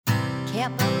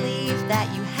Can't believe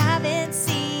that you haven't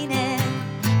seen it.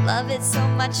 Love it so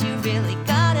much you really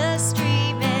gotta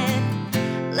stream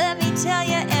it. Let me tell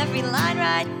you every line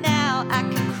right now. I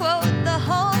can quote the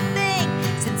whole thing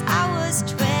since I was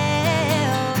 12.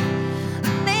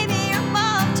 Maybe your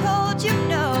mom told you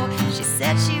no. She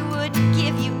said she wouldn't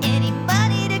give you any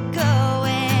money to go,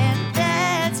 and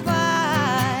that's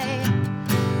why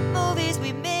movies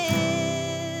we missed.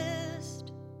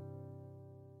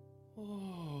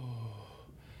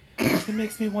 It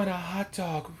makes me want a hot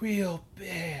dog real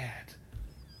bad.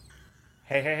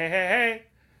 Hey.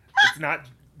 It's not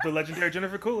the legendary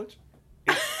Jennifer Coolidge.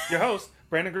 It's your host,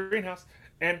 Brandon Greenhouse,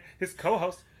 and his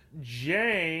co-host,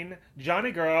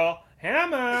 Johnny Girl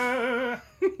Hammer.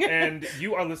 And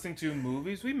you are listening to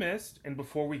Movies We Missed. And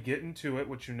before we get into it,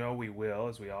 which you know we will,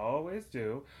 as we always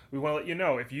do, we want to let you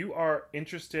know, if you are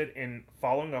interested in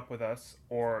following up with us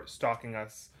or stalking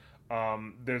us,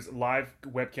 there's a live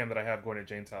webcam that I have going to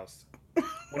Jane's house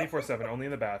 24/7, only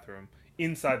in the bathroom,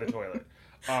 inside the toilet.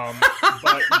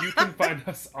 But you can find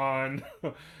us on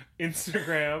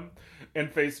Instagram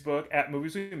and Facebook at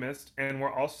Movies We Missed, and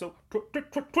we're also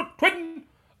twitting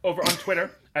over on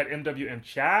Twitter at MWM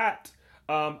Chat.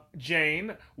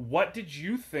 Jane, what did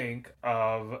you think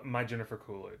of my Jennifer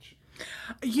Coolidge?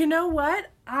 You know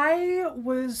what? I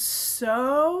was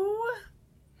so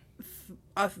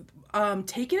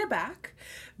taken aback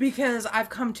because I've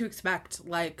come to expect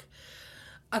like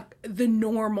the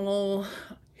normal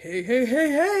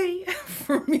hey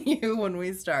from you when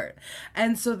we start.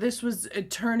 And so this was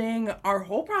turning our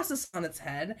whole process on its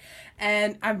head,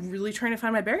 and I'm really trying to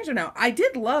find my bearings right now. I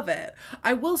did love it.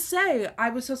 I will say I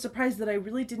was so surprised that I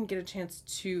really didn't get a chance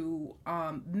to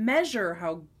measure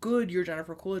how good your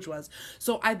Jennifer Coolidge was.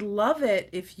 So I'd love it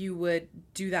if you would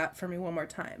do that for me one more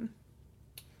time.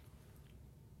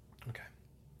 Okay.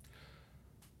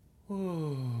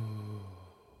 Ooh.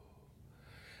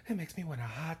 It makes me want a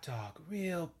hot dog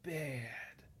real bad.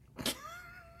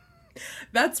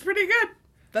 That's pretty good.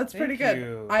 That's pretty good.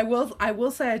 You. I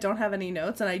will say I don't have any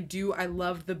notes, and I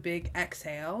love the big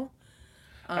exhale.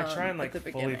 I try and like at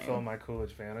the fully beginning. fill my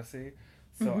Coolidge fantasy.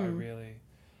 So I really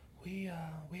we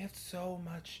have so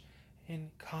much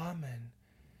in common.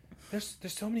 There's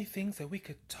so many things that we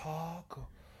could talk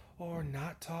or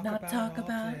not talk about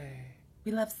all day.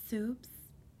 We love soups.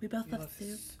 We both We love love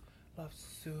soups. love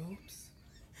soups.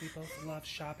 We both love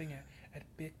shopping at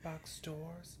big box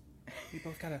stores. We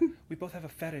both have a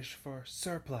fetish for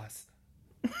surplus.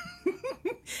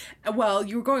 Well,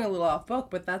 you were going a little off book,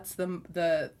 but that's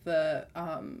the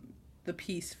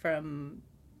piece from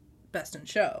Best in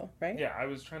Show, right? Yeah, I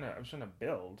was trying to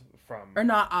build from Or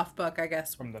not off book, I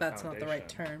guess. From the That's not the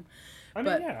right foundation. term. I mean,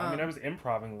 but, yeah. I was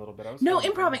improving a little bit. I was No,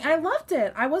 totally improving. dancing. I loved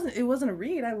it. It wasn't a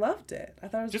read. I loved it. I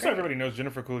thought it was Just great. so everybody knows,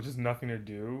 Jennifer Coolidge has nothing to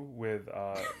do with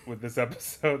this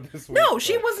episode this week. No,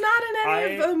 she but was not in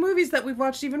any of the movies that we've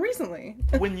watched even recently.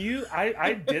 When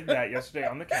I did that yesterday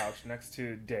on the couch next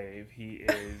to Dave. He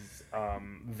is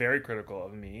very critical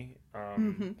of me.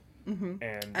 And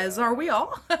As are we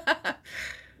all.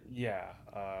 yeah,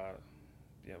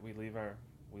 we leave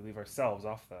ourselves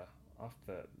off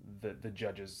the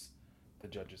judges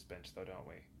bench, though, don't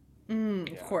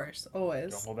we? Of course,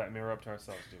 always. Don't hold that mirror up to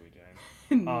ourselves, do we,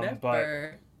 Jane? Never.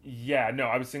 But yeah, no,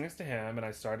 I was singing this to him, and I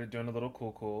started doing a little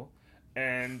cool,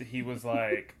 and he was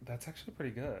like, "That's actually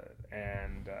pretty good,"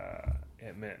 and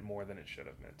it meant more than it should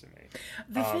have meant to me.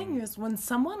 The thing is, when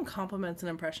someone compliments an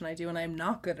impression I do, and I'm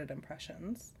not good at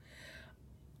impressions,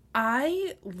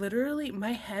 I literally,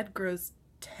 my head grows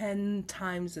 10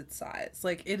 times its size.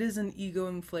 Like, it is an ego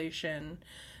inflation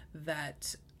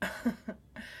that,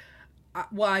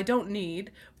 I don't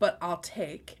need, but I'll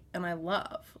take, and I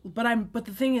love. But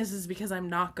the thing is because I'm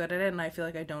not good at it, and I feel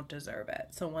like I don't deserve it.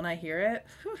 So when I hear it,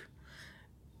 whew,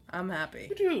 I'm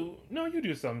happy. You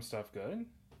do some stuff good.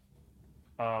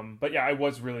 But yeah, I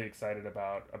was really excited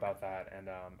about that, and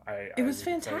It was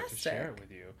excited to fantastic. share it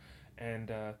with you.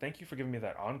 And thank you for giving me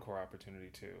that encore opportunity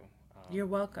too. You're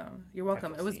welcome. You're I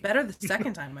welcome. feel It was seen. better the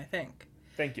second time, I think.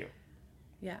 Thank you.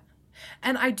 Yeah.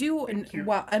 And I do, Thank you.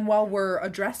 while we're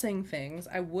addressing things,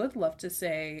 I would love to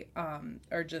say,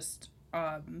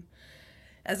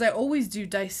 as I always do,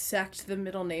 dissect the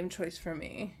middle name choice for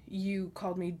me. You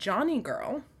called me Johnny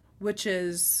Girl, which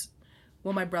is,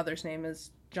 well, my brother's name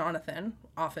is Jonathan.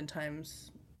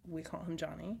 Oftentimes we call him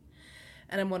Johnny.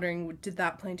 And I'm wondering, did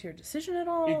that play into your decision at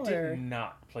all? It or? did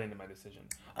not play into my decision.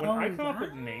 When I come up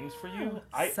with names for you,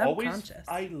 Subconscious.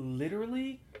 I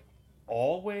literally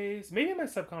always, maybe in my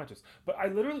subconscious, but I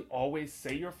literally always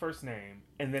say your first name,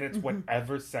 and then it's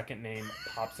whatever second name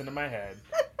pops into my head.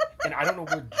 And I don't know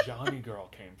where Johnny Girl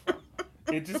came from.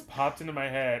 It just popped into my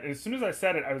head. And as soon as I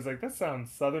said it, I was like, that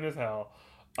sounds Southern as hell.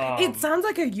 It sounds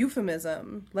like a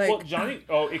euphemism. Like, well, Johnny.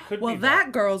 Oh, it could well, be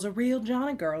that girl's a real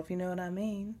Johnny girl, if you know what I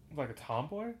mean. like a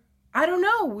tomboy. I don't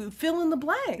know. Fill in the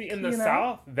blank. See, in the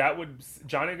South, that would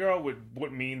Johnny girl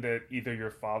would mean that either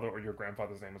your father or your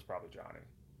grandfather's name was probably Johnny,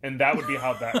 and that would be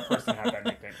how that person had that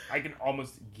nickname. I can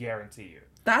almost guarantee you.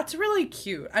 That's really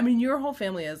cute. I mean, your whole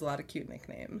family has a lot of cute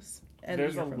nicknames. And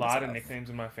there's a lot of nicknames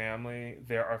in my family.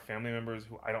 There are family members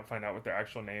who I don't find out what their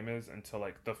actual name is until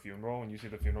like the funeral, and you see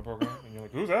the funeral program, and you're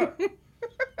like, "Who's that?"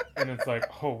 And it's like,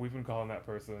 "Oh, we've been calling that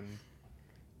person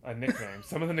a nickname."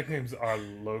 Some of the nicknames are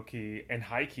low-key and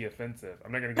high-key offensive.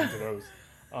 I'm not going to get into those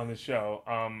on the show,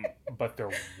 but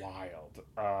they're wild,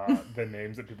 the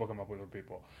names that people come up with for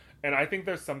people. And I think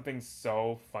there's something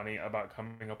so funny about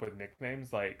coming up with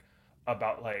nicknames, like,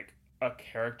 about, like, a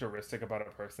characteristic about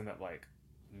a person that, like,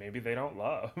 maybe they don't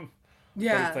love.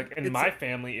 Yeah. But it's like, in my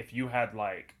family, if you had,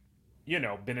 like, you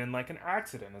know, been in, like, an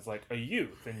accident as, like, a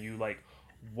youth, and you, like,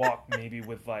 walk maybe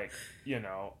with like, you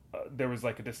know, there was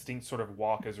like a distinct sort of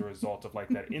walk as a result of like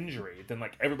that injury, then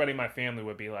like everybody in my family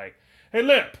would be like, "Hey,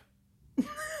 Lip,"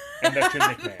 and that's your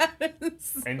nickname.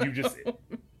 And you just,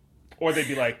 or they'd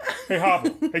be like, "Hey,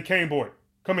 Hobble, hey, Cane Boy,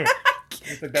 come here."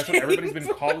 It's like that's what everybody's been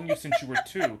calling you since you were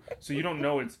 2, so you don't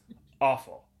know it's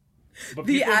awful. But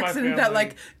the accident that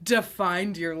like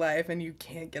defined your life and you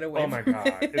can't get away. Oh my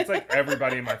god, it's like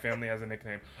everybody in my family has a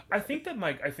nickname. I think that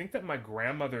my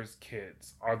grandmother's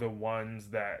kids are the ones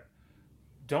that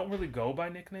don't really go by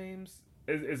nicknames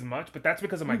as much, but that's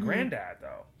because of my granddad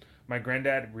though. My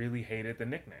granddad really hated the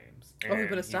nicknames. Oh, he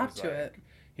put a stop to it.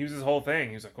 He was his whole thing.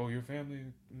 He was like, "Oh, your family,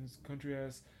 this country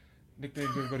ass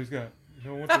nicknames everybody's got. You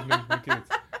don't want those names for kids."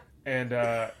 And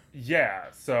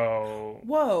yeah, so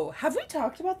whoa, have we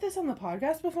talked about this on the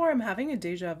podcast before? I'm having a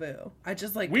deja vu. I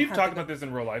just like we've talked about this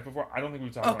in real life before. I don't think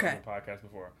we've talked about it on the podcast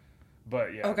before,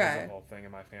 but yeah, there's a whole thing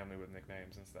in my family with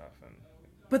nicknames and stuff. And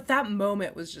but that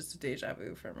moment was just a deja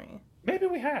vu for me. Maybe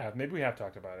we have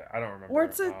talked about it. I don't remember. Or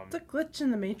it's a glitch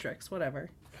in the matrix, whatever.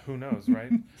 Who knows,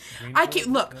 right? I can't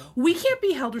look. We can't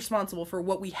be held responsible for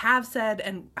what we have said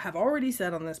and have already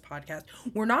said on this podcast.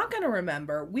 We're not going to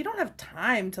remember. We don't have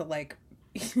time to like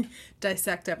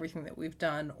dissect everything that we've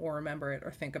done or remember it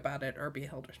or think about it or be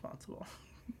held responsible.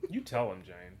 You tell them,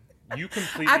 Jane. You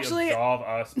completely absolve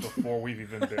us before we've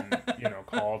even been, you know,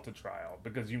 called to trial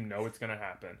because you know it's going to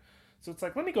happen. So it's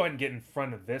like, let me go ahead and get in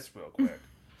front of this real quick.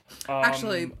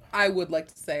 Actually, I would like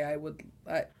to say I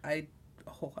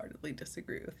wholeheartedly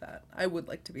disagree with that. I would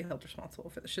like to be held responsible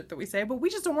for the shit that we say, but we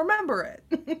just don't remember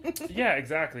it. Yeah,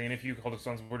 exactly. And if you hold us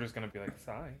responsible, we're just gonna be like,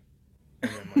 "Sigh,"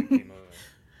 and then like keep moving.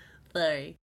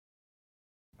 Sorry.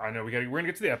 I know we're gonna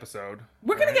get to the episode.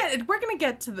 We're gonna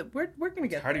get to the we're gonna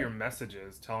get. Tired of your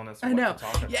messages telling us. I know. What to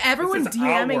talk about. Yeah, everyone's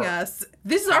DMing us.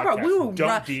 This is our part. We will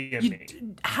don't DM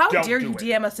me. How dare you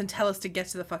DM us and tell us to get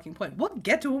to the fucking point? We'll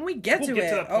get to it when we get to it. We'll get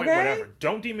to that point. Okay? Whatever.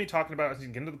 Don't DM me talking about.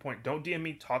 Get to the point. Don't DM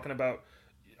me talking about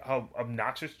how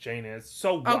obnoxious Jane is.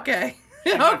 So what? Okay.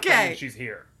 She's not Okay. telling me she's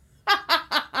here.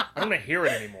 I don't want to hear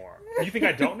it anymore. You think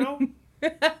I don't know?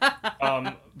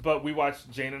 But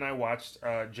Jane and I watched,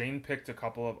 Jane picked a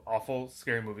couple of awful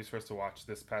scary movies for us to watch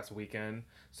this past weekend.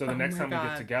 So the next time we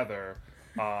get together,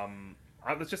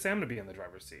 let's just say I'm going to be in the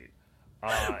driver's seat.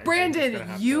 Brandon,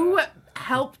 you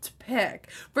helped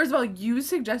pick. First of all, you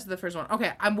suggested the first one.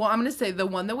 Okay, I'm going to say the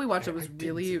one that we watched that was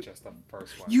really... suggest the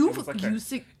first one.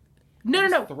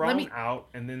 No. Thrown out,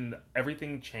 and then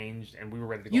everything changed, and we were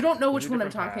ready to go. You don't know which one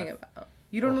I'm talking about.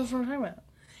 You don't know which one I'm talking about.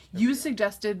 You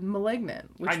suggested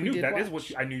 *Malignant*, which I knew we did that watch. is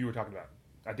what I knew you were talking about.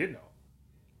 I did know.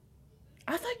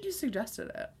 I thought you suggested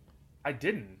it. I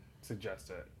didn't suggest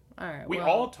it. All right. We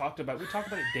talked about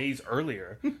it days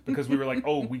earlier because we were like,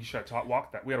 oh, we should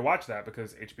walk that. We had to watch that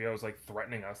because HBO is like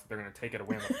threatening us that they're gonna take it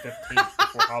away on the 15th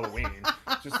before Halloween.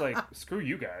 Just like screw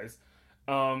you guys.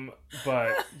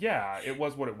 But yeah, it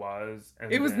was what it was.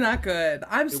 And it was not good.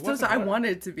 I'm so sorry. I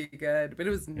wanted it to be good, but it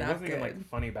was not good. It wasn't even like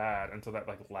funny bad until that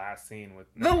like last scene with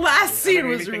the last scene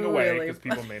was really because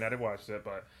people may not have watched it,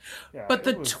 but yeah. But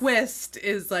the twist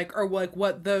is like, or like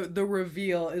what the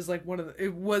reveal is like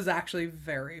it was actually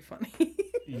very funny.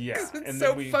 Yeah, it's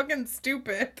so fucking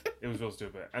stupid. It was real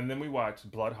stupid. And then we watched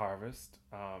Blood Harvest.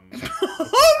 Oh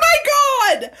my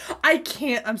god! I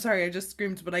can't. I'm sorry, I just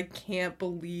screamed, but I can't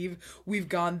believe we've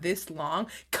gone this long.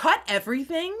 Cut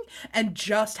everything and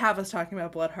just have us talking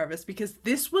about Blood Harvest because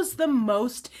this was the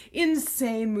most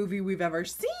insane movie we've ever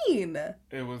seen.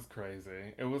 It was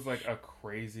crazy. It was like a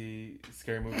crazy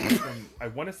scary movie from I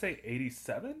want to say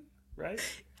 87, right?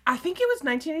 I think it was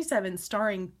 1987,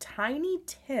 starring Tiny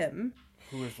Tim.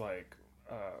 Who is like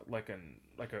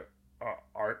a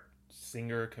art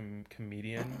singer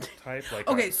comedian type, like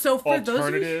Okay, so for those of you,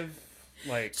 alternative,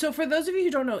 like so for those of you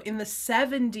who don't know, in the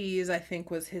 70s, I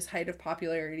think was his height of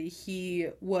popularity. He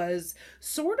was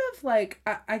sort of like,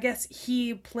 I guess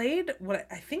he played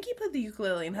I think he played the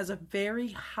ukulele and has a very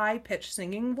high pitched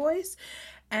singing voice,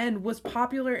 and was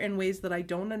popular in ways that I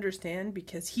don't understand,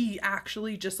 because he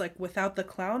actually, just like without the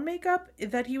clown makeup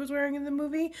that he was wearing in the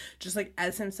movie, just like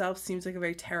as himself, seems like a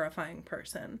very terrifying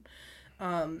person.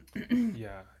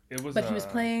 yeah, it was. But he was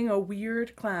playing a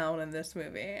weird clown in this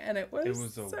movie, and it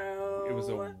was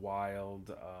a wild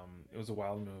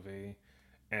movie,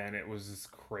 and it was this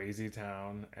crazy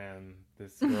town, and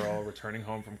this girl returning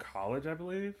home from college, I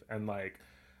believe, and like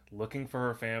looking for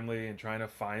her family and trying to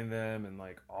find them, and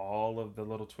like all of the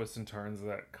little twists and turns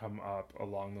that come up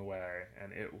along the way,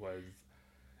 and it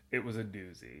was a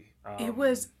doozy. It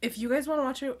was. If you guys want to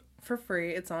watch it for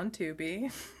free, it's on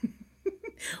Tubi.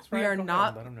 Right, we are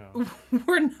not. Let 'em know.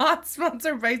 We're not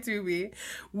sponsored by Tubi.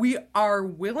 We are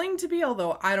willing to be,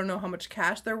 although I don't know how much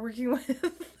cash they're working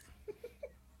with.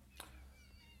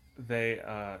 They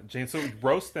Jane, so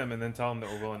roast them and then tell them that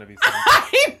we're willing to be sponsored.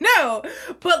 I know,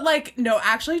 but like, no,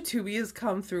 actually, Tubi has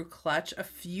come through clutch a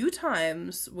few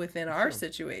times within our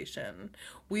situation.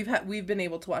 We've been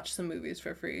able to watch some movies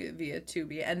for free via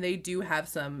Tubi, and they do have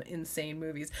some insane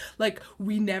movies. Like,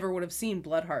 we never would have seen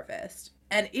Blood Harvest,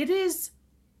 and it is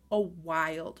a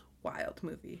wild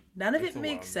movie. None of it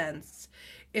makes sense.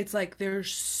 It's like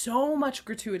there's so much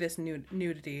gratuitous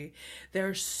nudity.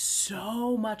 There's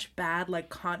so much bad like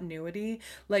continuity.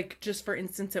 Like, just for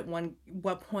instance, at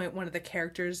what point one of the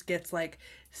characters gets like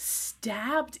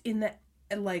stabbed in the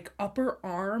like upper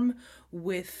arm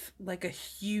with like a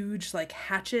huge like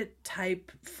hatchet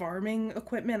type farming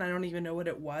equipment. I don't even know what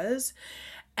it was.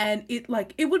 And it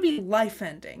would be life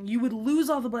ending. You would lose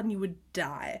all the blood and you would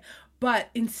die. But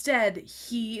instead,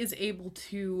 he is able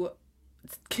to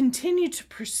continue to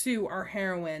pursue our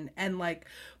heroine and like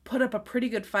put up a pretty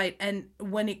good fight. And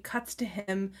when it cuts to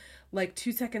him like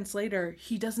 2 seconds later,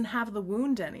 he doesn't have the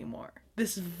wound anymore.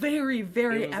 This very,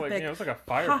 very epic. It was like a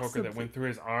fire poker that went through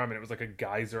his arm, and it was like a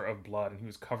geyser of blood, and he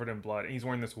was covered in blood, and he's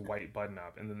wearing this white button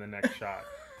up, and then the next shot,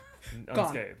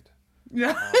 unscathed.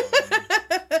 Yeah.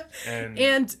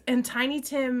 And Tiny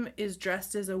Tim is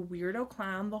dressed as a weirdo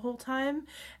clown the whole time,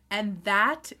 and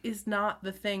that is not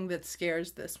the thing that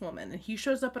scares this woman. And he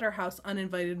shows up at her house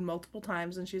uninvited multiple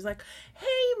times, and she's like,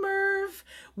 "Hey, Merv,"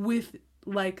 with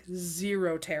like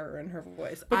zero terror in her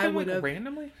voice. But then, like,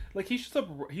 randomly, like he shows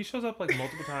up like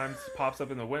multiple times, pops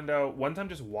up in the window. One time,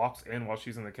 just walks in while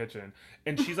she's in the kitchen,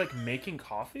 and she's like making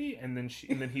coffee, and then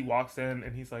he walks in,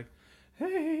 and he's like,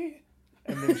 "Hey."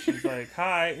 And then she's like,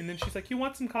 "Hi." And then she's like, "You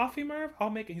want some coffee, Merv?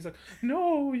 I'll make it." He's like,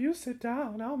 "No, you sit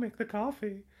down. I'll make the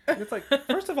coffee." And it's like,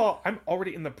 first of all, I'm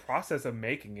already in the process of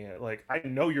making it. Like, I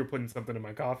know you're putting something in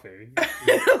my coffee.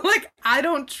 Like, I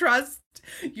don't trust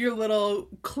your little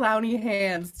clowny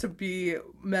hands to be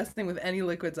messing with any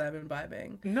liquids I'm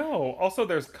imbibing. No. Also,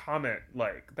 there's Comet.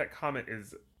 Like, that Comet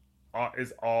is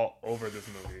all over this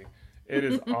movie. It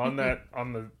is on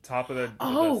the top of the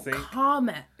sink.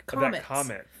 Comet. That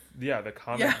Comet. Yeah, the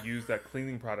Comet used that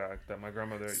cleaning product that my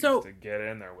grandmother used to get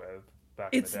in there with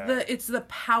back in the day. It's the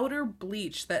powder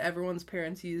bleach that everyone's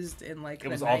parents used in like the 90s.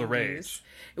 It was all the rage.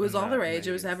 It was all the rage.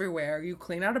 It was everywhere. You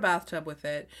clean out a bathtub with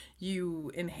it.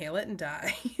 You inhale it and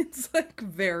die. It's like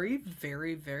very,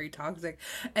 very, very toxic.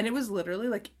 And it was literally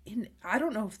like I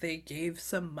don't know if they gave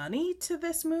some money to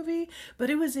this movie, but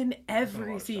it was in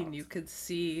every scene. You could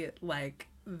see like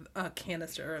a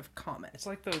canister of Comet. It's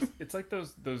like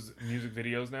those music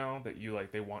videos now that you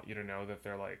like, they want you to know that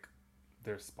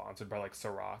they're sponsored by like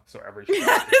Ciroc. So every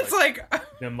shot it's like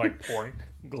them like pouring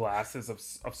glasses of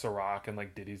Ciroc, and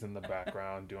like Diddy's in the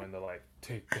background doing the like,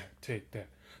 take that.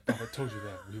 I told you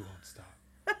that we won't stop.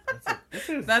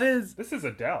 Like, this is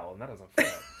Adele, and that doesn't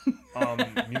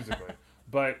fit musically.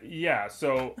 But yeah,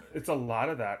 so it's a lot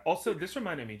of that. Also, this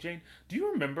reminded me, Jane, do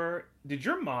you remember, did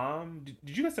you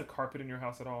guys have carpet in your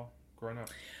house at all growing up?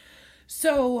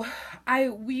 So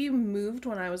we moved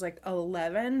when I was like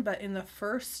 11, but in the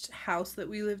first house that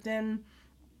we lived in,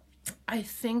 I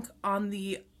think on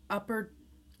the upper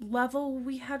level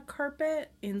we had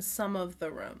carpet in some of the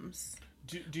rooms.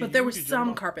 But there was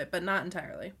some carpet, but not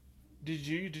entirely. Did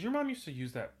your mom used to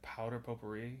use that powder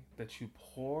potpourri that you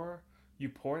pour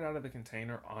it out of the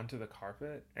container onto the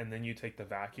carpet, and then you take the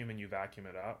vacuum and you vacuum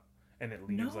it up, and it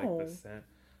leaves like the scent?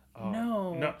 Oh,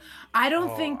 no. I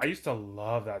don't think. I used to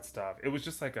love that stuff. It was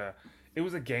just like it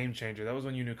was a game changer. That was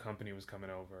when you knew company was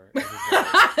coming over. It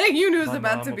was like, you knew it was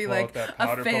about to be like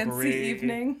a fancy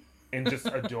evening. And just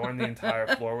adorn the entire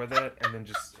floor with it, and then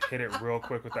just hit it real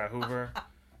quick with that Hoover.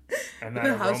 and that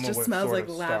The house aroma just would smells sort like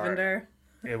of lavender.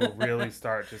 It will really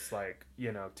start just like,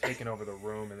 taking over the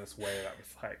room in this way that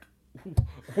was like,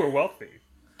 we're wealthy.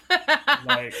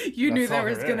 Like, You knew that's all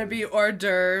there was gonna is. be hors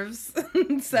d'oeuvres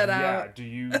set out.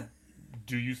 Yeah,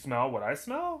 do you smell what I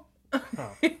smell? Huh.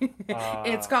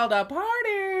 It's called a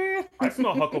party. I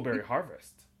smell Huckleberry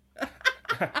Harvest.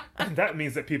 And that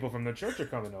means that people from the church are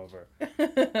coming over.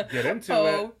 Get into it.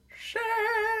 Oh shit!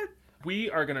 We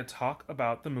are going to talk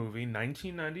about the movie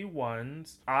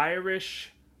 1991's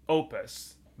Irish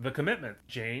opus, The Commitment.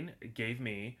 Jane gave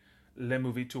me Le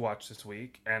Movie to watch this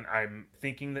week, and I'm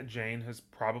thinking that Jane has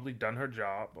probably done her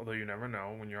job, although you never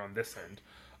know when you're on this end.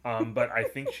 But I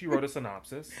think she wrote a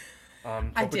synopsis. Hope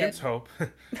I did. against hope.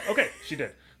 Okay, she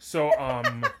did. So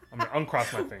I'm gonna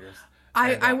uncross my fingers.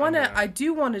 I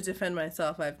do want to defend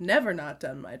myself. I've never not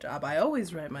done my job. I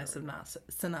always write my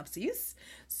synopses.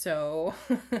 So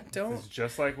don't. It's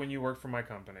just like when you work for my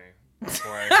company.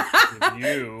 Before I give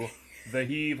you the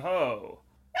heave ho,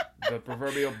 the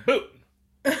proverbial boot.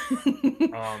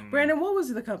 Brandon, what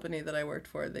was the company that I worked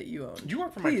for that you owned? You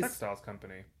work for Please. my textiles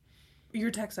company. Your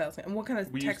textiles. And what kind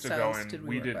of We used to go textiles and did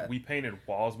we work with? we painted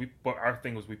walls. But our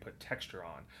thing was we put texture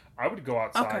on. I would go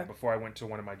outside Okay. before I went to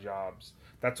one of my jobs.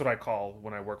 That's what I call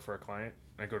when I work for a client.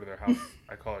 I go to their house.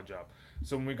 I call it a job.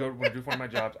 So when I do one of my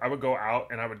jobs, I would go out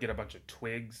and I would get a bunch of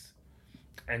twigs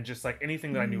and just like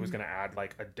anything that I knew was going to add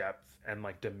like a depth and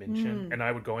like dimension. And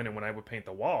I would go in, and when I would paint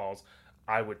the walls,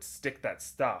 I would stick that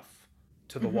stuff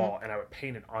to the wall and I would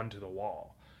paint it onto the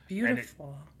wall.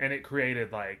 Beautiful. And it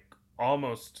created like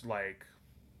almost like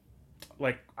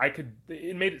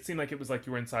it made it seem like it was like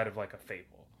you were inside of like a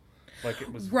fable. Like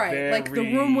it was Right, like the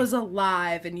room was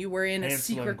alive and you were in a Hansel and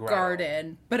secret Gretel.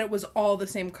 garden, but it was all the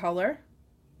same color.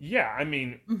 Yeah, I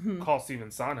mean, call Stephen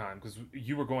Sondheim, because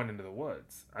you were going into the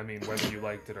woods. I mean, whether you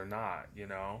liked it or not,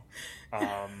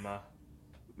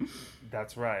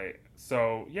 That's right.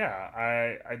 So,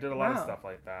 yeah, I did a lot of Wow. stuff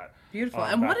like that. Beautiful.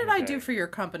 And what back did in the I day. do for your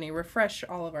company? Refresh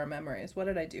all of our memories. What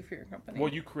did I do for your company?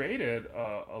 Well, you created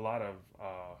a lot of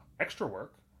extra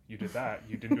work. You did that.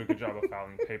 You didn't do a good job of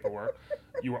filing paperwork.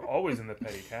 You were always in the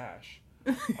petty cash.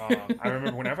 I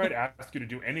remember whenever I'd ask you to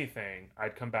do anything,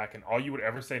 I'd come back and all you would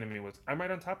ever say to me was, "I'm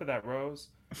right on top of that, Rose."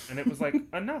 And it was like,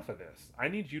 enough of this. I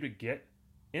need you to get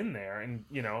in there and,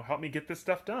 help me get this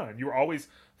stuff done. You were always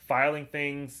filing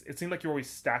things. It seemed like you were always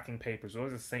stacking papers. It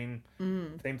was always the same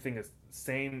thing, as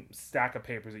same stack of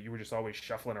papers that you were just always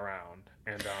shuffling around.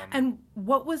 And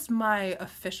what was my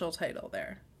official title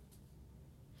there?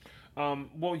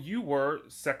 Well, you were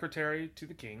secretary to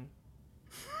the king.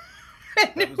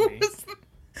 And That was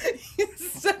me.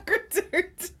 secretary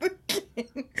to the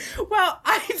king. Well,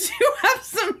 I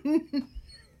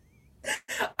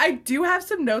do have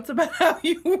some notes about how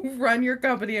you run your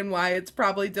company and why it's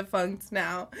probably defunct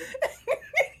now.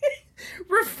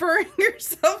 Referring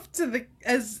yourself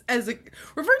as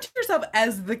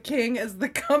the king, as the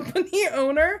company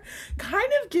owner,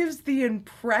 kind of gives the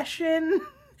impression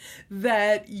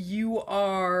that you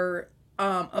are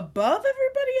above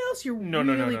everybody else. You're No.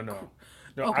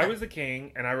 No, Okay. I was the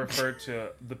king, and I referred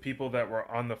to the people that were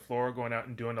on the floor going out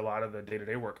and doing a lot of the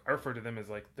day-to-day work. I referred to them as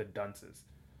like the dunces,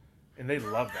 and they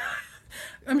love that.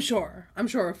 I'm sure.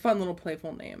 A fun little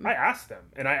playful name. I asked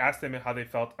them how they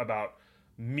felt about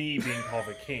me being called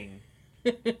the king.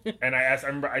 And I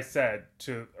remember I said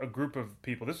to a group of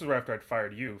people, this was right after I'd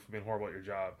fired you for being horrible at your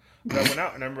job. But I went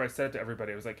out and I remember I said to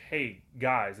everybody, I was like, "Hey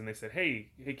guys," and they said, hey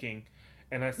king.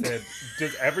 And I said,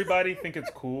 "Does everybody think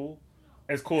it's cool?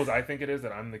 As cool as I think it is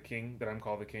that I'm the king, that I'm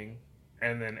called the king?"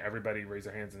 And then everybody raised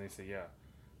their hands and they said, "Yeah."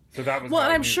 So that was Well, how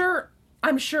and we-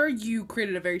 I'm sure you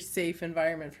created a very safe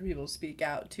environment for people to speak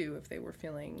out too if they were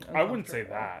feeling I wouldn't say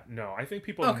uncomfortable. that. No, I think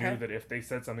people Okay. knew that if they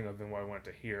said something other than what I wanted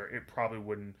to hear, it probably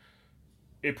wouldn't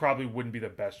be the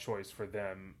best choice for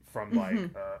them from like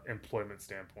employment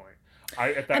standpoint.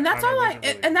 And that's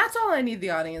all I need the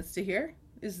audience to hear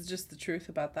is just the truth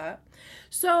about that.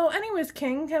 So, anyways,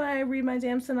 King, can I read my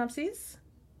damn synopses?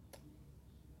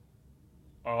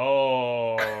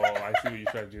 Oh, I see what you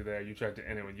tried to do there. You tried to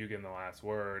end it when you give them the last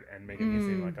word and making me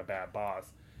seem like a bad boss,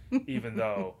 even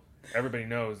though everybody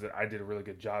knows that I did a really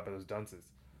good job at those dunces.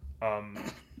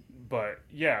 But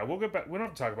yeah, we'll get back. We don't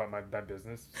have to talk about my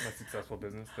business, my successful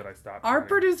business that I stopped. Our running.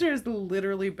 producer is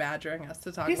literally badgering us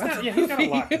to talk about He's got a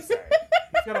lot to say.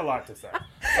 He's got a lot to say.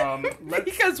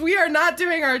 Because we are not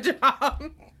doing our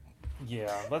job.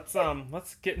 Yeah, let's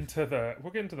get into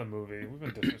we'll get into the movie.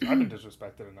 I've been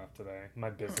disrespected enough today. My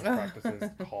business practices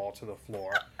call to the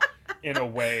floor in a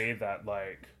way that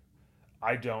like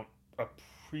I don't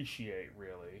appreciate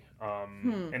really.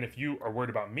 And if you are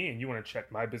worried about me and you want to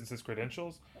check my business's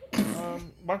credentials, why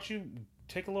don't you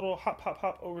take a little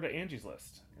hop over to Angie's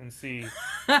List and see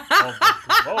all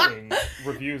the glowing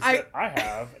reviews that I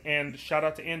have. And shout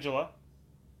out to Angela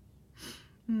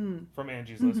from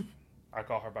Angie's List. I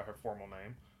call her by her formal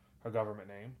name, her government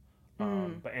name.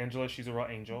 But Angela, she's a real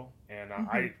angel, and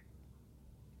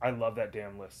I love that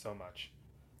damn list so much.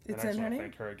 And I just want to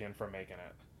thank her again for making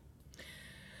it.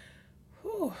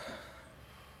 Whew.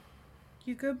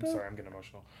 You good, Bill? Sorry, I'm getting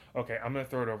emotional. Okay, I'm going to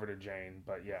throw it over to Jane.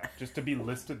 But yeah, just to be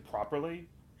listed properly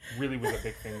really was a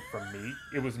big thing for me.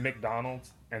 It was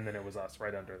McDonald's, and then it was us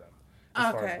right under them,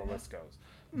 as far as the list goes.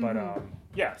 But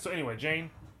yeah, so anyway,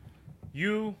 Jane,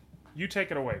 you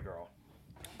take it away, girl.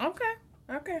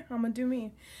 Okay, I'm going to do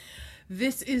me.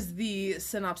 This is the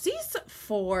synopsis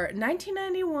for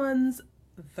 1991's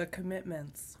The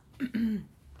Commitments.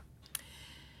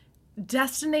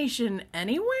 Destination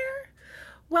anywhere?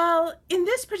 Well, in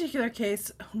this particular case,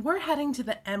 we're heading to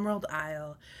the Emerald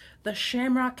Isle, the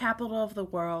shamrock capital of the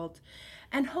world,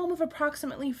 and home of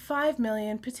approximately 5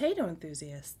 million potato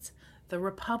enthusiasts, the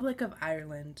Republic of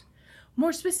Ireland.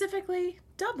 More specifically,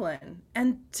 Dublin,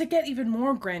 and to get even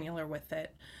more granular with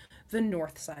it, the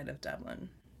north side of Dublin.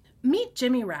 Meet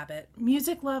Jimmy Rabbit,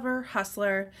 music lover,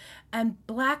 hustler, and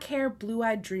black-haired,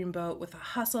 blue-eyed dreamboat with a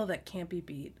hustle that can't be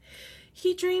beat.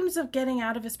 He dreams of getting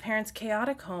out of his parents'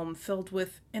 chaotic home filled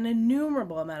with an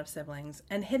innumerable amount of siblings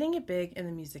and hitting it big in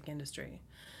the music industry.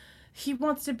 He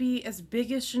wants to be as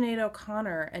big as Sinead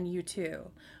O'Connor and U2,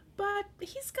 but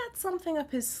he's got something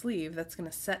up his sleeve that's going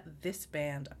to set this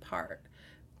band apart.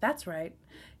 That's right,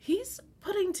 he's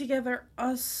putting together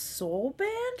a soul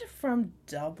band from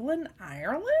Dublin,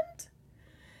 Ireland?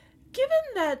 Given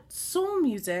that soul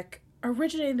music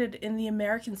originated in the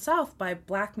American South by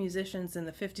black musicians in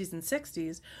the 50s and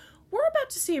 60s, we're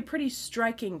about to see a pretty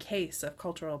striking case of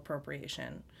cultural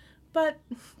appropriation. But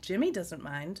Jimmy doesn't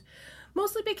mind,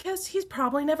 mostly because he's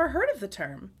probably never heard of the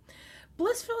term.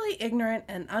 Blissfully ignorant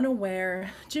and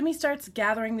unaware, Jimmy starts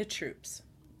gathering the troops.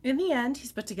 In the end,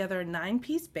 he's put together a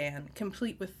 9-piece band,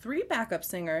 complete with 3 backup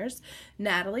singers,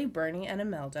 Natalie, Bernie, and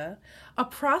Imelda, a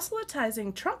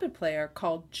proselytizing trumpet player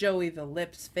called Joey the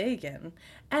Lips Fagan,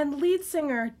 and lead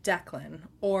singer Declan,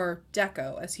 or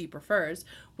Deco as he prefers,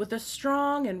 with a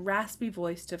strong and raspy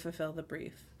voice to fulfill the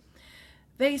brief.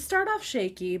 They start off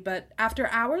shaky, but after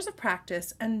hours of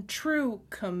practice and true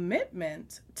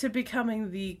commitment to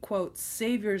becoming the, quote,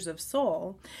 saviors of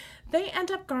soul, they end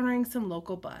up garnering some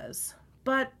local buzz.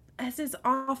 But, as is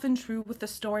often true with a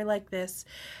story like this,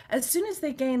 as soon as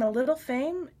they gain a little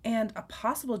fame and a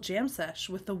possible jam sesh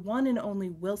with the one and only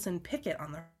Wilson Pickett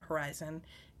on the horizon,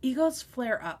 egos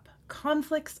flare up,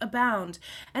 conflicts abound,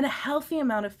 and a healthy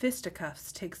amount of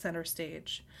fisticuffs take center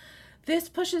stage. This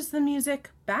pushes the music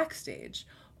backstage,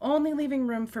 only leaving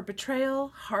room for betrayal,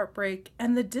 heartbreak,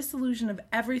 and the disillusion of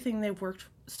everything they've worked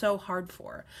so hard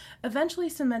for, eventually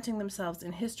cementing themselves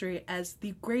in history as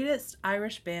the greatest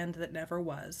Irish band that never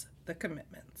was, The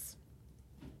Commitments.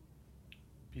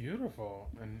 Beautiful.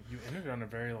 And you ended on a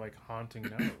very, haunting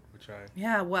note, which I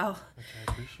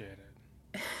appreciated.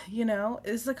 You know,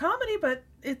 it's a comedy, but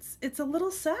it's a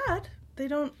little sad. They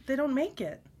don't make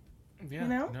it. Yeah, you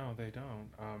know? No, they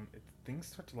don't. Things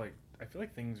start to, I feel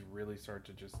like things really start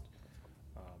to just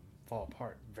fall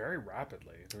apart very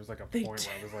rapidly. There was a point where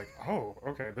I was like, oh,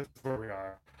 okay, this is where we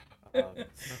are.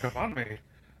 Snuck up on me.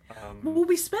 Well,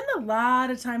 we spend a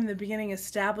lot of time in the beginning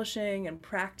establishing and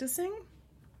practicing,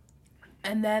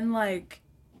 and then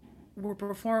we're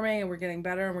performing and we're getting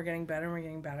better and we're getting better and we're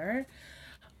getting better,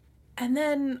 and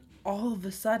then all of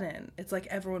a sudden it's like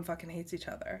everyone fucking hates each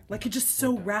other. It's just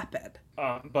so rapid.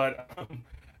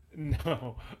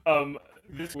 No.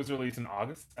 This was released on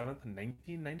August 7th,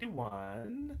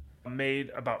 1991. Made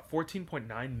about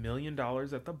 $14.9 million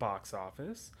at the box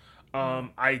office.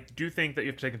 I do think that you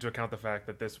have to take into account the fact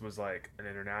that this was an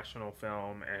international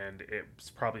film, and it's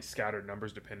probably scattered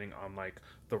numbers depending on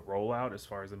the rollout as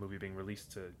far as the movie being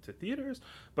released to theaters.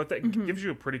 But that gives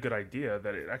you a pretty good idea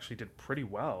that it actually did pretty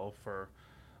well for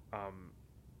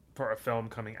a film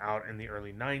coming out in the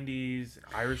early 90s,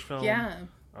 Irish film. Yeah.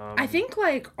 I think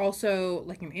also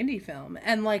an indie film,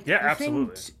 and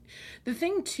absolutely. The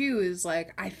thing too is I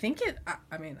think it.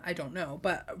 I mean, I don't know,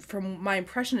 but from my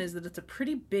impression is that it's a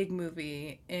pretty big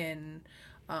movie in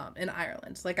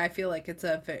Ireland. I feel like it's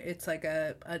a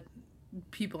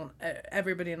people,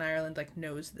 everybody in Ireland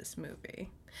knows this movie,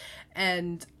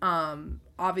 and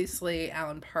obviously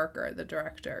Alan Parker, the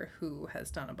director, who has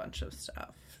done a bunch of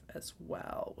stuff as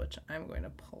well, which I'm going to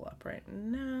pull up right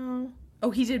now. Oh,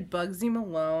 he did Bugsy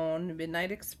Malone,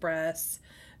 Midnight Express,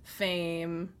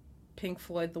 Fame, Pink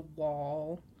Floyd, The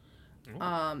Wall,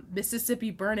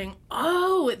 Mississippi Burning.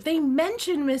 Oh, they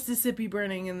mentioned Mississippi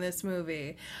Burning in this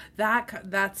movie.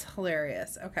 That's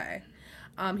hilarious. Okay.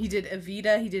 He did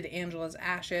Evita. He did Angela's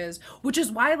Ashes, which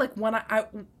is why, like, when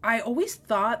I always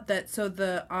thought that, so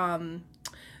the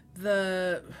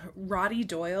Roddy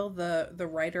Doyle, the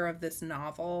writer of this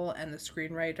novel and the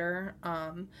screenwriter,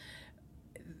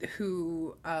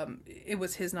 who it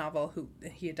was his novel who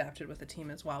he adapted with the team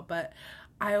as well, but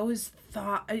I always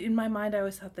thought, in my mind,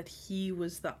 that he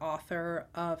was the author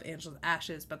of Angela's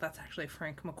Ashes, but that's actually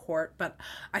Frank McCourt. But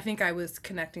I think I was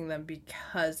connecting them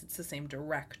because it's the same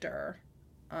director.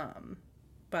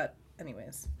 But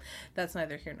anyways, that's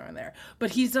neither here nor there. But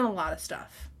he's done a lot of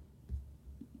stuff.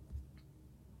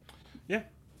 Yeah.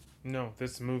 No,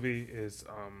 this movie is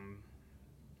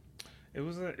it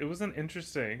was an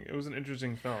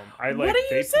interesting film. What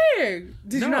are you saying?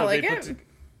 Did you not like it?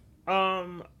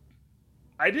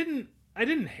 I didn't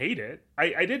hate it.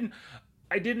 I don't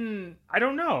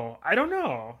know.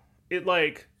 It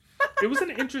was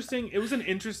an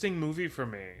interesting movie for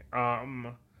me.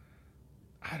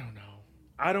 I don't know.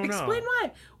 Explain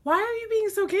why. Why are you being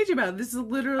so cagey about it? This is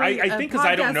literally I think because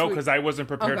I don't know, because I wasn't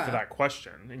prepared for that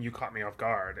question, and you caught me off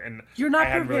guard. And you're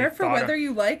not prepared for whether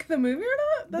you like the movie or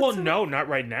not? No, not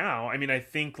right now. I mean, I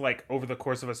think, like, over the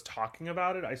course of us talking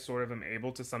about it, I sort of am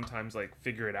able to sometimes, like,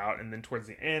 figure it out, and then towards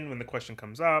the end, when the question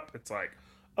comes up, it's like,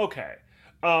 okay.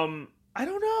 I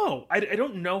don't know. I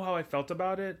don't know how I felt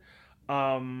about it.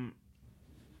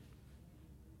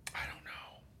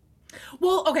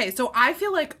 Well, okay, so I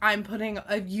feel like I'm putting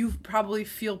you probably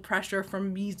feel pressure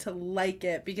from me to like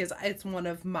it because it's one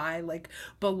of my, like,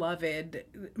 beloved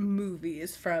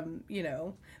movies from, you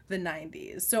know, the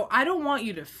 90s. So I don't want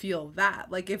you to feel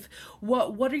that. Like,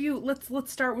 what are you,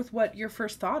 let's start with what your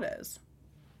first thought is.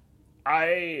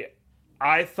 I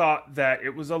thought that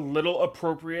it was a little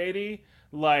appropriating,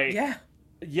 like,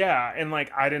 yeah, and,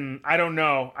 like, I don't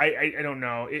know. I don't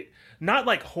know. It, not,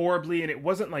 like, horribly, and it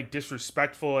wasn't, like,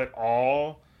 disrespectful at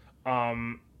all.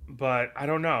 But I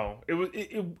don't know.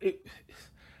 It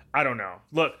I don't know.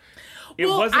 Look, it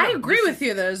wasn't. I agree with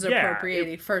you that it was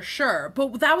appropriating for sure,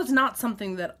 but that was not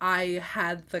something that I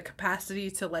had the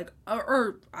capacity to, like,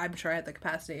 or I'm sure I had the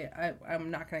capacity. I'm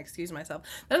not going to excuse myself.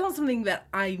 That's not something that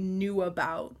I knew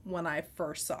about when I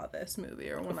first saw this movie,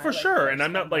 or when for sure. And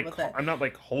I'm not like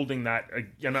holding that. I'm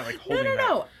not like holding that.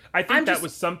 No. I think that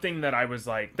was something that I was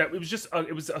like, that it was just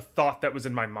it was a thought that was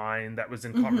in my mind that was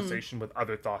in conversation with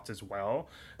other thoughts as well.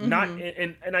 Not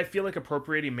and I feel like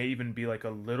appropriating may even be like a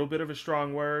little bit of a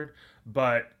strong word,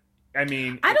 but I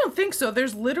mean, I don't think so.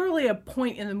 There's literally a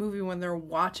point in the movie when they're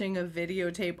watching a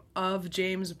videotape of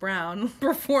James Brown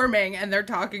performing, and they're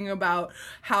talking about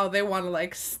how they want to,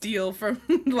 like, steal from,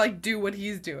 like, do what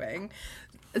he's doing.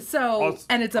 So,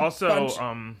 and it's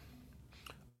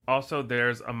also,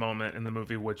 there's a moment in the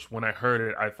movie which, when I heard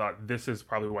it, I thought, this is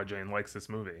probably why Jane likes this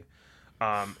movie.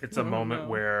 It's a moment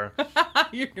where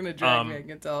you're gonna drag me. I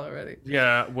can tell already.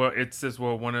 Yeah, well, it says,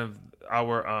 well, one of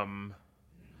our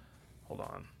hold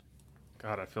on,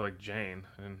 God, I feel like Jane.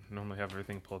 I didn't normally have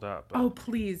everything pulled up. But... Oh,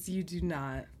 please, you do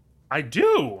not. I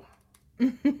do.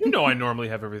 You know, I normally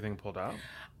have everything pulled up.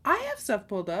 I have stuff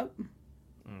pulled up.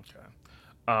 Okay,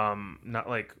 not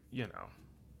like, you know.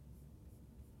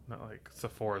 Not like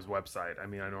Sephora's website. I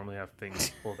mean, I normally have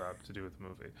things pulled up to do with the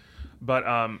movie. But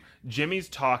Jimmy's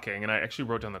talking, and I actually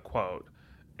wrote down the quote.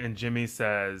 And Jimmy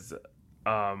says,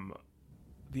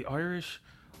 the Irish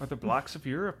are the blacks of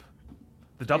Europe.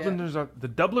 The Dubliners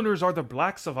are the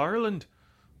blacks of Ireland.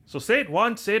 So say it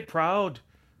once, say it proud.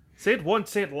 Say it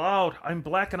once, say it loud. I'm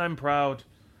black and I'm proud.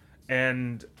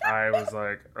 And I was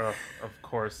like, of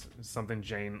course, something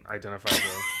Jane identifies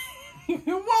with.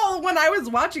 Well, when I was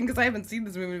watching, because I haven't seen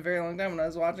this movie in a very long time, when I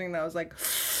was watching, I was like,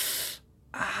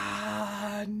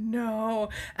 no.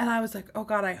 And I was like, oh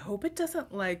God, I hope it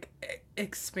doesn't, like,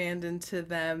 expand into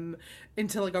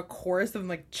like a chorus of,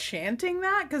 like, chanting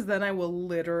that, because then I will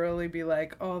literally be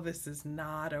like, oh, this is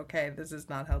not okay. This is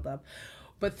not held up.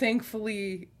 But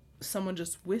thankfully, someone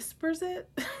just whispers it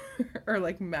or,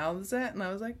 like, mouths it, and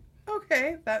I was like,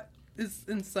 okay, that is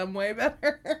in some way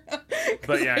better.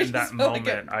 But yeah, in that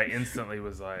moment, I instantly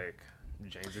was like,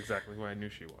 Jane's exactly who I knew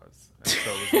she was. And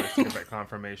so it was nice to get that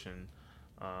confirmation.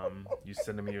 You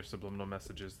sending me your subliminal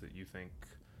messages that you think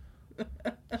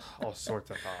all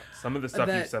sorts of thoughts. Some of the stuff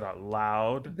you said out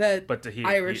loud, but to hear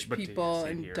Irish people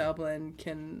in Dublin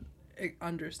can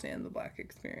understand the black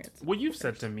experience. Well, you've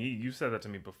said that to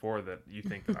me before, that you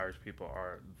think that Irish people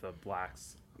are the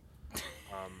blacks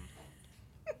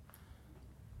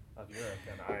of Europe,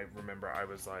 and I remember I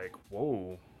was like,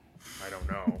 whoa, I don't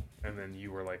know. And then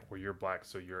you were like, well, you're black,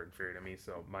 so you're inferior to me.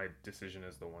 So my decision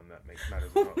is the one that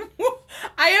matters the most.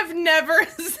 I have never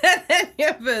said any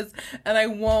of this, and I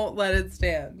won't let it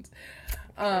stand.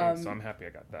 Okay, so I'm happy I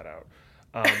got that out.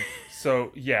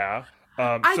 So yeah.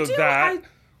 I so do, that.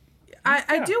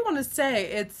 I do want to say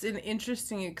it's an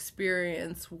interesting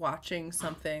experience watching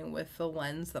something with the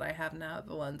lens that I have now,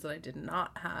 the lens that I did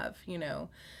not have,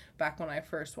 back when I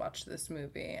first watched this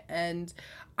movie. And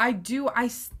I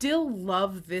still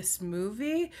love this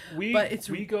movie, but it's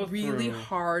really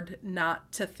hard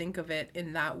not to think of it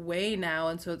in that way now.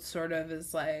 And so it sort of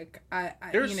is like,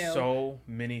 There's so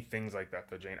many things like that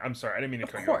though, Jane. I'm sorry, I didn't mean to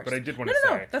cut you off, but I did want to say.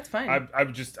 No, that's fine. I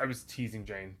was teasing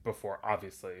Jane before,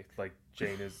 obviously. Like,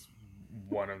 Jane is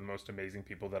one of the most amazing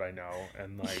people that I know,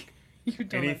 and like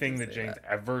anything that Jane's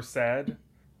ever said,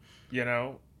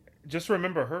 just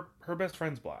remember her best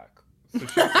friend's black, so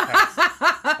she has to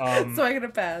pass. So I get a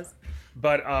pass.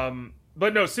 But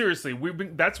no, seriously,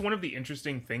 that's one of the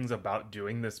interesting things about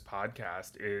doing this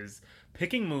podcast is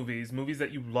picking movies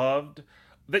that you loved,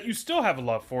 that you still have a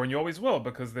love for, and you always will,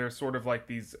 because they're sort of like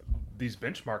these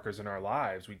benchmarkers in our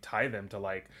lives. We tie them to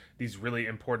like these really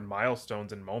important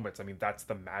milestones and moments. I mean, that's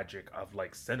the magic of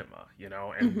like cinema,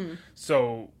 and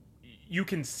so you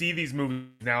can see these movies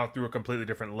now through a completely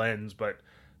different lens, but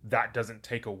that doesn't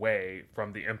take away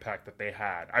from the impact that they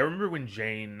had. I remember when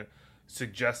Jane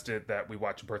suggested that we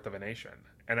watch Birth of a Nation,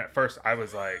 and at first I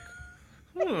was like,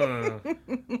 I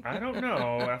don't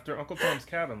know. After Uncle Tom's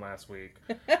Cabin last week,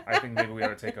 I think maybe we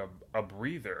ought to take a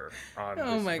breather on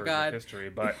this version of history.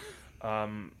 But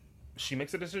she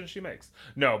makes the decision she makes.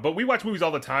 No, but we watch movies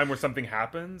all the time where something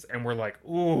happens and we're like,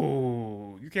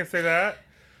 ooh, you can't say that.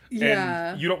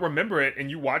 Yeah. And you don't remember it,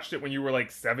 and you watched it when you were like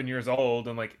 7 years old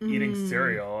and like eating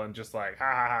cereal and just like, ha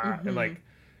ha ha. And like,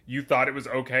 you thought it was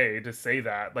okay to say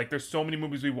that. Like, there's so many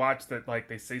movies we watch that like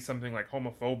they say something like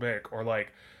homophobic or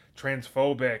like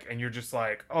transphobic, and you're just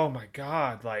like, oh my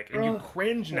god, like, and you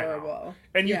cringe now.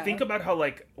 And you think about how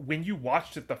like when you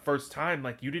watched it the first time,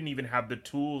 like you didn't even have the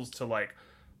tools to like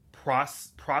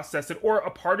process it, or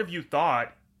a part of you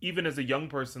thought, even as a young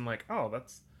person, like, oh,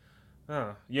 that's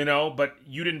but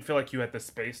you didn't feel like you had the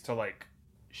space to like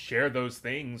share those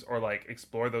things or like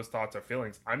explore those thoughts or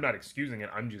feelings. I'm not excusing it,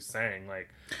 I'm just saying, like,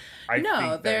 I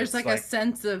think there's like a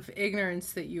sense of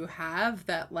ignorance that you have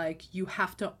that like you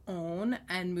have to own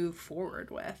and move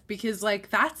forward with, because like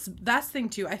that's the thing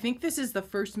too. I think this is the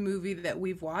first movie that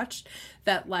we've watched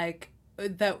that like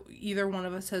that either one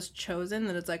of us has chosen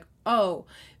that it's like, oh,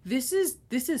 this is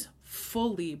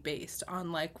fully based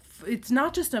on like, it's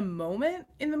not just a moment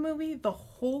in the movie, the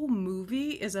whole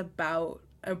movie is about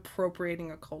appropriating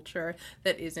a culture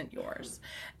that isn't yours,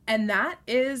 and that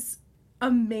is a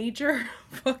major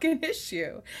fucking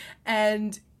issue.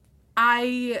 And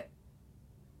I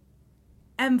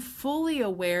am fully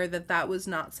aware that that was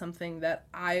not something that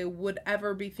I would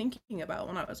ever be thinking about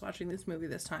when I was watching this movie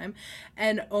this time,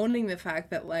 and owning the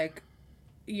fact that like,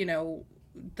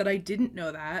 that I didn't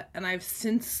know that, and I've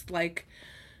since like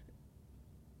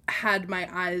had my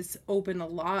eyes open a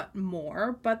lot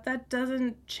more, but that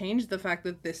doesn't change the fact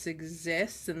that this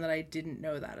exists and that I didn't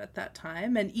know that at that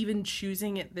time. And even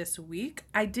choosing it this week,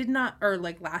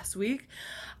 last week,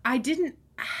 I didn't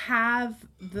have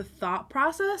the thought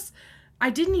process. I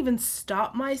didn't even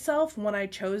stop myself when I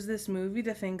chose this movie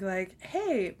to think like,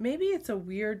 hey, maybe it's a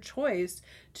weird choice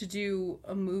to do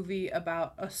a movie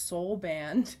about a soul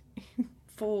band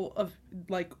full of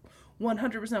like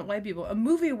 100% white people, a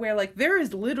movie where like there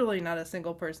is literally not a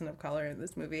single person of color in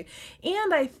this movie.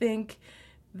 And I think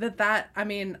I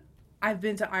mean, I've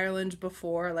been to Ireland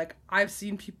before, like I've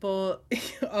seen people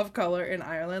of color in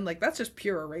Ireland, like that's just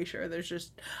pure erasure.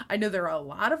 I know there are a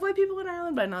lot of white people in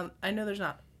Ireland, but I know there's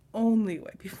not only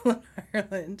white people in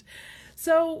Ireland.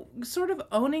 So sort of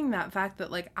owning that fact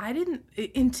that like I didn't,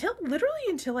 until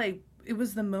it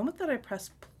was the moment that I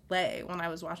pressed play when I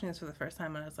was watching this for the first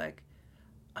time, and I was like,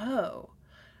 oh,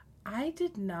 I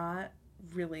did not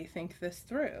really think this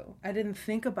through. I didn't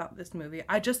think about this movie.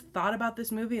 I just thought about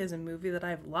this movie as a movie that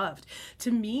I've loved.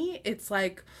 To me, it's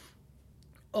like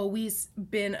always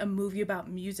been a movie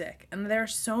about music. And there are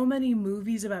so many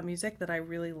movies about music that I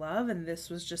really love, and this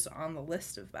was just on the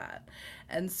list of that.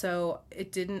 And so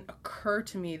it didn't occur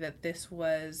to me that this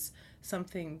was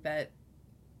something that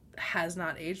has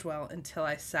not aged well until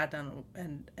I sat down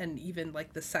and even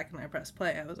like the second I pressed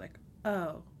play, I was like,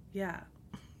 oh, yeah.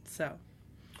 So.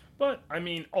 But, I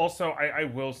mean, also, I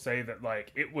will say that,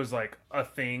 like, it was, like, a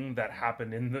thing that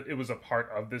happened it was a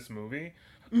part of this movie.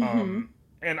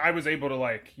 And I was able to,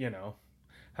 like,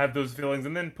 have those feelings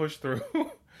and then push through.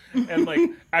 and like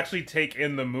actually take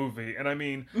in the movie. And I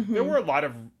mean, there were a lot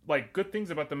of like good things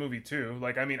about the movie too.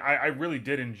 Like, I mean, I really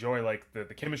did enjoy like the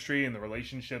chemistry and the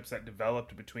relationships that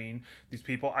developed between these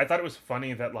people. I thought it was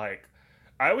funny that like,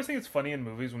 I always think it's funny in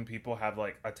movies when people have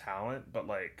like a talent, but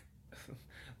like,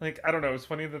 like I don't know, it's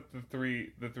funny that the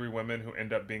three women who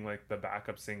end up being like the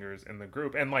backup singers in the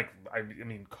group, and like I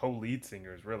mean co-lead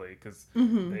singers really, because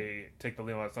they take the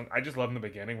lead on that song. I just love in the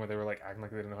beginning where they were like acting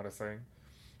like they didn't know how to sing,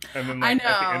 and then like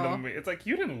at the end of the movie, it's like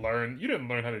you didn't learn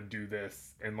how to do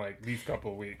this in like these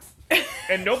couple of weeks,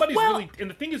 and nobody's really. And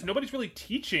the thing is, nobody's really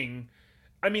teaching.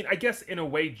 I mean, I guess in a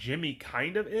way Jimmy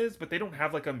kind of is, but they don't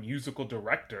have like a musical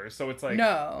director, so it's like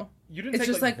no, you didn't it's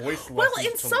take just like like voice lessons. Well,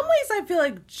 in some ways, I feel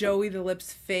like Joey the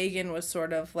Lips Fagan was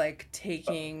sort of like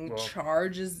taking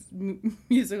charge as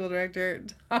musical director.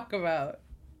 Talk about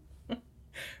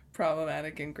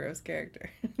problematic and gross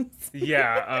characters.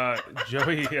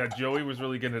 Joey was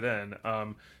really getting it in.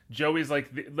 Joey's like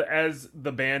as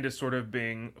the band is sort of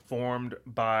being formed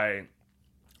by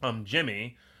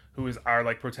Jimmy, who is our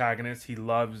like protagonist. He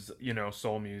loves, you know,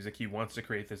 soul music. He wants to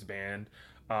create this band.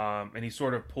 And he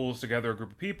sort of pulls together a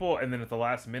group of people, and then at the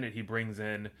last minute he brings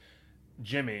in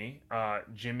Jimmy.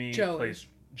 Plays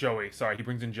Joey. Sorry, he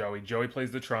brings in Joey. Joey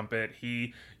plays the trumpet.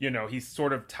 He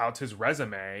sort of touts his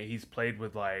resume. He's played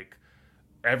with like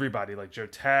everybody, like Joe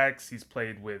Tex. He's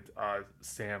played with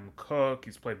Sam Cooke.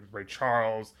 He's played with Ray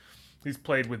Charles. He's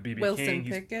played with B.B. King.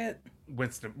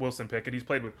 Wilson Pickett. He's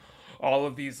played with all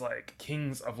of these like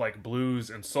kings of like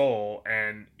blues and soul,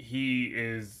 and he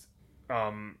is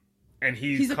and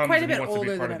he's quite a bit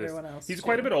older than everyone else. He's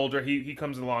quite a bit older. He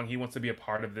comes along. He wants to be a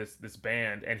part of this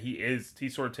band, and he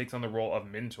sort of takes on the role of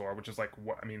mentor, which is like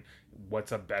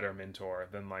what's a better mentor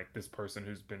than like this person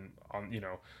who's been on, you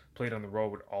know, played on the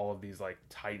road with all of these like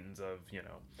titans of, you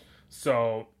know.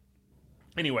 So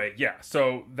anyway, yeah.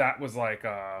 So that was like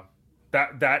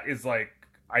that is like,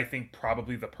 I think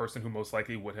probably the person who most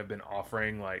likely would have been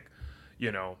offering like,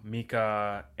 you know,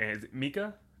 Mika. Is it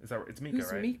Mika? It's Mika,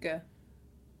 Who's right? Mika?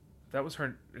 That was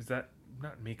her. Is that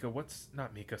not Mika?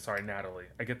 Not Mika? Sorry, Natalie.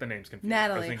 I get the names confused.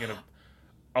 Natalie. I was thinking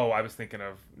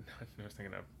of.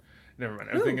 Never mind.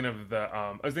 I was thinking of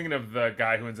the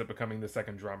guy who ends up becoming the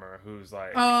second drummer, who's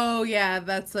like. Oh yeah,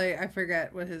 that's like, I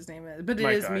forget what his name is, but it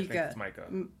is Mika. I think it's Micah.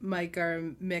 Micah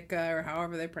or Mika or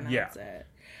however they pronounce it.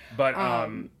 But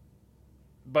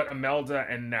Imelda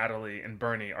and Natalie and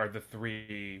Bernie are the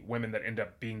three women that end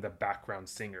up being the background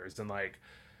singers, and like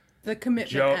the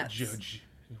commitment.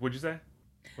 What'd you say?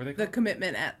 Were they the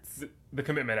commitment-ettes? The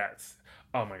commitment-ettes.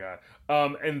 Oh my god.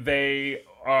 And they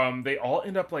all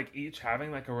end up like each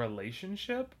having like a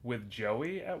relationship with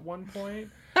Joey at one point.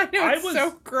 I know, it's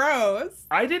so gross.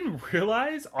 I didn't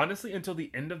realize, honestly, until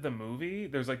the end of the movie,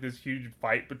 there's like this huge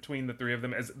fight between the three of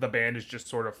them as the band is just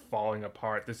sort of falling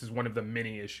apart. This is one of the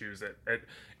many issues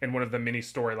and one of the many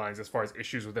storylines as far as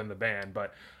issues within the band.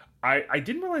 But I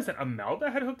didn't realize that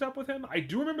Imelda had hooked up with him. I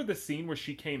do remember the scene where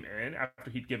she came in after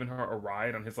he'd given her a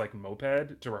ride on his like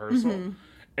moped to rehearsal. Mm-hmm.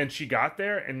 And she got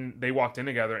there and they walked in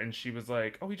together and she was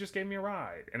like, oh, he just gave me a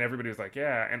ride. And everybody was like,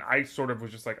 yeah. And I sort of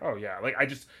was just like, oh yeah. Like I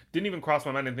just didn't even cross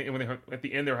my mind. And when at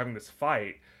the end they were having this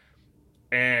fight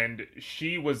and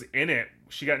she was in it.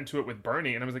 She got into it with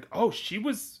Bernie and I was like, oh, she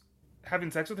was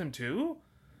having sex with him too?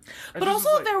 But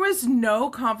also there was no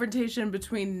confrontation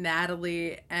between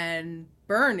Natalie and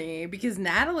Bernie, because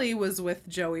Natalie was with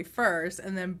Joey first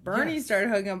and then Bernie started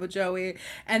hooking up with Joey,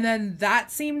 and then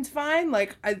that seemed fine.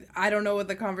 Like I don't know what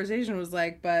the conversation was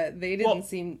like, but it didn't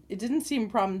seem a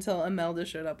problem until Imelda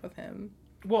showed up with him.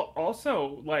 Well,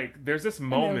 also, like, there's this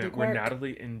moment where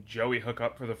Natalie and Joey hook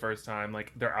up for the first time.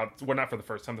 Like, they're out. Well, not for the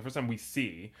first time. The first time we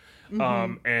see.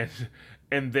 Mm-hmm.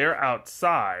 And they're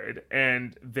outside.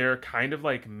 And they're kind of,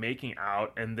 like, making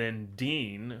out. And then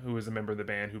Dean, who is a member of the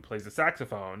band who plays the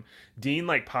saxophone, Dean,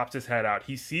 like, pops his head out.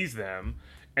 He sees them.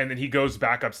 And then he goes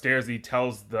back upstairs. And he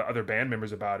tells the other band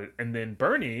members about it. And then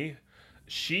Bernie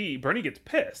gets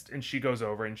pissed and she goes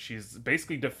over and she's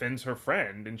basically defends her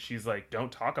friend and she's like, don't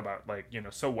talk about, like, you know,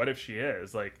 so what if she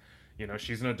is, like, you know,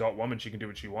 she's an adult woman, she can do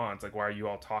what she wants, like, why are you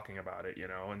all talking about it, you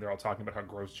know? And they're all talking about how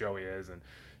gross Joey is, and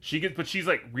but she's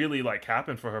like really like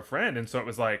capping for her friend, and so it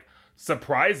was like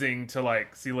surprising to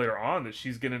like see later on that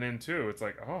she's getting in too. It's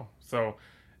like, oh, so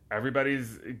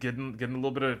everybody's getting a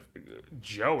little bit of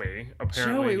Joey,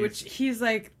 apparently. Which he's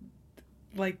like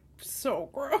so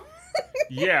gross.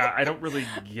 Yeah, I don't really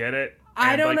get it.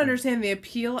 I don't understand the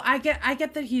appeal. I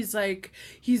get that he's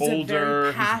older,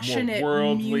 a very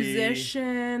passionate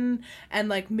musician, and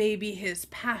like maybe his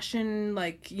passion,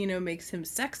 like, you know, makes him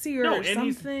sexier or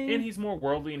something. And he's more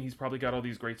worldly, and he's probably got all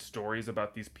these great stories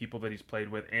about these people that he's played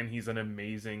with, and he's an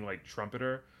amazing like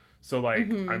trumpeter. So like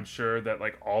I'm sure that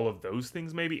like all of those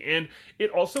things maybe, and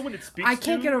it also when it speaks I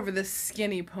can't get over the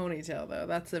skinny ponytail though.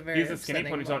 That's a very he has a skinny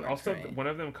upsetting ponytail, and moment also for me. one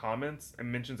of them comments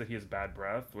and mentions that he has bad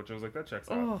breath, which I was like, that checks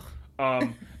out. Ugh.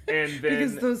 And then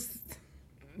Because those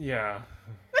yeah,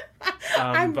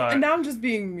 now I'm just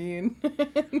being mean.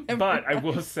 but I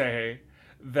will say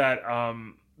that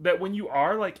that when you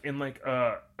are like in like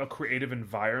a creative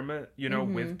environment, you know,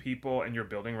 with people and you're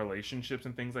building relationships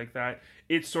and things like that,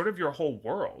 it's sort of your whole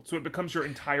world. So it becomes your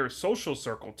entire social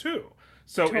circle too.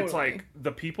 So it's Totally. like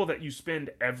the people that you spend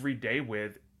every day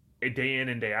with, a day in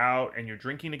and day out, and you're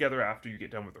drinking together after you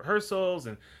get done with rehearsals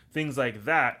and things like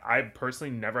that. I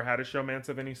personally never had a showmance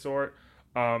of any sort.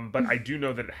 But I do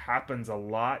know that it happens a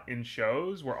lot in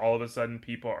shows where all of a sudden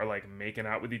people are like making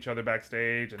out with each other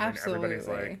backstage, and then everybody's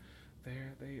like,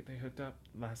 they hooked up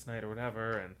last night or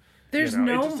whatever, and There's you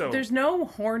know, it's just so, there's no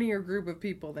hornier group of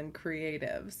people than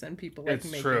creatives and people like it's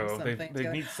making true. something They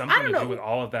together. need I something don't to do know. with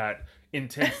all of that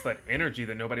intense, that energy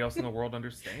that nobody else in the world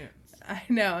understands. I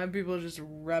know, and people just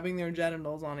rubbing their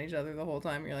genitals on each other the whole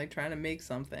time. You're like trying to make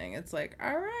something. It's like,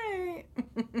 all right,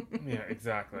 Yeah,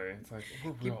 exactly. It's like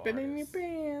we're keep real it in your artists.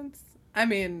 pants. I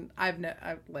mean, I don't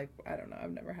know.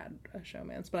 I've never had a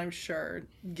showmance, but I'm sure,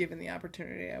 given the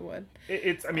opportunity, I would.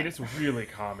 It's I mean it's really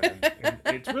common.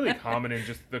 It's really common in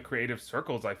just the creative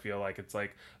circles. I feel like it's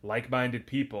like-minded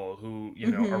people who you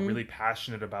know are really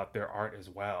passionate about their art as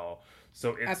well.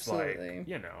 So it's Absolutely. like,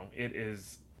 you know, it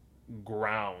is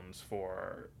grounds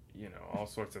for, you know, all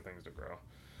sorts of things to grow.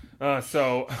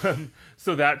 So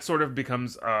so that sort of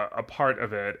becomes a part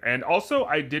of it. And also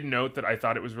I did note that I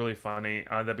thought it was really funny,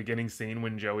 the beginning scene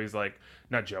when Joey's like,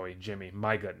 not Joey, Jimmy,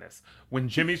 my goodness, when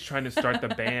Jimmy's trying to start the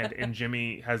band, and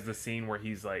Jimmy has the scene where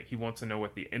he's like, he wants to know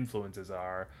what the influences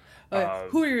are.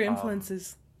 Who are your um,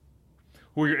 influences?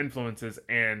 who are your influences?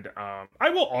 And I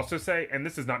will also say, and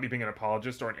this is not me being an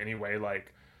apologist or in any way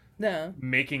like No.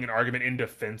 making an argument in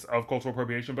defense of cultural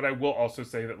appropriation, but I will also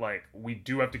say that like we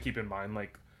do have to keep in mind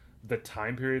like the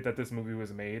time period that this movie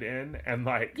was made in, and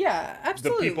like Yeah, the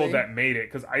absolutely. people that made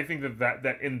it, because I think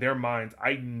that in their minds,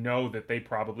 I know that they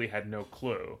probably had no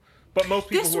clue. But most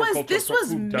people This who are was cultural this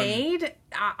was who've done- made.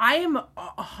 I am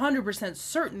 100%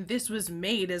 certain this was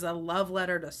made as a love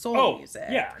letter to soul Oh music.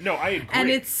 yeah, no, I agree. And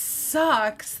it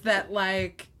sucks that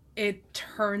like it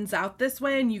turns out this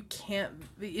way, and you can't.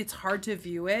 It's hard to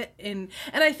view it and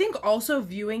I think also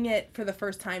viewing it for the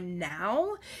first time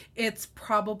now, it's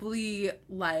probably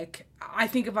like, I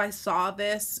think if I saw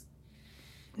this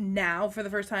now for the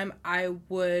first time, I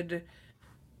would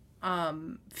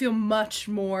feel much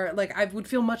more like, I would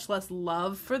feel much less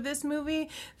love for this movie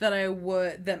than I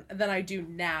would than I do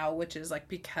now, which is like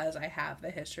because I have the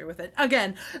history with it.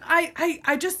 Again,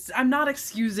 I'm not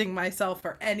excusing myself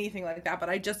or anything like that, but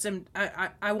I just am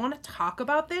I want to talk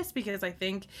about this because I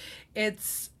think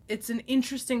it's an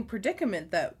interesting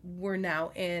predicament that we're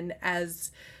now in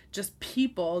as just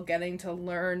people getting to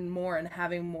learn more and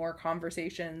having more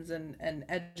conversations and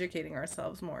educating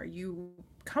ourselves more. You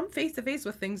come face to face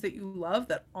with things that you love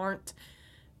that aren't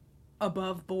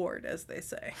above board, as they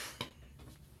say.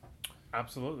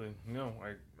 Absolutely. No,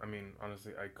 I mean,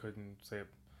 honestly, I couldn't say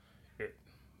it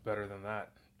better than that.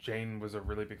 Jane was a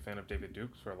really big fan of David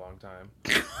Dukes for a long time.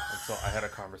 And so I had a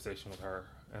conversation with her,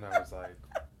 and I was like,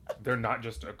 they're not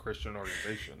just a Christian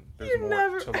organization. There's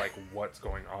more to like what's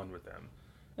going on with them.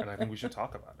 And I think we should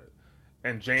talk about it.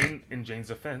 And Jane, in Jane's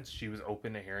defense, she was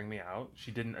open to hearing me out.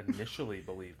 She didn't initially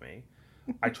believe me.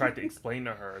 I tried to explain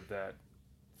to her that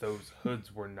those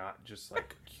hoods were not just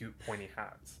like cute pointy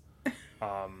hats.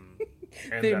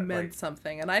 And They that, meant like,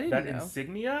 something, and I didn't that know.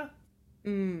 insignia,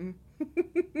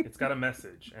 it's got a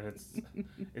message, and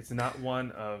it's not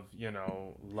one of, you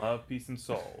know, love, peace, and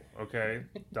soul. Okay,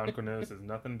 Don Cornelius has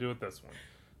nothing to do with this one.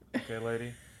 Okay,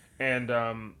 lady, and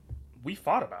we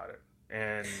fought about it,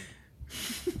 and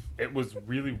it was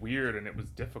really weird, and it was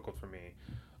difficult for me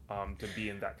to be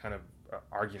in that kind of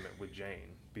argument with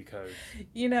Jane, because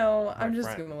You know, I'm just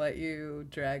friend. gonna let you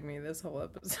drag me this whole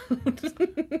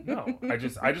episode. no, I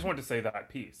just wanted to say that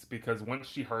piece, because once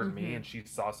she heard me and she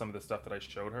saw some of the stuff that I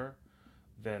showed her,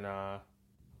 then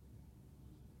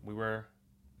we were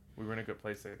in a good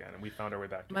place again, and we found our way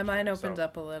back to My each mind other. opened So,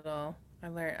 up a little. I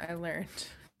learned.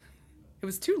 It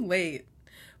was too late,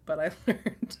 but I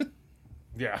learned.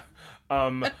 Yeah.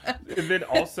 And then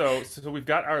also, so we've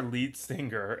got our lead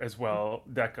singer as well,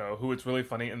 Deco, who, it's really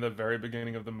funny, in the very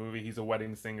beginning of the movie, he's a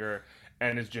wedding singer,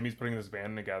 and as Jimmy's putting this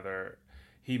band together,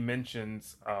 he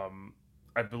mentions,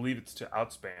 I believe it's to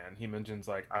Outspan, he mentions,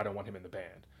 like, I don't want him in the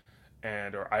band.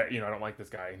 or I don't like this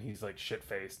guy, and he's like shit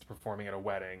faced performing at a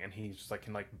wedding, and he's just like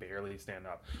can like barely stand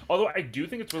up. Although I do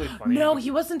think it's really funny. No,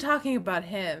 he wasn't talking about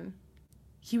him.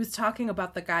 He was talking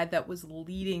about the guy that was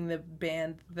leading the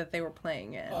band that they were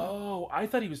playing in. Oh, I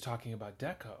thought he was talking about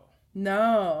Deco.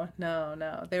 No.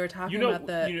 They were talking about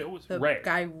the Ray.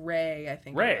 guy Ray, I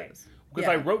think Ray. it was. Because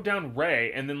I wrote down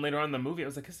Ray, and then later on in the movie, I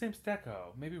was like, his name's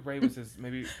Deco. Maybe Ray was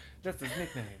maybe that's his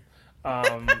nickname.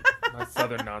 That's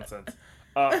Southern nonsense.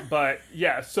 But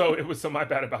yeah, so my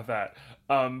bad about that.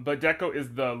 But Deco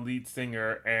is the lead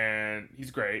singer, and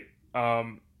he's great.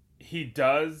 He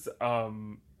does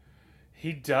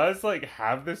like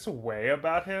have this way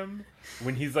about him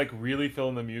when he's like really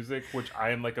feeling the music, which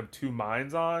I am like of two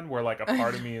minds on, where like a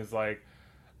part of me is like,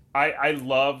 I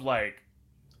love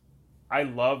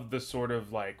the sort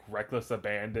of like reckless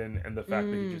abandon and the fact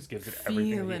that he just gives it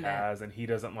everything he has, and he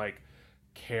doesn't like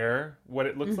care what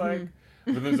it looks like.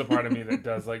 But there's a part of me that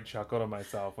does like chuckle to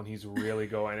myself when he's really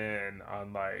going in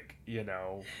on like,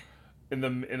 in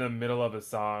the middle of a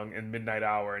song in midnight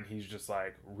hour, and he's just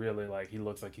like really like he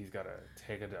looks like he's gotta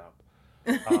take a dump.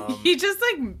 He just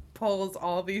like pulls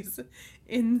all these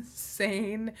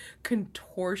insane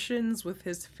contortions with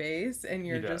his face, and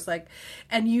you're just like,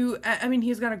 and I mean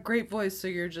he's got a great voice, so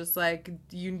you're just like,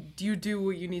 you do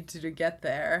what you need to get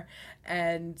there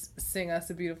and sing us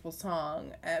a beautiful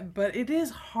song. But it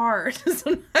is hard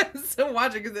sometimes to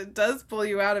watch it, because it does pull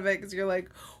you out of it, because you're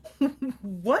like,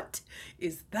 what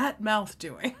is that mouth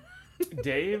doing?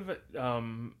 Dave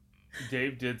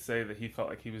did say that he felt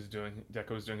like Deco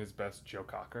was doing his best Joe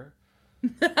Cocker.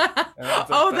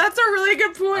 That's a really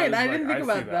good point. I didn't think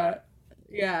about that.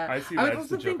 Yeah. I see I that.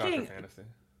 was It's the also Joe Cocker thinking fantasy.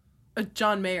 a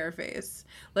John Mayer face.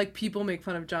 Like, people make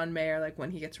fun of John Mayer, like,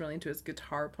 when he gets really into his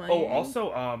guitar playing. Oh,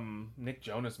 also, Nick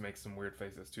Jonas makes some weird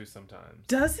faces, too, sometimes.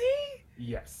 Does he?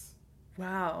 Yes.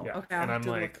 Wow. Yeah. Okay, I'll have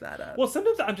to look that up. Well,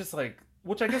 sometimes I'm just like,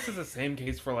 which I guess is the same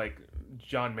case for, like,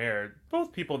 John Mayer.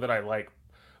 Both people that I like.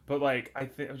 But, like, I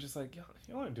was just like,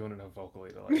 y'all aren't doing enough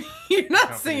vocally to, like... You're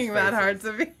not singing that hard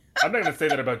to me. I'm not going to say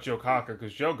that about Joe Cocker,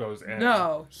 because Joe goes in.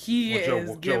 No, he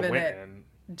is giving Joe went it. in,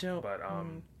 Joe, but,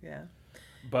 yeah.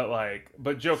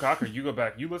 But Joe Cocker, you go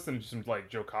back, you listen to some, like,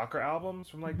 Joe Cocker albums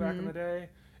from, like, back in the day,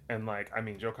 and, like, I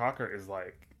mean, Joe Cocker is,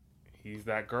 like, he's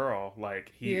that girl.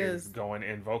 Like, he is going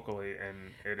in vocally,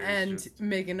 and it is and just...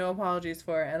 making no apologies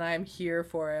for it, and I'm here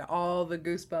for it. All the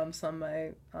goosebumps on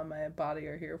my body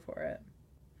are here for it.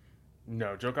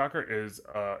 No, Joe Cocker is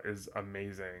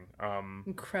amazing.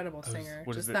 Incredible singer.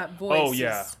 What just is it? That voice. Oh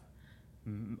yeah,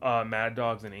 Mad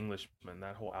Dogs and Englishmen.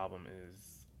 That whole album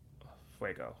is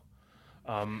fuego.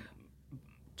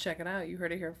 Check it out. You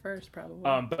heard it here first, probably.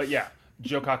 But yeah,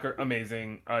 Joe Cocker,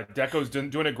 amazing. Deco's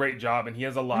doing a great job, and he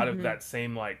has a lot of that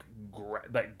same like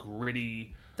that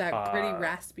gritty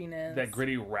raspiness. That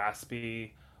gritty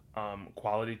raspy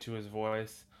quality to his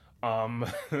voice.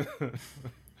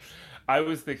 I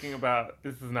was thinking about,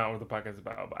 this is not what the podcast is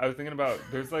about, but I was thinking about,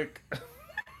 there's like,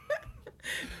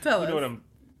 Tell us.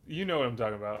 You know what I'm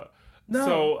talking about.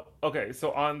 No.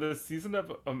 So on the season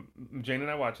of, Jane and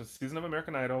I watched the season of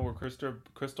American Idol, where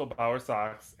Crystal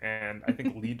Bauer-Sachs and I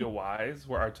think Lee DeWyze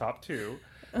were our top two.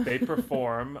 They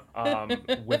perform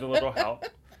With a Little Help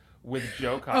with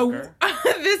Joe Cocker.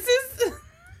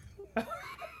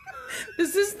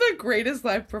 This is the greatest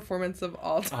live performance of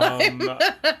all time.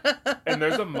 And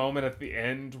there's a moment at the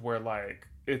end where, like,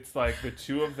 it's like the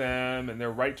two of them, and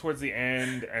they're right towards the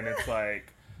end, and it's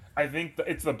like, I think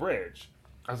it's the bridge.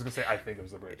 I was gonna say I think it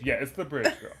was the bridge. Yeah, it's the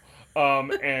bridge,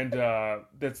 girl. And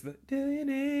that's the Do you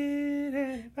need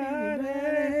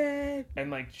anybody? And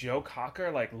like Joe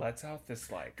Cocker like lets out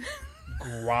this like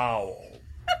growl.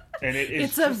 And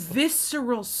it's a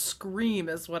visceral scream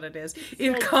is what it is.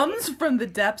 It comes from the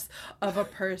depths of a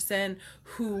person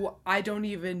who I don't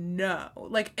even know.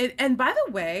 Like, and by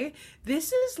the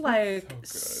this is like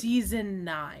season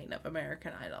 9 of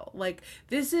American Idol. Like,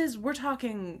 we're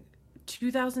talking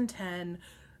 2010,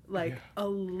 like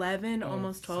 11,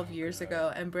 almost 12 years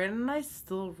ago. And Brandon and I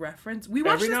still reference, we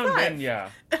watched every this now and live. then, yeah.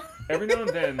 Every now and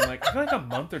then, like, I feel like a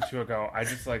month or two ago, I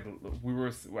just like,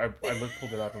 I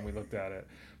pulled it up and we looked at it.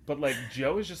 But, like,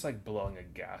 Joe is just, like, blowing a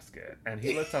gasket. And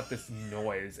he lets out this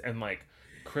noise. And, like,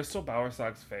 Crystal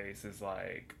Bauer-Sachs' face is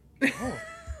like, oh,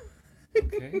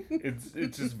 okay.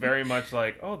 It's just very much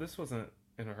like, oh, this wasn't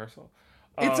in rehearsal.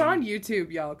 It's on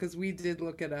YouTube, y'all, because we did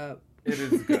look it up. It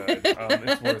is good.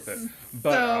 It's worth it.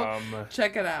 But so,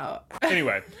 check it out.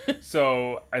 Anyway,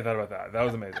 so I thought about that. That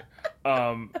was amazing.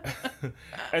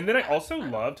 And then I also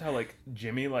loved how, like,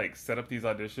 Jimmy, like, set up these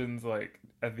auditions, like,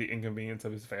 at the inconvenience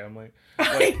of his family.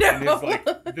 I And know. his,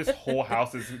 like, this whole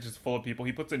house is just full of people.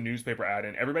 He puts a newspaper ad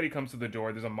in. Everybody comes to the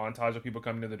door. There's a montage of people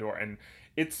coming to the door, and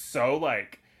it's so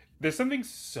like there's something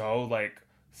so like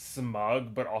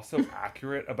smug but also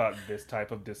accurate about this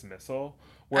type of dismissal,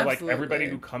 where like everybody Absolutely.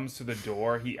 who comes to the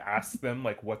door, he asks them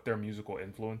like what their musical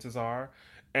influences are,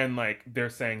 and like they're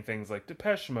saying things like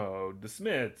Depeche Mode, The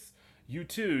Smiths,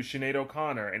 U2, Sinead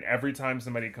O'Connor, and every time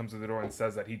somebody comes to the door and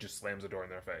says that, he just slams the door in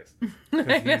their face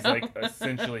because he's like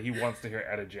essentially he wants to hear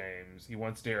Etta James, he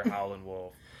wants to hear Howlin'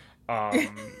 Wolf.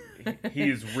 He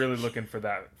is really looking for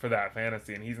that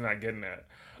fantasy, and he's not getting it.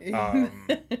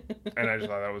 And I just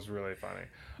thought that was really funny.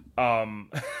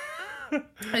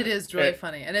 It is really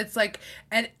funny. And it's like,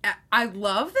 and I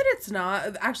love that it's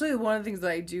not, actually one of the things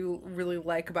that I do really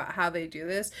like about how they do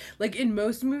this, like in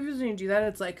most movies when you do that,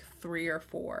 it's like 3 or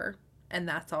 4 and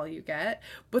that's all you get.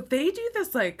 But they do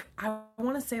this like, I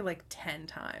want to say like 10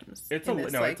 times. It's in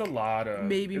this, it's a lot of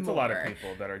maybe it's more. a lot of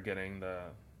people that are getting the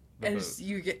And boot.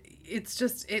 you get, it's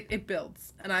just, it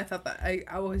builds. And I thought that, I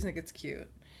always think it's cute.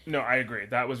 No, I agree.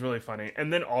 That was really funny.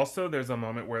 And then also there's a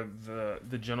moment where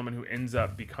the gentleman who ends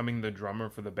up becoming the drummer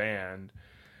for the band,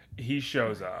 he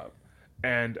shows up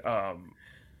and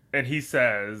he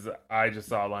says, "I just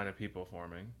saw a line of people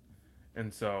forming."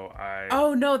 And so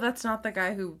Oh no, that's not the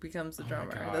guy who becomes the my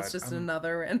drummer. God, That's just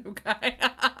another random guy.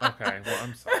 Okay, well,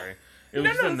 I'm sorry. It was No,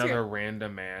 just no, it's another good.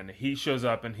 random man. He shows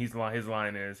up and his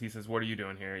line is, he says, "What are you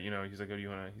doing here?" You know, he's like, "Oh, do you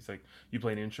want to?" He's like, "You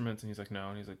play any instruments?" And he's like, "No."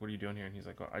 And he's like, "What are you doing here?" And he's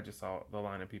like, "Oh, I just saw the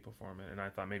line of people forming, and I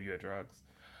thought maybe you had drugs."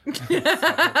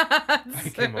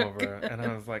 I came over and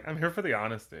I was like, "I'm here for the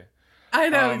honesty." I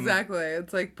know, Um, exactly.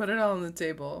 It's like, put it all on the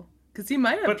table. Because he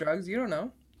might have But- drugs, you don't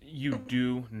know. You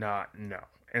do not know,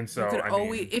 and so You could I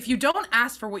always, mean, if you don't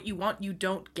ask for what you want, you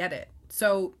don't get it.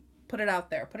 So put it out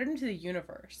there. Put it into the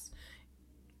universe.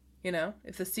 You know,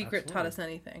 if the secret taught us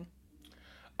anything.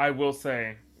 I will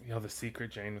say, the secret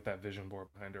Jane with that vision board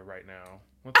behind her right now.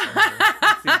 Let's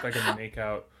see if I can make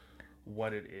out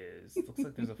what it is. Looks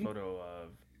like there's a photo of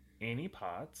Annie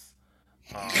Potts.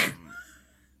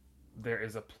 There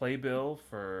is a playbill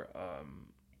for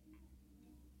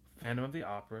Phantom of the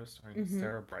Opera starring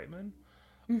Sarah Brightman.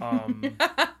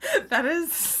 That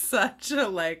is such a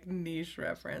like niche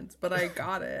reference, but I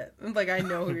got it. Like I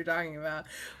know who you're talking about.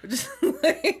 Which is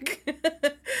like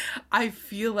I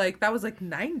feel like that was like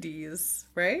 90s,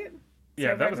 right?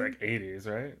 Yeah, that was Brightman? like 80s,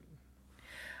 right?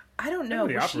 I don't know.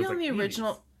 the Was opera she was on like the 80s.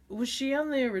 original? Was she on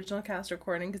the original cast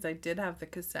recording? Because I did have the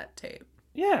cassette tape.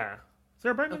 Yeah.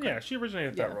 Sarah Brightman, Okay. yeah, she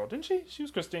originated that Yeah. role, didn't she? She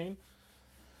was Christine.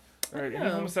 All right, any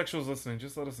know. homosexuals listening,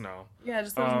 just let us know. Yeah,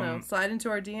 just let us know. Slide into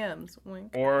our DMs.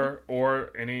 Wink. Or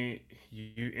any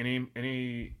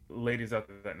ladies out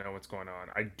there that know what's going on.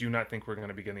 I do not think we're going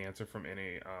to be getting the answer from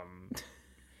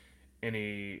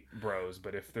any bros,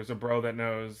 but if there's a bro that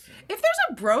knows, If there's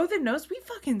a bro that knows, we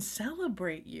fucking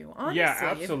celebrate you. Honestly,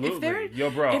 yeah, If absolutely. Yo,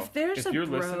 bro, if there's if a you're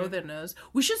bro listening- that knows,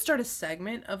 we should start a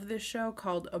segment of this show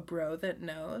called "A Bro That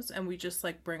Knows," and we just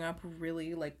like bring up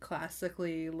really like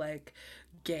classically like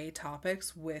gay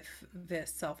topics with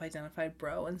this self-identified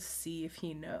bro and see if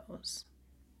he knows.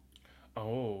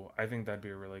 oh, I think that'd be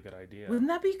a really good idea. Wouldn't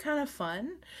that be kind of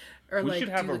fun? Or We like, should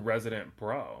have do, a resident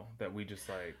bro that we just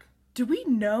like. do we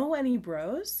know any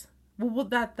bros? Well,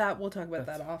 that we'll talk about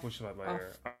that off. We should have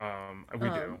later. We do,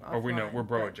 or offline, we know we're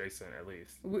bro but- adjacent at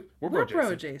least. We're bro bro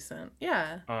adjacent. adjacent.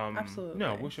 Yeah, absolutely.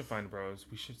 No, we should find bros.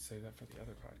 We should say that for the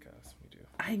other podcast. We do.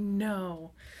 I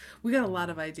know. We got a lot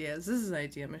of ideas. This is an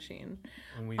idea machine.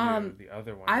 When we do the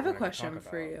other one. I have we're a gonna question talk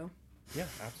for about. you. Yeah,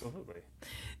 absolutely.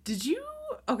 Did you...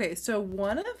 Okay, so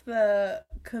one of the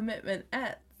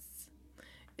commitment-ettes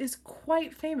is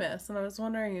quite famous, and I was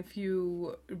wondering if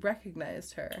you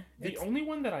recognized her. The only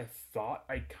one that I thought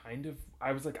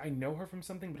I was like, I know her from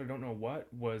something, but I don't know what,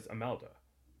 was Imelda.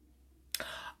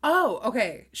 Oh,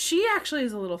 okay. She actually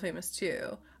is a little famous,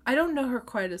 too. I don't know her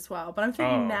quite as well, but I'm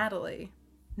thinking Oh. Natalie.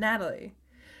 Natalie.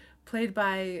 Played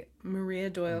by Maria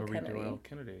Doyle Marie Kennedy. Doyle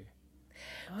Kennedy.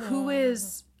 Who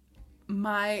is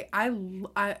my I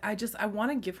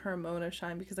want to give her a moment of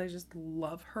shine because I just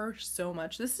love her so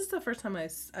much. This is the first time I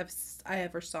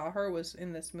ever saw her was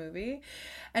in this movie,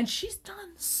 and she's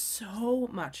done so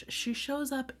much. She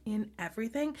shows up in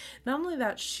everything. Not only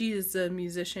that, she is a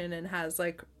musician and has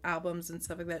like albums and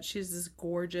stuff like that. She has this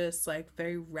gorgeous, like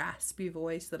very raspy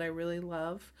voice that I really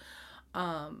love.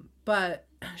 But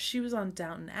she was on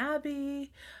Downton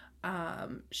Abbey.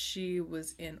 She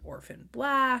was in Orphan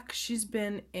Black. She's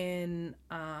been in,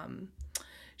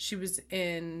 she was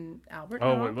in Albert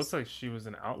Oh, Nobbs. it looks like she was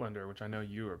an Outlander, which I know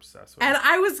you were obsessed with. And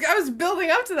I was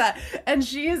building up to that. And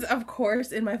she is, of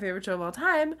course, in my favorite show of all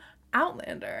time,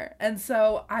 Outlander. And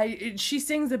so she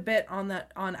sings a bit on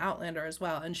Outlander as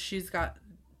well, and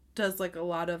does like a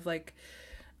lot of like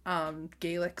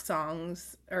Gaelic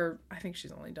songs, or I think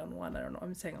she's only done one. I don't know.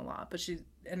 I'm saying a lot, but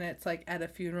and it's like at a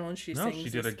funeral, and she sings. She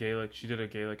did a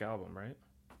Gaelic album, right?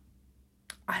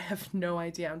 I have no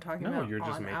idea. I'm talking about you're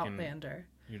just Outlander.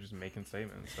 You're just making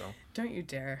statements, so. Don't you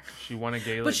dare. She won a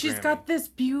Gaelic But she's Grammy. got this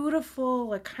beautiful,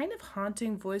 like, kind of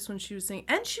haunting voice when she was singing.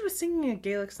 And she was singing a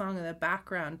Gaelic song in the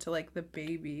background to, like, the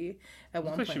baby at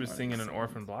one point. She was singing an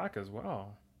Orphan Black as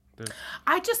well. There's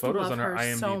I just photos love on her her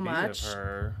IMDb so much. of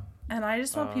her. And I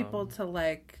just want people to,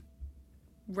 like,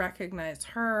 recognize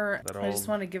her. I just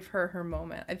want to give her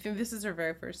moment. I think this is her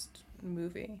very first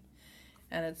movie.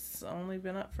 And it's only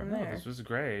been up from there. This was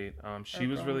great. She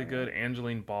was really good.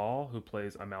 Angeline Ball, who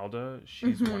plays Imelda,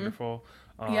 she's wonderful.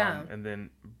 And then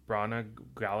Brana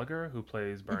Gallagher, who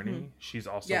plays Bernie, she's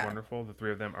also wonderful. The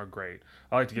three of them are great.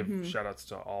 I like to give shout outs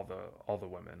to all the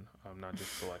women, not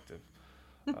just selective.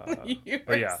 But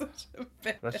yeah,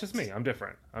 that's just me. I'm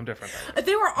different. That way.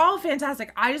 They were all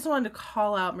fantastic. I just wanted to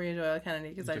call out Maria Doyle Kennedy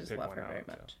because I just love her very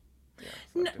much. Yeah,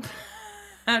 no.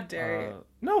 How dare you?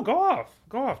 No, go off,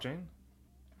 Jane.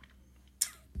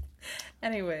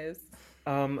 Anyways.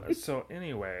 So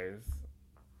anyways.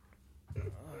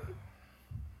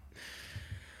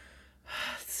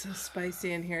 It's so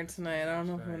spicy in here tonight. I don't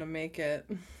know if I'm going to make it.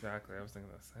 Exactly. I was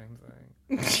thinking the same thing.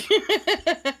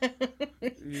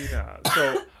 Yeah.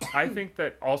 So I think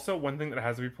that also one thing that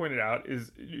has to be pointed out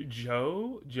is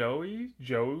Joe's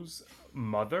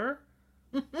mother,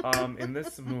 in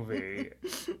this movie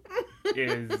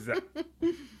is,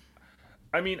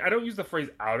 I mean, I don't use the phrase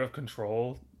out of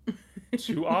control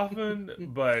too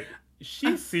often, but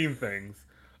she's seen things.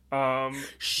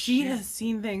 She has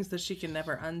seen things that she can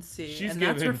never unsee, and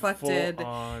that's reflected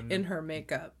in her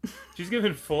makeup. She's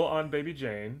given full on Baby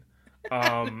Jane.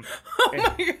 Oh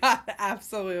my god,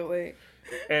 absolutely.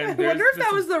 And I wonder if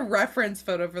that was the reference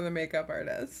photo for the makeup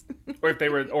artist.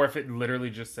 or if it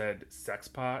literally just said sex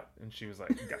pot, and she was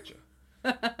like, gotcha.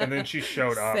 And then she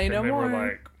showed up, and they were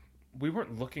like, we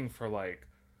weren't looking for like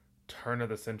turn of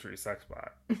the century sex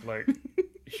pot. Like,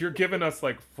 you're giving us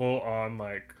like full on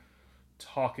like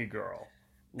talkie girl.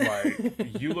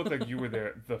 Like, you look like you were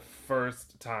there the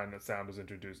first time that sound was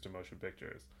introduced to motion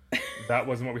pictures. That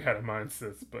wasn't what we had in mind,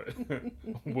 sis, but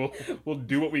we'll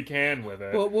do what we can with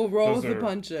it. We'll roll with the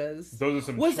punches. Those are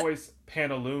some choice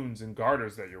pantaloons and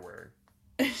garters that you're wearing.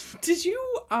 Did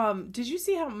you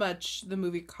see how much the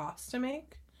movie cost to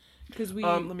make? Because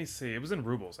let me see. It was in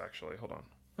rubles, actually. Hold on.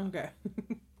 Okay.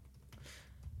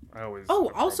 I always.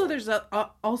 Oh, also there's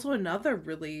also another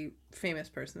really famous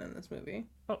person in this movie.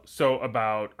 Oh, so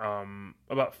about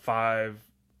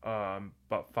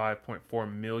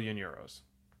 5.4 million euros.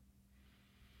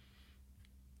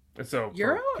 And so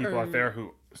Euro for people or... out there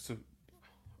who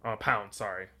pounds,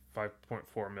 sorry,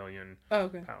 5.4 million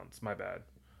pounds. My bad.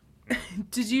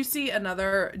 Did you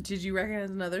recognize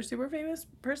another super famous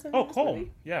person? Oh, Colm.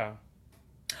 Yeah.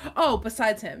 Oh,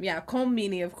 besides him, yeah, Colm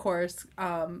Meaney, of course.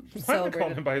 Why did I call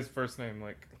him by his first name?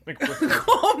 Like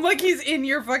Colm, like he's in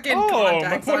your fucking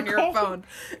contacts on your Colm. phone.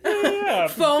 Yeah.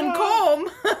 Phone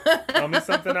Colm. Tell me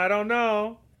something I don't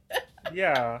know.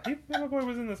 Yeah, my boy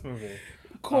was in this movie.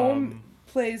 Colm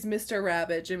plays Mr.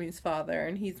 Rabbit, Jimmy's father,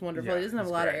 and he's wonderful. He doesn't have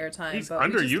a lot of airtime. He's but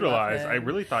underutilized. I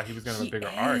really thought he was going to have a bigger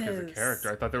arc as a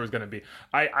character. I thought there was going to be.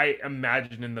 I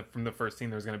imagined from the first scene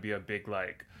there was going to be a big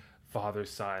like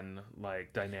father-son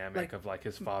like dynamic of like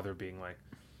his father being like,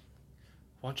 "I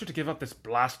want you to give up this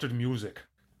blasted music.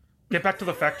 Get back to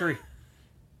the factory."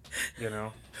 You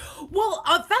know. Well,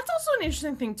 that's also an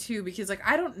interesting thing too, because like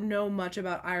I don't know much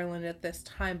about Ireland at this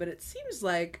time, but it seems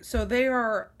like they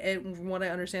are, from what I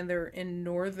understand, they're in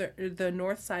the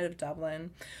north side of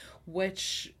Dublin,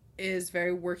 which is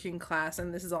very working class,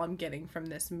 and this is all I'm getting from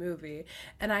this movie.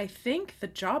 And I think the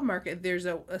job market, there's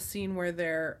a scene where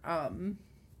they're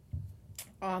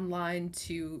online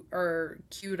or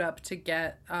queued up to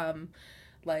get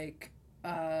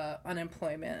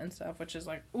unemployment and stuff, which is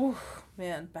like, ooh,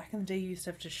 man, back in the day you used to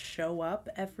have to show up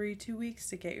every 2 weeks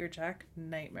to get your check.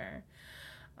 Nightmare.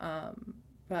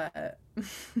 But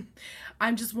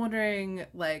I'm just wondering,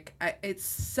 like, it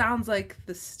sounds like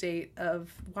the state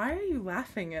of, why are you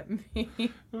laughing at me?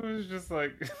 It was just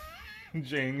like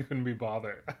Jane couldn't be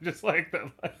bothered. I just like that,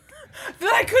 like,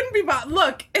 that I couldn't be bothered.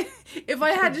 Look, if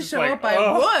I had to show up,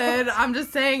 I would. I'm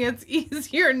just saying it's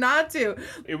easier not to.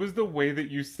 It was the way that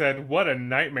you said, what a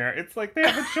nightmare. It's like they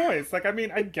have a choice. Like, I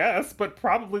mean, I guess, but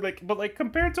probably but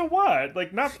compared to what?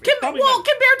 Like, not. Compared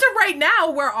to right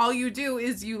now, where all you do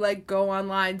is you like go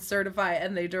online, certify,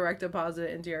 and they direct deposit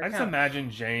it into your account. I just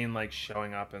imagine Jane like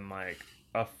showing up and like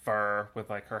a fur with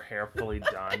like her hair fully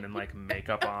done and like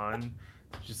makeup on,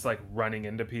 just like running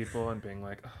into people and being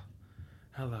like, oh,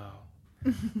 hello.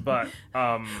 But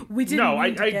We didn't no, I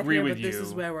mean to get agree here, with but you. This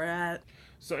is where we're at.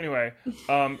 So anyway,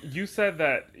 you said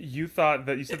that you thought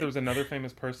that you said there was another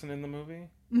famous person in the movie.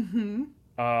 Mm-hmm.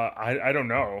 I don't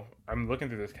know. I'm looking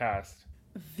through this cast.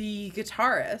 The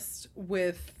guitarist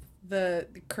with the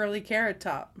curly carrot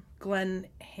top, Glenn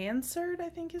Hansard, I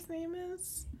think his name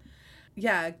is.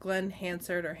 Yeah, Glenn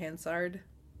Hansard or Hansard.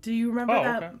 Do you remember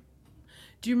that? Okay.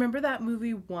 Do you remember that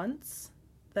movie Once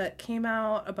that came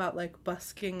out about like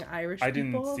busking Irish I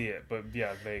people? didn't see it, but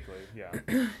yeah, vaguely,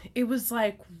 yeah. It was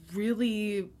like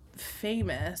really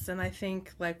famous, and I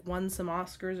think like won some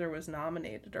Oscars or was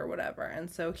nominated or whatever. And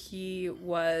so he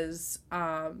was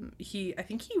I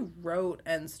think he wrote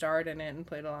and starred in it and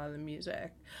played a lot of the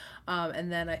music.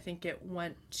 And then I think it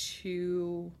went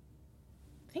to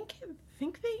I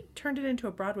think they turned it into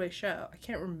a Broadway show. I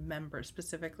can't remember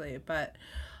specifically, but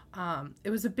it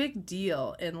was a big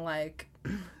deal in like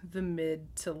the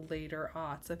mid to later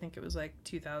aughts. I think it was like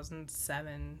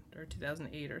 2007 or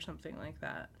 2008 or something like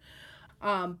that.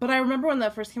 But I remember when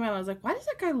that first came out, I was like, why does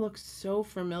that guy look so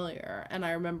familiar? And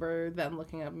I remember them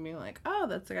looking up and being like, oh,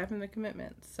 that's the guy from The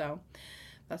Commitment. So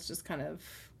that's just kind of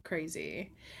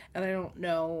crazy. And I don't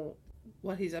know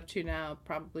what he's up to now.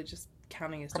 Probably just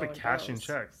counting his Probably dollar cashing bills.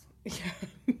 checks.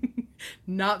 Yeah.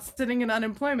 Not sitting in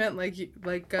unemployment like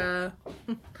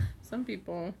some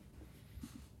people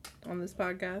on this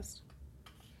podcast.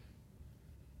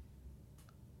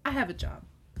 I have a job.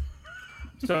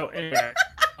 So anyway,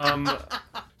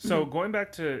 so going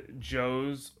back to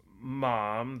Joe's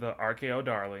mom, the RKO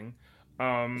darling,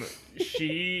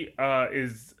 she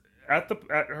is at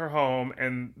her home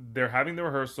and they're having the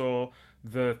rehearsal.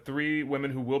 The three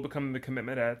women who will become the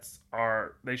Commitmentettes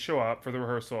they show up for the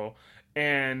rehearsal,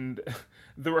 and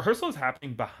the rehearsal is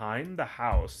happening behind the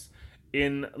house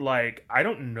in like I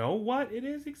don't know what it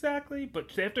is exactly, but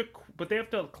they have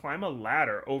to climb a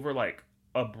ladder over like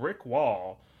a brick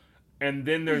wall. And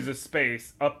then there's a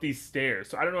space up these stairs.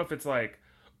 So I don't know if it's like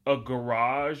a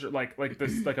garage, or like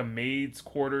this, like a maid's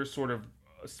quarters sort of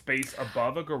space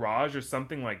above a garage or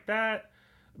something like that.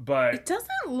 But it doesn't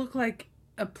look like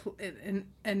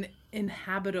an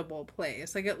inhabitable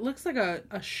place. Like it looks like a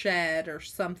shed or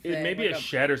something. It may be like a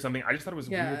shed or something. I just thought it was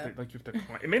Yeah. weird that like you have to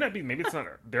climb. It may not be. Maybe it's not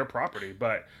their property,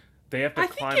 but they have to I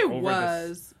climb think it over was.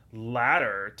 this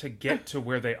ladder to get to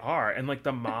where they are. And like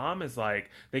the mom is like,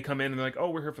 they come in and they're like, oh,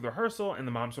 we're here for the rehearsal, and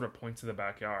the mom sort of points to the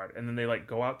backyard, and then they like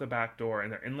go out the back door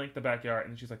and they're in like the backyard,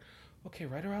 and she's like, okay,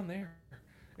 right around there.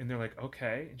 And they're like,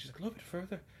 okay. And she's like, a little bit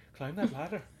further, climb that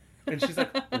ladder. And she's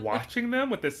like watching them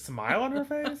with this smile on her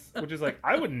face, which is like,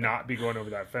 I would not be going over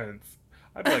that fence.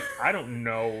 I'd be like, I don't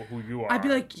know who you are. I'd be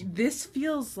like, this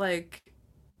feels like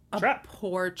a Trap.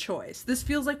 poor choice. This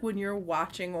feels like when you're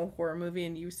watching a horror movie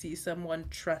and you see someone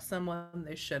trust someone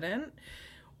they shouldn't.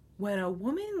 When a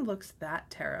woman looks that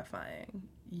terrifying,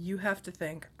 you have to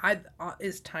think,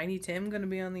 is Tiny Tim going to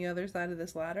be on the other side of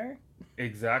this ladder?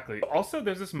 Exactly. Also,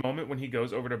 there's this moment when he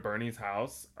goes over to Bernie's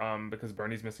house, because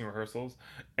Bernie's missing rehearsals,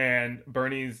 and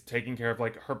Bernie's taking care of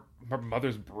like her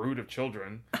mother's brood of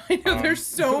children. I know, there's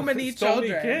so many so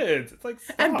children. many kids. It's like,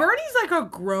 stop. And Bernie's like a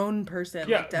grown person.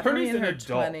 Yeah, like definitely Bernie's in an her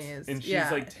adult, 20s. and she's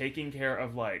yeah. like taking care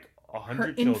of like 100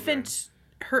 her children.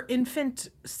 her infant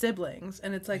siblings,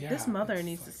 and it's like, this Yeah, mother it's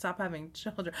needs like- to stop having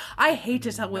children. I hate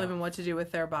to tell women what to do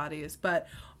with their bodies, but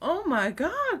oh my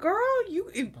god, girl, you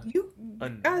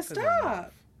Enough gotta is stop.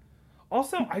 enough.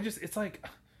 Also, it's like,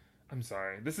 I'm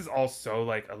sorry, this is all so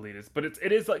like elitist, but it's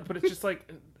just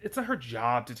like, it's not her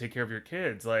job to take care of your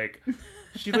kids. Like,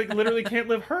 she like literally can't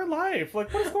live her life.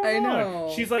 Like, what is going I on?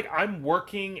 know. She's like, I'm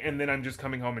working and then I'm just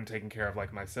coming home and taking care of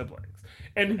like my siblings.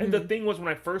 And the thing was, when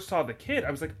I first saw the kid,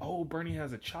 I was like, oh, Bernie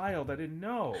has a child. I didn't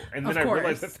know. And then Of I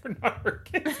realized course. that they're not her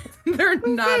kids. They're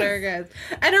not her kids.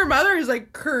 And her mother is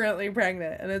like currently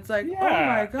pregnant, and it's like, oh Yeah,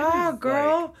 my it god, is,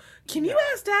 girl, like- can you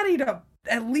ask daddy to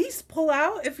at least pull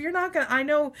out if you're not gonna? I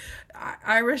know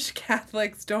Irish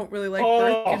Catholics don't really like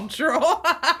birth Oh. control.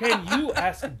 Can you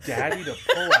ask daddy to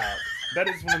pull out? That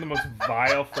is one of the most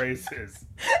vile phrases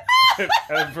I've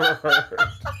ever heard.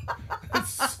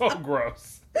 It's so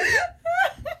gross.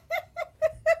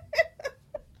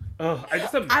 Ugh, I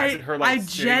just imagine her like I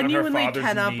sitting on her genuinely father's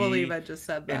cannot knee believe I just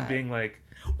said that. and being like,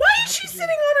 Why is she sitting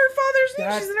on her father's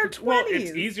knee? She's in her 20s. well,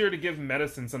 it's easier to give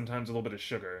medicine sometimes a little bit of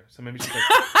sugar. So maybe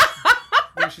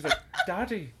she's like,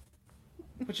 Daddy,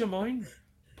 would you mind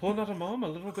pulling out a mom a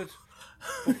little bit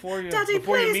before you Daddy,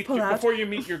 please meet pull out. before you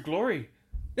meet your glory?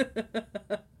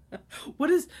 What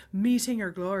is meeting your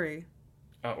glory?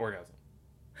 Orgasm.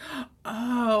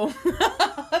 Oh,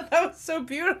 that was so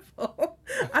beautiful.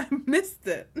 I missed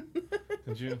it.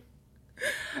 Did you?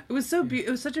 It was so it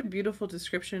was such a beautiful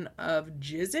description of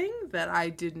jizzing that I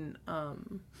didn't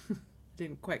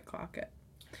didn't quite clock it.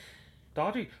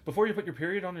 Dottie, before you put your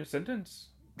period on your sentence,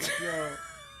 could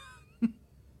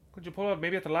you pull out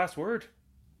maybe at the last word?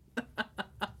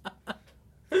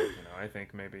 I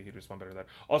think maybe he'd respond better to that.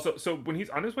 Also, so when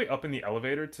he's on his way up in the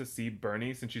elevator to see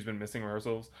Bernie, since she's been missing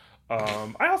rehearsals,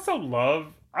 I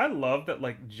love that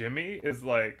like Jimmy is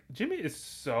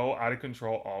so out of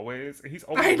control always. He's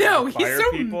always I know, trying to fire he's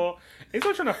so people. He's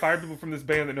always trying to fire people from this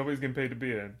band that nobody's getting paid to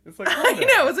be in. It's like I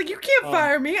know. It's like, you can't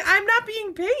fire me. I'm not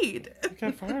being paid. You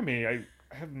can't fire me. I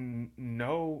have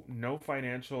no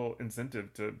financial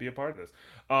incentive to be a part of this.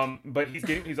 But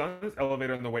he's on this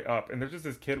elevator on the way up, and there's just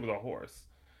this kid with a horse.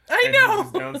 I know.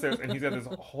 He's downstairs, and he's got this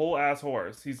whole ass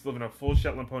horse. He's living a full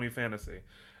Shetland pony fantasy.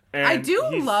 And I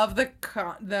do love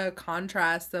the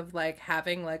contrast of like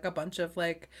having like a bunch of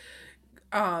like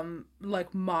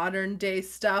modern day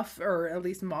stuff, or at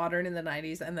least modern in the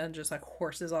 90s, and then just like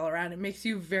horses all around. It makes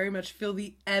you very much feel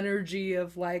the energy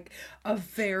of like a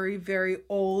very, very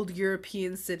old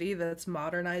European city that's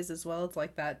modernized as well. It's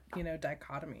like that,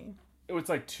 dichotomy. It's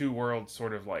like two worlds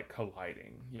sort of like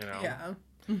colliding, Yeah.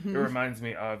 It reminds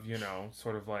me of,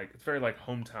 sort of like, it's very like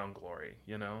Hometown Glory,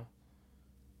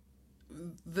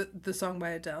 The song by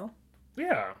Adele?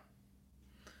 Yeah.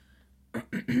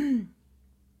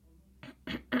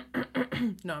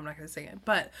 No, I'm not going to sing it,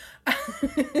 but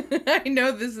I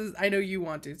know you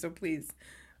want to, so please.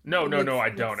 No, I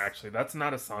don't actually. That's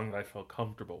not a song that I feel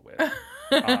comfortable with.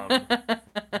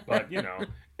 But,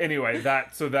 anyway,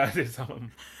 that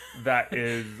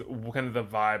is kind of the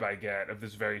vibe I get of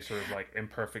this very sort of like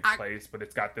imperfect place, but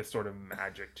it's got this sort of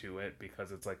magic to it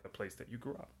because it's like the place that you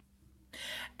grew up.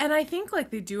 And I think like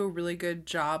they do a really good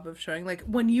job of showing, like,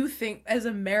 when you think as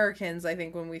Americans, I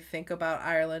think when we think about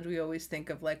Ireland, we always think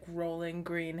of like rolling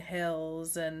green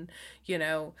hills and,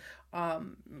 potato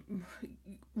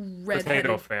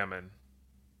famine.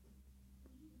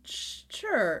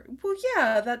 Sure. Well,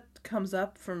 yeah, that comes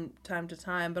up from time to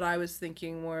time, but I was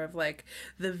thinking more of like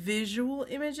the visual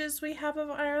images we have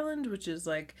of Ireland, which is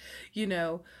like,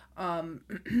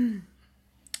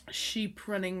 sheep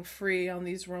running free on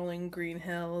these rolling green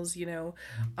hills,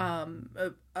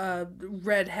 a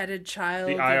red-headed child,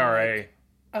 the IRA, in, like,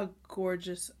 a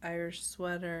gorgeous Irish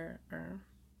sweater,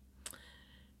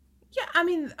 yeah, I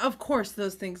mean, of course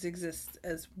those things exist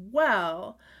as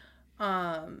well,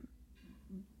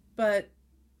 but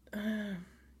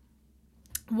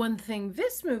one thing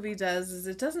this movie does is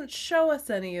it doesn't show us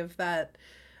any of that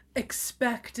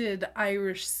expected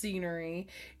Irish scenery.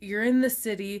 You're in the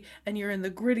city, and you're in the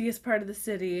grittiest part of the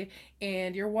city,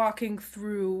 and you're walking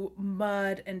through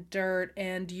mud and dirt,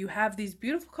 and you have these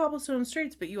beautiful cobblestone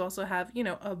streets, but you also have,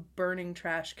 a burning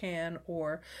trash can,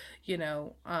 or,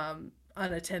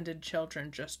 unattended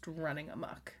children just running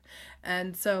amok.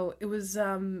 And so it was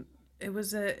a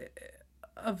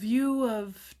view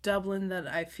of Dublin that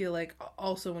I feel like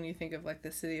also when you think of like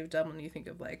the city of Dublin, you think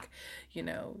of like,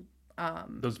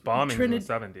 those bombings in the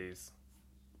 70s.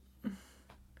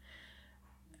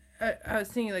 I was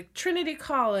thinking like Trinity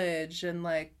College and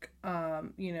like,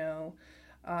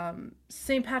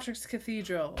 St. Patrick's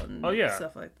Cathedral and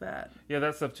stuff like that. Yeah,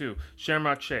 that stuff too.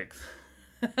 Shamrock Shakes.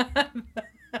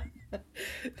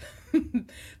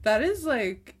 That is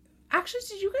like... Actually,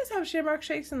 did you guys have Shamrock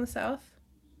Shakes in the South?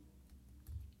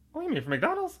 What do you mean, from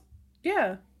McDonald's?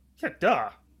 Yeah. Yeah, duh.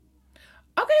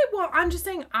 Okay, well, I'm just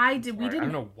saying we didn't... I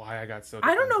don't know why I got so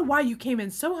defensive. I don't know why you came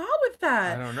in so hot with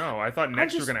that. I don't know. I thought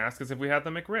next you were going to ask us if we had the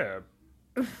McRib.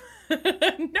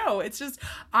 No, it's just,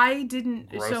 I didn't...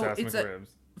 Gross-ass McRibs.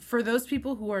 For those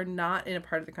people who are not in a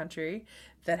part of the country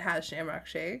that has Shamrock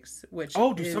Shakes, which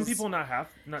do some people not have...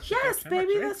 Yes,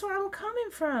 baby, shakes? That's where I'm coming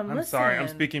from. I'm sorry, I'm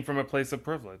speaking from a place of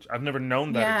privilege. I've never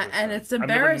known that existence. And it's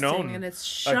embarrassing, and it's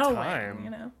showing, a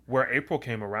time where April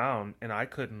came around, and I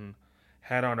couldn't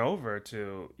head on over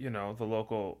to, the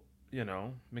local,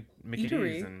 Mickey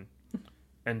D's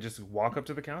and just walk up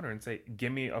to the counter and say,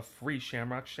 give me a free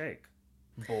Shamrock Shake,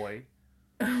 boy.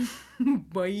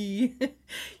 Boy.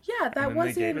 Yeah, that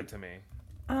wasn't... they gave it to me.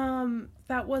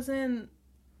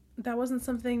 That wasn't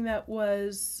something that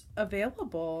was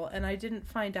available, and I didn't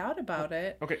find out about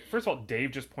it. Okay, first of all,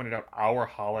 Dave just pointed out our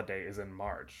holiday is in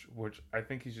March, which I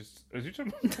think he's just... Is he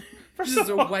just... First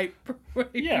of all, white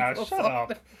yeah, shut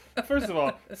up. First of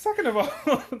all. Second of all,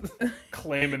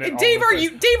 claiming it. Dave, are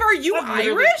you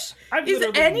Irish? I've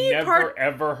never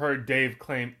ever heard Dave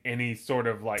claim any sort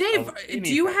of like... Dave,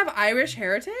 do you have Irish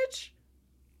heritage?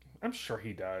 I'm sure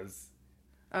he does.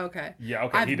 Okay. Yeah,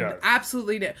 okay, he does.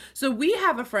 Absolutely do. So we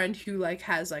have a friend who like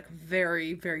has like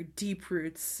very, very deep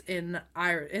roots in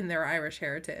their Irish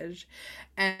heritage,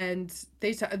 and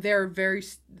they're very,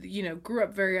 grew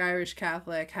up very Irish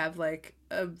Catholic, have like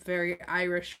a very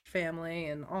Irish family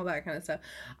and all that kind of stuff.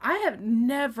 I have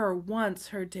never once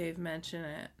heard Dave mention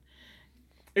it.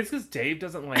 It's because Dave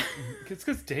doesn't like. It's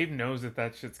because Dave knows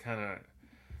that shit's kind of.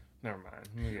 Never mind.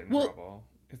 I'm gonna get in trouble.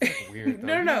 It's like weird though.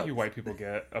 No, You know no. how you white people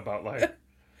get about like.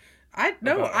 I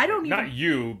don't even. Not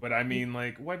you, but I mean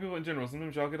like white people in general.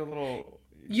 Sometimes y'all get a little.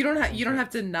 You don't have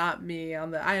to not me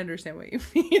on the. I understand what you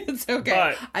mean. It's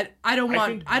okay. But I don't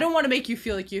want to make you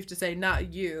feel like you have to say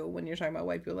not you when you're talking about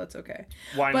white people. That's okay.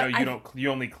 Well, I know you don't. You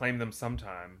only claim them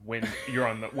sometime when you're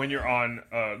on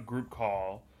a group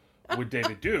call with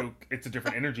David Duke. It's a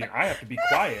different energy, and I have to be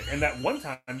quiet. And that one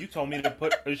time you told me to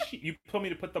put you told me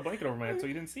to put the blanket over my head so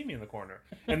you didn't see me in the corner.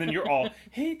 And then you're all,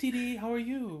 "Hey, Dee, how are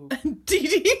you?"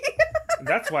 Dee.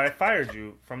 That's why I fired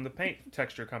you from the paint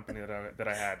texture company that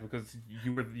I had, because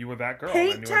you were that girl.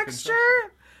 Paint texture?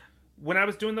 When I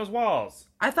was doing those walls.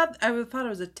 I thought it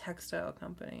was a textile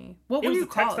company. What It were was you a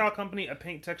called? textile company, a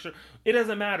paint texture. It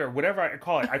doesn't matter. Whatever I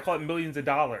call it millions of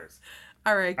dollars.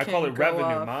 All right, I call it go revenue,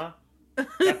 off. Ma.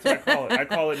 That's what I call it. I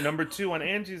call it number 2 on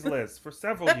Angie's list for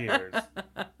several years.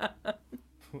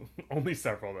 Only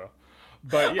several though.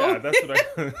 But yeah, that's what I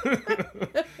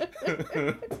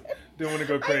didn't want to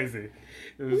go crazy.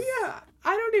 Yeah,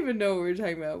 I don't even know what we're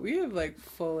talking about. We have like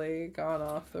fully gone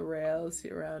off the rails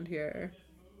around here.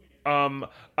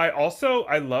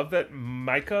 I love that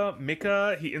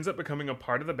Micah, he ends up becoming a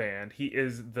part of the band. He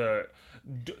is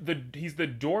he's the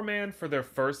doorman for their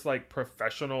first like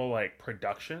professional like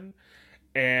production.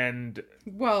 And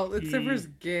well, it's their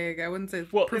first gig. I wouldn't say it's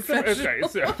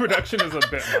professional. Production is a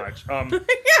bit much.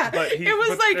 Yeah, but it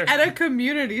was like at a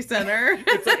community center.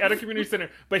 It's like at a community center,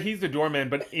 but he's the doorman.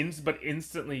 But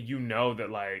instantly, you know that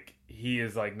like he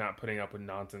is like not putting up with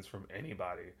nonsense from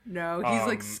anybody. No, he's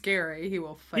like scary. He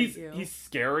will fight you. He's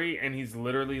scary, and he's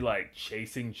literally like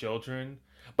chasing children.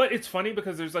 But it's funny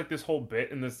because there's like this whole bit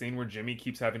in the scene where Jimmy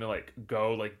keeps having to like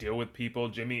go like deal with people.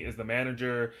 Jimmy is the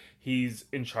manager. He's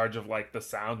in charge of like the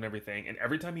sound and everything. And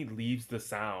every time he leaves the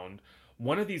sound,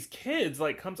 one of these kids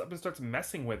like comes up and starts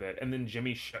messing with it. And then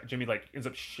Jimmy like ends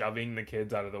up shoving the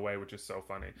kids out of the way, which is so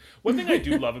funny. One thing I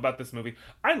do love about this movie,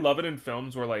 I love it in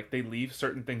films where like they leave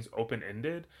certain things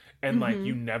open-ended and like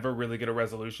you never really get a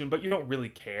resolution, but you don't really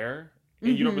care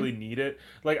and you don't really need it.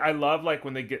 Like I love like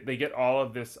when they get all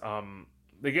of this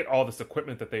they get all this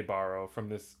equipment that they borrow from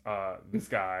this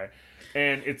guy,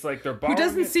 and it's like they're borrowing. Who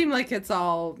doesn't it. seem like it's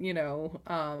all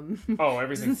Oh,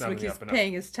 everything's doesn't seem like he's up and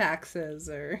paying his taxes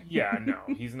or. Yeah, no,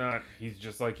 he's not. He's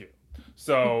just like you.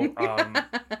 So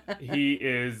he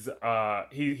is.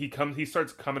 He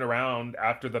starts coming around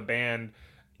after the band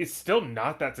is still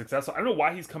not that successful. I don't know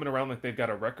why he's coming around like they've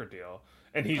got a record deal,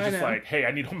 and he's just like, "Hey,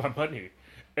 I need all my money."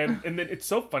 And then it's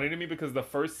so funny to me because the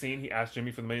first scene he asked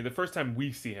Jimmy for the money. The first time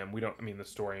we see him, the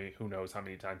story, who knows how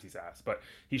many times he's asked, but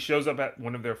he shows up at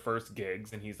one of their first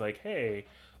gigs and he's like, "Hey,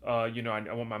 I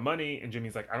want my money." And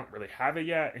Jimmy's like, "I don't really have it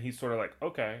yet." And he's sort of like,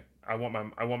 "Okay, I want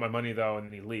my money though." And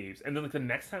then he leaves. And then like the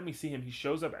next time we see him, he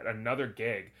shows up at another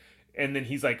gig, and then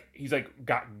he's like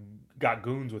got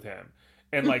goons with him.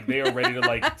 And like they are ready to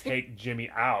like take Jimmy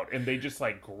out, and they just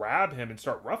like grab him and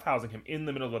start roughhousing him in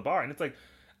the middle of the bar. And it's like,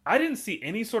 I didn't see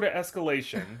any sort of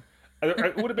escalation.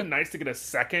 It would have been nice to get a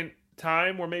second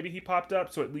time where maybe he popped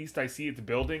up, so at least I see it's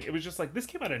building. It was just like, this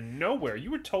came out of nowhere.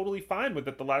 You were totally fine with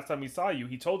it the last time we saw you.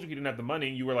 He told you he didn't have the money.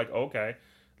 You were like, okay.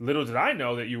 Little did I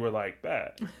know that you were like,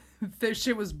 bet. The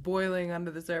shit was boiling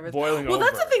under the surface. Boiling well, over.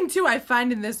 That's the thing too. I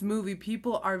find in this movie,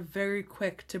 people are very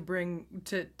quick to bring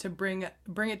it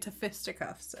to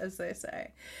fisticuffs, as they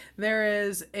say. There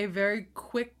is a very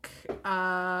quick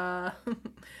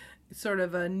sort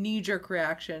of a knee-jerk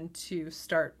reaction to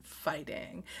start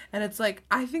fighting, and it's like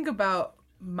I think about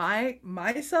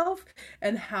myself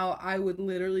and how I would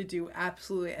literally do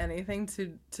absolutely anything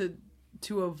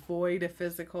to avoid a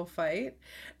physical fight,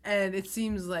 and it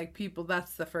seems like people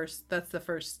that's the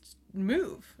first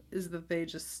move, is that they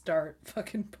just start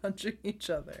fucking punching each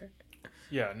other.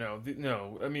 Yeah,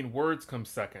 no. I mean, words come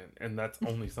second, and that's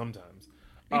only sometimes.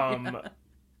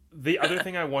 The other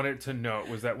thing I wanted to note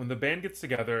was that when the band gets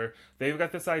together, they've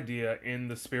got this idea in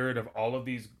the spirit of all of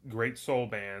these great soul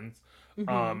bands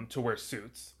to wear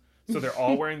suits. So they're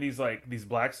all wearing these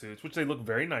black suits, which they look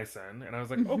very nice in. And I was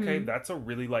like, okay, that's a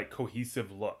really like cohesive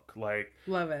look. Like,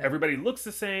 love it. Everybody looks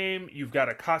the same. You've got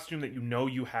a costume that you know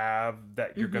you have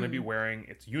that you're going to be wearing.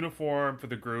 It's uniform for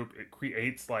the group.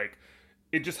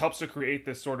 It just helps to create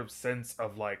this sort of sense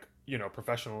of like,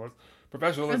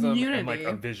 professionalism and unity. like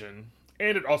a vision.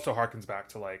 And it also harkens back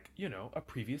to like, you know, a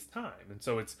previous time. And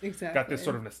so it's got this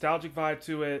sort of nostalgic vibe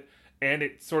to it. And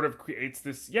it sort of creates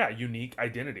this, unique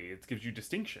identity. It gives you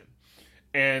distinction.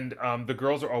 And the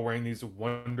girls are all wearing these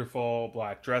wonderful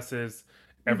black dresses.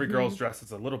 Every girl's dress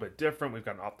is a little bit different. We've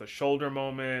got an off-the-shoulder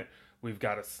moment. We've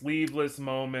got a sleeveless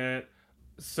moment.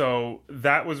 So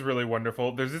that was really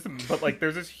wonderful. There's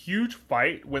this huge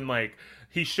fight when like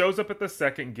he shows up at the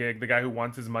second gig, the guy who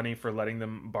wants his money for letting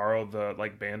them borrow the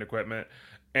like band equipment.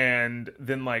 And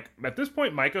then like at this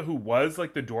point, Micah, who was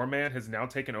like the doorman, has now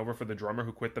taken over for the drummer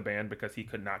who quit the band because he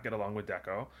could not get along with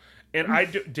Deco.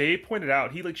 And Dave pointed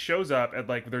out, he like shows up at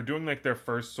like, they're doing like their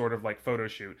first sort of like photo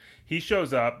shoot. He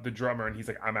shows up, the drummer, and he's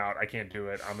like, I'm out. I can't do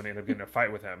it. I'm going to end up getting in a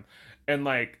fight with him. And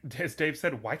like, as Dave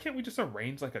said, why can't we just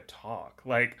arrange like a talk?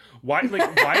 Like, why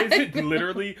is it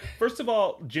literally, first of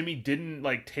all, Jimmy didn't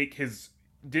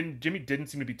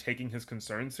seem to be taking his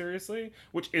concerns seriously,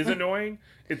 which is annoying.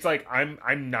 It's like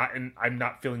I'm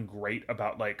not feeling great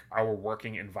about like our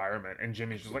working environment, and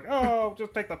Jimmy's just like, oh,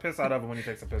 just take the piss out of him when he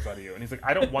takes the piss out of you, and he's like,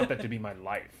 I don't want that to be my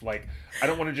life. Like I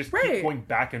don't want to just keep going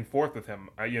back and forth with him,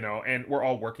 and we're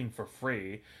all working for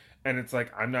free. And it's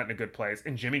like, I'm not in a good place.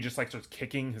 And Jimmy just like starts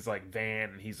kicking his like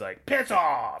van, and he's like, piss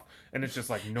off. And it's just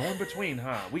like, no in between,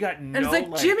 huh? We got no. And it's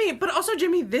like, Jimmy, but also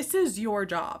Jimmy, this is your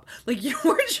job. Like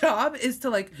your job is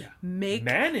to like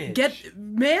manage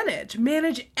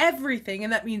everything.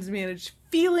 And that means manage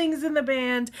feelings in the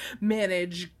band,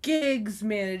 manage gigs,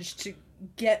 manage to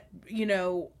get,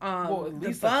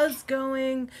 the buzz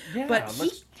going. Yeah, but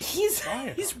he's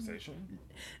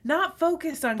not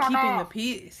focused on keeping the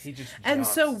peace. He just and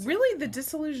so really the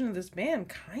disillusion of this band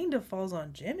kind of falls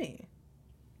on Jimmy.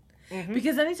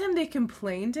 Because anytime they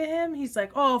complain to him, he's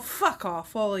like, oh, fuck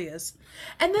off, all he is.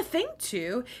 And the thing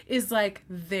too is like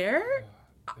they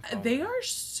are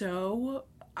so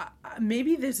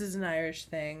maybe this is an Irish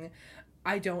thing,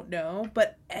 I don't know,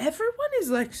 but everyone is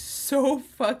like so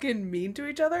fucking mean to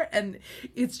each other, and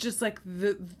it's just like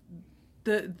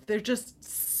they're just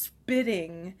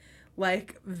spitting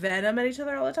like venom at each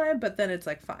other all the time, but then it's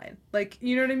like fine. Like,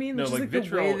 you know what I mean? No, just, like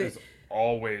vitriol is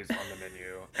always on the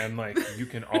menu, and like you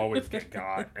can always get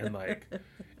got, and like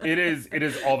it is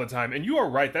all the time. And you are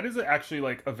right. That is actually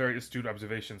like a very astute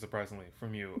observation, surprisingly,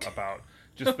 from you about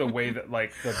just the way that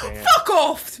like the band fuck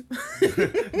off.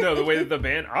 No, the way that the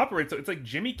band operates. It's like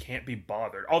Jimmy can't be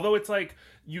bothered. Although it's like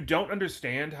you don't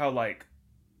understand how like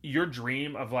your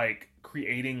dream of like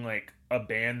creating like a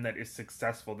band that is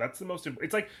successful, that's the most,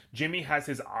 it's like Jimmy has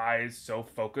his eyes so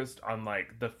focused on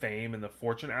like the fame and the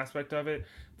fortune aspect of it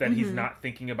that he's not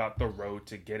thinking about the road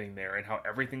to getting there, and how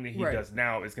everything that he does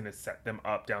now is going to set them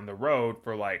up down the road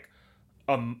for like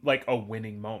a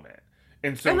winning moment.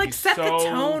 And so like set the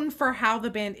tone for how the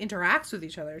band interacts with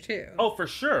each other too. Oh, for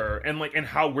sure. And like, and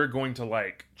how we're going to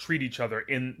like treat each other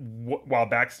while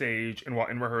backstage and while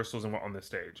in rehearsals and while on the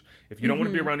stage. If you don't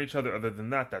want to be around each other other than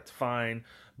that, that's fine.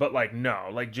 But like, no,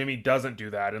 like Jimmy doesn't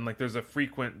do that. And like, there's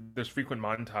frequent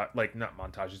montage, like not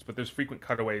montages, but there's frequent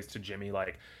cutaways to Jimmy,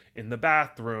 like in the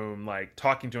bathroom, like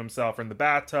talking to himself, or in the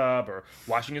bathtub, or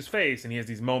washing his face. And he has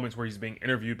these moments where he's being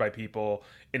interviewed by people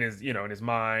in his, in his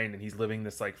mind, and he's living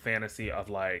this like fantasy of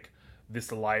like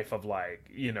this life of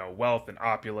like, wealth and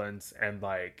opulence, and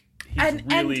like he's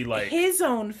really like his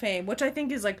own fame, which I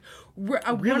think is like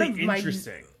really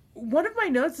interesting. One of my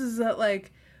notes is that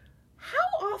like,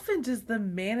 how often does the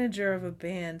manager of a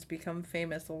band become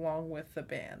famous along with the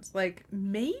bands? Like,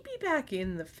 maybe back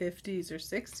in the 50s or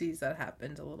 60s that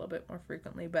happened a little bit more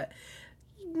frequently, but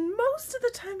most of the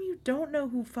time you don't know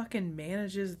who fucking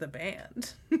manages the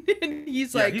band. And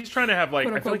he's like, he's trying to have like,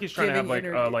 I feel like he's trying to have like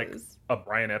a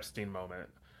Brian Epstein moment.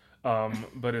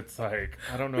 But it's like,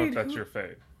 I don't know if that's your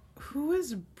fate. Who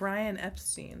is Brian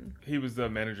Epstein? He was the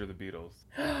manager of the Beatles.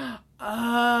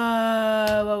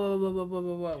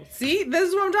 Whoa. See, this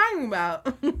is what I'm talking about.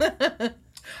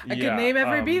 I could name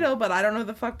every Beatle, but I don't know who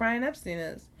the fuck Brian Epstein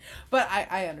is. But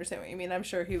I understand what you mean. I'm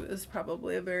sure he was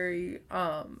probably a very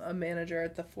a manager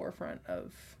at the forefront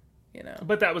of,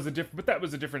 But that was a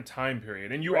different time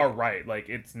period, and you are right. Like,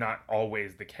 it's not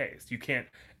always the case.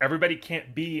 Everybody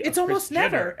can't be. It's almost Kris Jenner.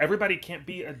 never. Everybody can't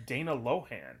be a Dana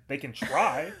Lohan. They can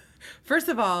try. First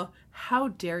of all, how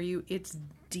dare you? It's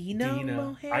Dina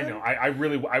Lohan. I know. I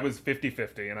was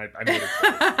 50-50, and I made it.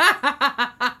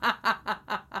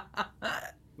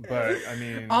 But I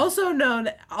mean, also known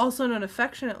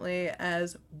affectionately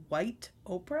as White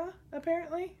Oprah,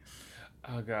 apparently.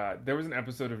 Oh god, there was an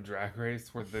episode of Drag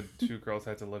Race where the two girls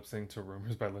had to lip sync to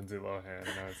 "Rumors" by Lindsay Lohan,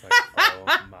 and I was like,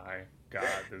 oh my God,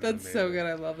 this is That's so amazing. good.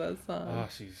 I love that song. Oh,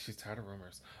 she's tired of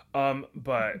rumors.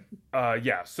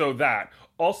 Yeah, so that.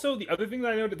 Also, the other thing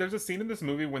that I noted, there's a scene in this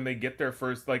movie when they get their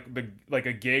first like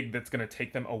a gig that's gonna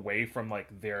take them away from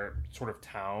like their sort of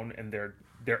town and their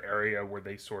area where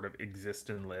they sort of exist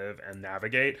and live and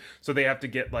navigate. So they have to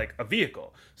get like a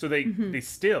vehicle. So they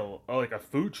steal like a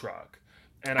food truck.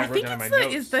 And I wrote down in my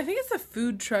notes. I think it's the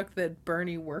food truck that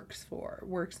Bernie works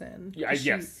in. Yeah, 'Cause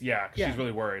yes, yeah, 'cause yeah. she's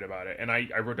really worried about it. And I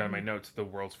wrote down in my notes the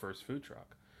world's first food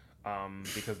truck.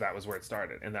 Because that was where it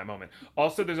started in that moment.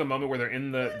 Also, there's a moment where they're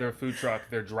in their food truck,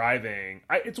 they're driving.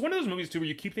 It's one of those movies too where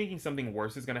you keep thinking something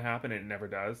worse is going to happen and it never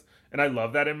does. And I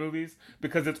love that in movies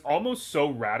because it's almost so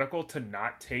radical to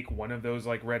not take one of those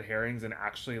like red herrings and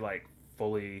actually like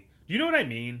fully. You know what I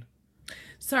mean?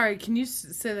 Sorry, can you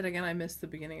say that again? I missed the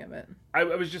beginning of it. I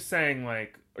was just saying,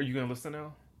 like, are you going to listen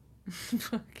now?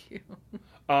 Fuck you.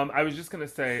 I was just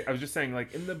saying,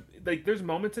 like, there's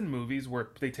moments in movies where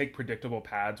they take predictable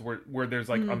paths where there's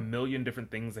like a million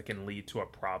different things that can lead to a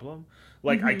problem.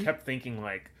 Like, I kept thinking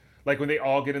like when they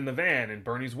all get in the van and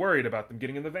Bernie's worried about them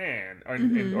getting in the van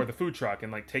or the food truck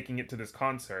and like taking it to this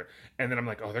concert, and then I'm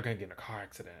like, oh, they're gonna get in a car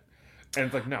accident. And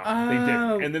it's like, no, they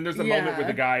didn't. And then there's a moment where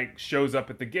the guy shows up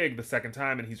at the gig the second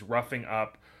time and he's roughing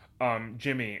up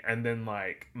Jimmy, and then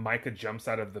like Micah jumps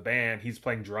out of the band. He's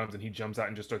playing drums and he jumps out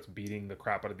and just starts beating the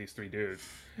crap out of these three dudes.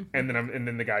 And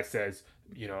then the guy says,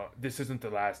 you know, this isn't the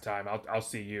last time. I'll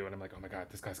see you. And I'm like, oh my God,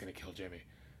 this guy's gonna kill Jimmy.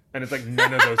 And it's like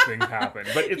none of those things happen.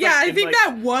 But it's yeah, like, I think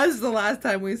that was the last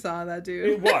time we saw that dude.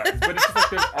 It was, but it's just like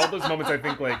there's all those moments. I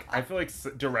feel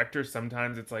like directors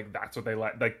sometimes it's like that's what they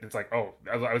like. Like it's like, oh,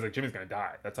 I was like, Jimmy's gonna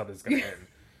die. That's how this is gonna end.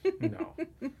 No,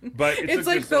 but it's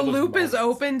like the loop moments. is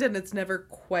opened and it's never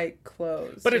quite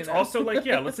closed. But it's also like,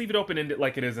 yeah, let's leave it open ended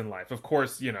like it is in life. Of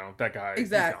course, you know that guy.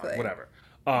 Exactly. He's gone, whatever.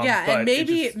 And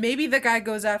maybe the guy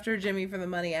goes after Jimmy for the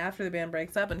money after the band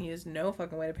breaks up, and he has no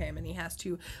fucking way to pay him, and he has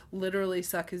to literally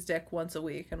suck his dick once a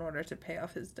week in order to pay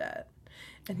off his debt.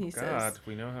 And he says,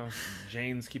 we know how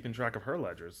Jane's keeping track of her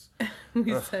ledgers.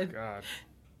 We said, God.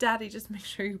 Daddy, just make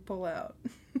sure you pull out.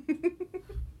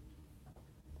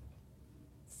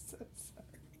 So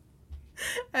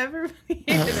sorry. Everybody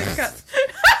hated it.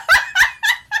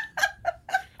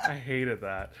 I hated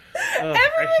that.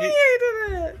 Everybody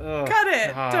hated it. Cut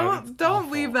it. God,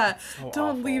 don't leave that. So don't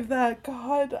awful. leave that.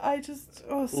 God, I just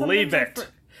Leave it.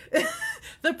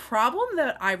 The problem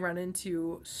that I run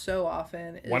into so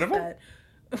often is One of them?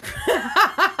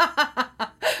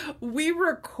 that we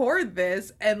record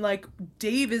this and like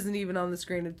Dave isn't even on the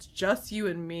screen. It's just you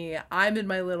and me. I'm in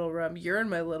my little room. You're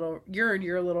in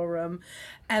your little room,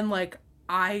 and like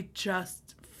I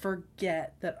just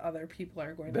forget that other people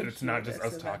are going to that it's not just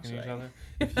us eventually. talking to each other.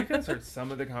 If you guys heard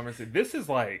some of the conversation, this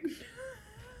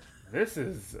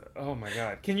is oh my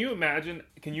God. Can you imagine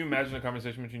a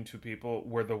conversation between two people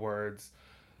where the words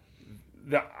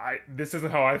this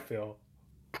isn't how I feel.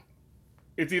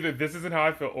 It's either this isn't how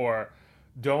I feel or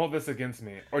don't hold this against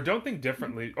me or don't think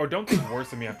differently or don't think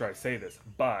worse of me after I say this,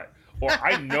 but or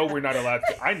I know we're not allowed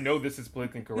to. I know this is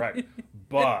politically correct,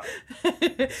 but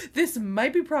this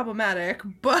might be problematic,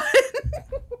 but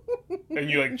and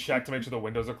you like check to make sure the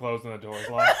windows are closed and the doors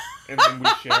locked, and then we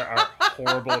share our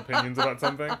horrible opinions about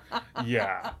something.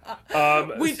 Yeah,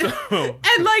 and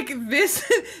like this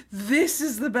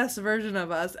is the best version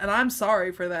of us, and I'm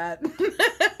sorry for that.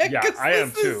 Yeah, I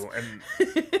am too,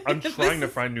 and I'm trying to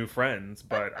find new friends,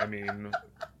 but I mean,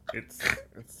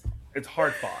 it's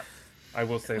hard fought. I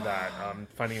will say that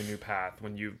finding a new path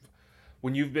when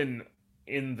you've been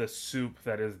in the soup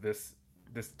that is this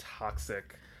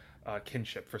toxic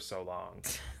kinship for so long.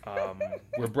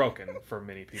 We're broken for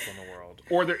many people in the world.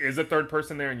 Or there is a third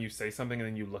person there and you say something and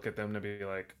then you look at them to be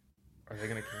like, are they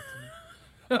going to cancel me?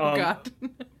 Oh, God.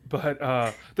 But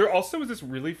there also was this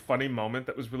really funny moment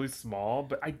that was really small,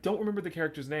 but I don't remember the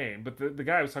character's name. But the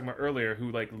guy I was talking about earlier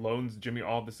who like loans Jimmy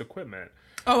all this equipment.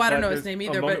 Oh, I don't know his name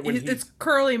either, but it's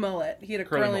Curly Mullet. He had a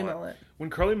curly mullet.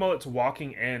 When Curly Mullet's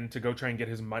walking in to go try and get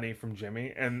his money from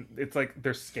Jimmy, and it's like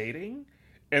they're skating,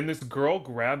 and this girl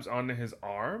grabs onto his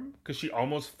arm because she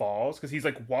almost falls because he's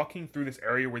like walking through this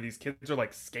area where these kids are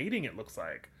like skating. It looks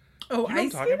like. Oh, you know what I'm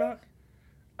talking about?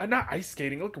 Not ice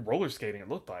skating. It looked like roller skating. It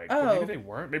looked like. Oh. But maybe they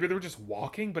weren't. Maybe they were just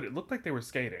walking, but it looked like they were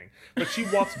skating. But she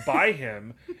walks by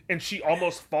him, and she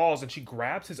almost falls, and she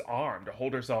grabs his arm to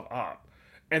hold herself up.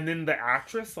 And then the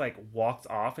actress like walks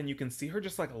off and you can see her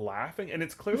just like laughing. And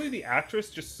it's clearly the actress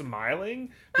just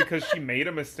smiling because she made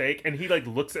a mistake. And he like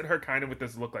looks at her kind of with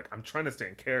this look like, I'm trying to stay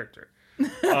in character.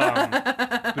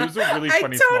 But it was a really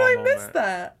funny small moment. I totally missed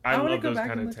that. I love those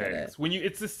kind of takes. When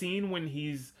it's the scene when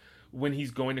when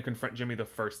he's going to confront Jimmy the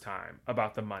first time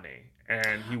about the money,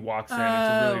 and he walks in.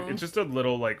 It's just a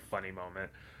little like funny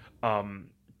moment.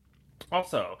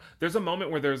 Also, there's a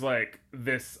moment where there's like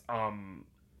this.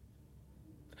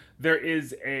 There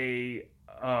is a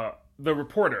the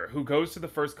reporter who goes to the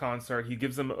first concert. He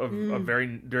gives them a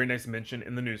very, very nice mention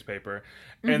in the newspaper,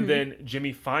 and then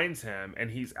Jimmy finds him,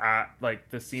 and he's at like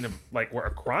the scene of like where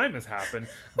a crime has happened.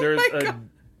 There's a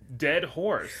dead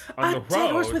horse on the road. A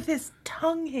dead horse with his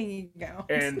tongue hanging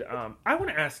out. And I want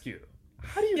to ask you,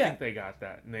 how do you think they got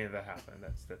that? Made that happen?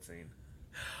 That scene.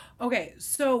 Okay,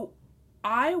 so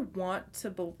I want to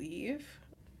believe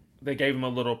they gave him a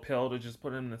little pill to just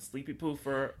put in the sleepy poo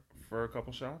for a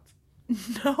couple shots.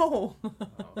 No.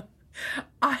 Oh.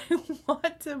 I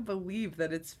want to believe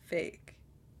that it's fake.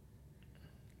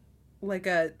 Like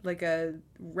a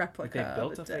replica like they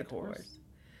built of a fake horse.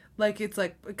 Like it's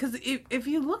like, because if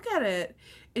you look at it,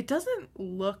 it doesn't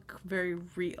look very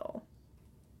real.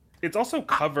 It's also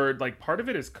covered, like part of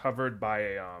it is covered by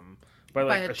a sheet or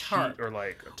like a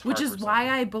tarp, which is why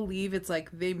I believe it's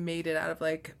like they made it out of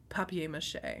like papier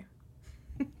mâché.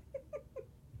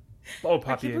 Oh,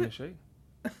 papier mâché.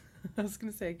 I was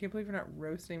gonna say, I can't believe you're not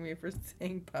roasting me for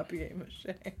saying papier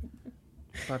mâché.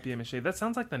 Papier mâché. That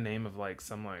sounds like the name of like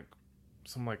some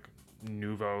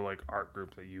nouveau like art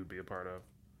group that you'd be a part of.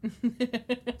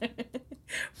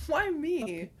 Why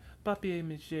me? Papier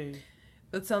mâché.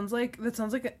 That sounds like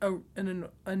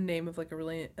a name of like a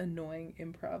really annoying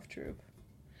improv troupe.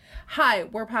 Hi,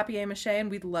 we're Papier Mâché, and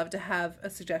we'd love to have a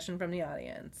suggestion from the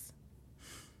audience.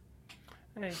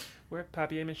 Hey, we're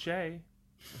Papier Mâché.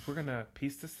 We're gonna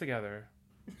piece this together.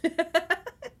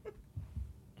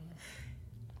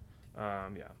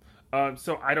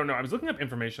 So I don't know. I was looking up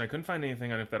information. I couldn't find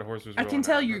anything on if that horse was real. I can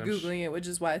tell you're Googling it, which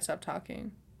is why I stopped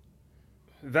talking.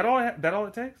 Is that all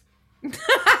it takes?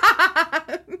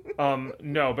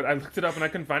 No, but I looked it up and I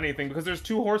couldn't find anything because there's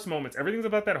two horse moments. Everything's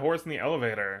about that horse in the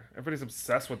elevator. Everybody's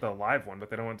obsessed with the live one, but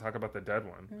they don't want to talk about the dead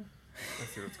one.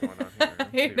 Let's see what's going on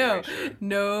here. No,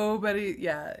 nobody.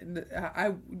 Yeah,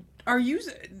 are you?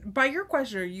 By your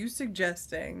question, are you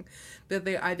suggesting that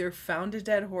they either found a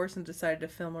dead horse and decided to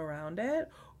film around it,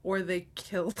 or they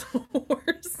killed the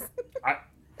horse?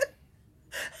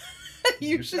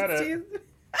 You should see.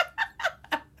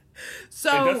 So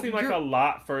it does seem like a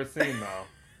lot for a scene,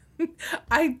 though.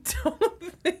 I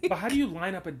don't think. But how do you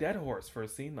line up a dead horse for a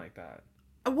scene like that?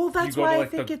 Well, that's why I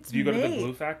think it's. Do you go to the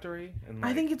glue factory? And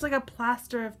I think it's like a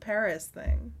plaster of Paris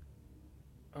thing.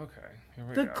 Okay, here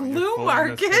we go. The glue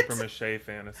market. Paper mache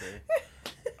fantasy.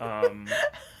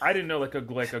 I didn't know like a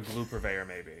glue purveyor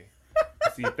maybe.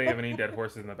 See if they have any dead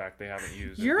horses in the back they haven't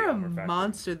used. You're a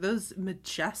monster. Those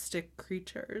majestic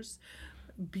creatures.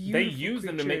 Beautiful. They use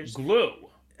them to make glue.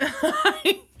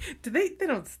 Do they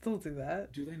don't still do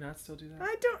that? Do they not still do that?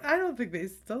 I don't think they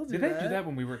still do that. Did they do that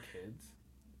when we were kids?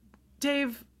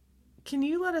 Dave, can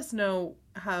you let us know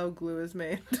how glue is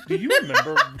made? Do you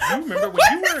remember when you were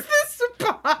this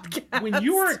podcast? When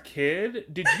you were a kid,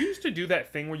 did you used to do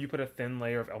that thing where you put a thin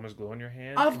layer of Elmer's glue on your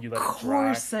hand and you let it dry? Of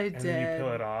course I did. And then you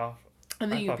peel it off.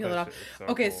 And then you peel it off.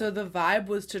 Okay, cool. So the vibe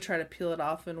was to try to peel it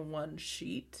off in one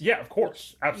sheet. Yeah, of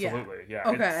course. Absolutely. Yeah.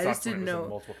 Okay, I just didn't know. In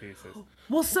multiple pieces.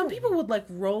 Well, some people would like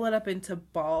roll it up into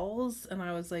balls, and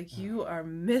I was like, you are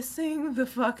missing the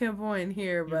fucking point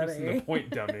here, buddy. You're missing the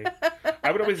point, dummy.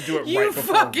 I would always do it you right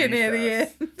before fucking recess,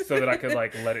 idiot. so that I could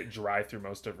like let it dry through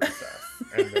most of recess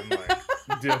and then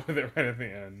like deal with it right at the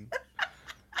end.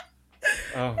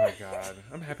 Oh my god.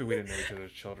 I'm happy we didn't know each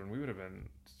other's children. We would have been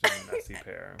such a messy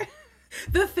pair.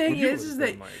 The thing is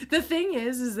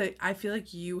that I feel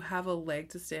like you have a leg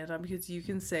to stand on because you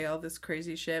can say all this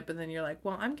crazy shit, but then you're like,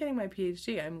 well, I'm getting my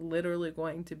PhD. I'm literally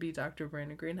going to be Dr.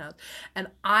 Brandon Greenhouse. And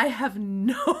I have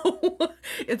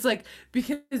it's like,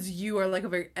 because you are like a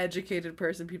very educated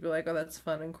person, people are like, oh, that's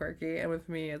fun and quirky. And with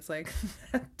me, it's like,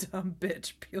 that dumb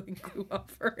bitch peeling glue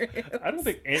off her hands. I don't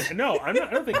think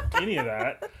any of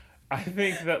that. I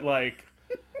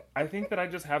think that I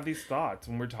just have these thoughts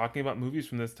when we're talking about movies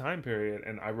from this time period,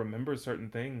 and I remember certain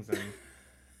things, and,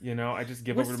 you know, I just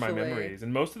give over to my memories.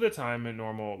 And most of the time in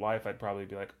normal life, I'd probably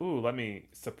be like, ooh, let me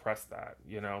suppress that,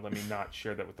 you know, let me not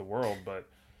share that with the world, but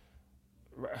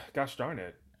gosh darn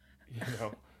it, you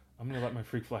know, I'm going to let my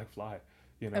freak flag fly,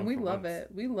 you know. And we love it.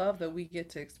 We love that we get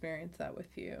to experience that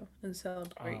with you and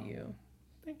celebrate you.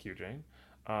 Thank you, Jane.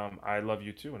 I love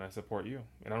you too, and I support you,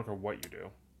 and I don't care what you do.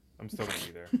 I'm still going to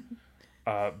be there.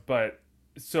 But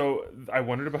so I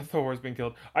wondered about the horse being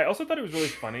killed. I also thought it was really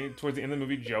funny towards the end of the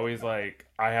movie. Joey's like,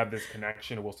 I have this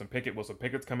connection to Wilson Pickett. Wilson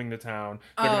Pickett's coming to town.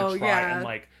 They're gonna try and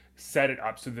like set it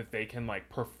up so that they can like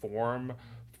perform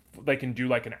they can do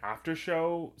like an after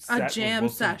show set a jam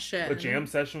session. A jam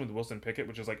session with Wilson Pickett,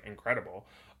 which is like incredible.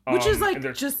 Which is like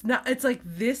just not. It's like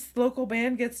this local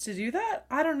band gets to do that.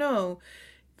 I don't know.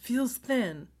 Feels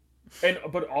thin.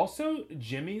 But also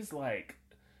Jimmy's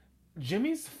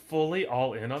fully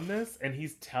all in on this, and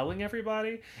he's telling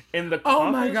everybody, and the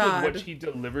confidence with which he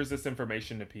delivers this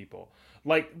information to people,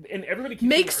 like, and everybody keeps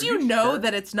makes you know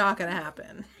that it's not gonna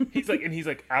happen. he's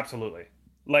like, absolutely.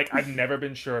 Like, I've never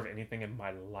been sure of anything in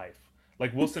my life.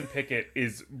 Like, Wilson Pickett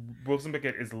is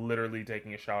literally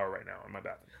taking a shower right now in my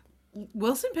bathroom.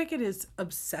 Wilson Pickett is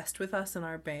obsessed with us in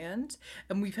our band,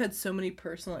 and we've had so many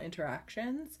personal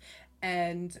interactions,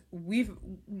 and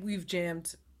we've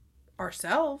jammed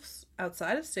ourselves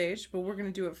outside of stage, but we're going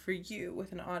to do it for you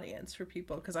with an audience, for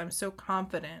people, because I'm so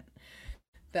confident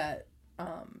that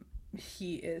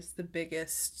he is the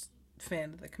biggest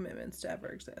fan of the Commitments to ever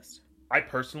exist. I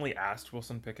personally asked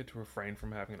Wilson Pickett to refrain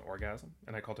from having an orgasm,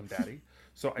 and I called him daddy.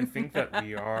 So I think that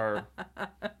we are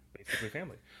basically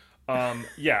family.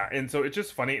 Yeah, and so it's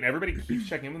just funny, and everybody keeps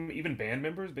checking in with him, even band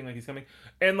members being like, he's coming.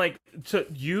 And like, to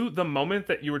you, the moment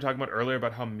that you were talking about earlier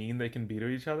about how mean they can be to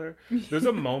each other, there's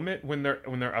a moment when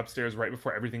they're upstairs right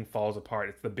before everything falls apart.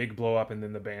 It's the big blow up, and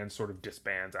then the band sort of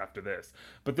disbands after this.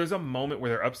 But there's a moment where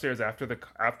they're upstairs after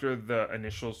the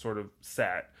initial sort of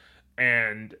set,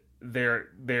 and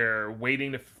they're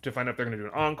waiting to find out if they're going to do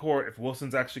an encore, if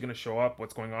Wilson's actually going to show up,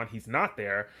 what's going on. He's not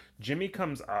there. Jimmy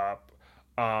comes up,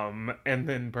 and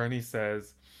then Bernie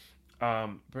says, hey,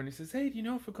 do you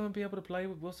know if we're going to be able to play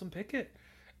with Wilson Pickett?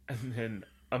 And then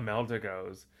Imelda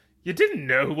goes, you didn't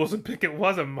know who Wilson Pickett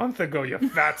was a month ago, you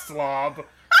fat slob.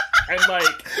 And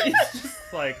like, it's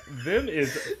just like, them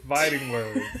is fighting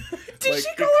words. Did like,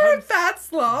 she call her a fat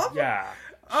slob? Yeah,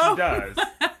 she does.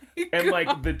 And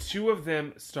like, the two of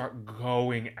them start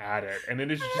going at it, and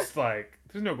it is just like,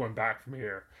 there's no going back from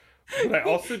here. But I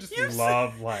also just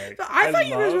love, like, I thought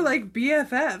you guys were like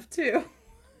BFF too.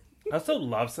 I also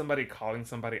love somebody calling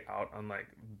somebody out on like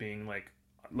being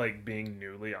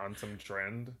newly on some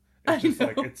trend. It's just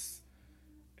like, it's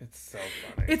so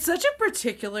funny. It's such a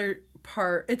particular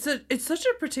part. It's such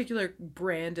a particular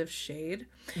brand of shade.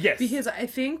 Yes. Because I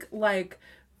think, like,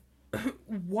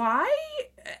 why,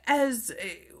 as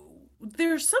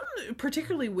there's some,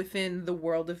 particularly within the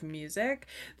world of music,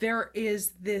 there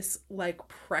is this like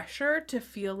pressure to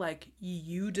feel like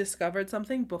you discovered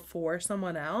something before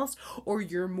someone else, or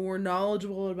you're more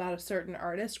knowledgeable about a certain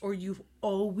artist, or you've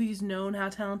always known how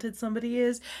talented somebody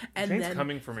is. And Shane's then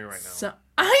coming for me right now. So,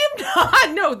 I am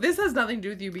not. No, this has nothing to do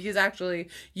with you, because actually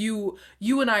you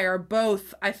and I are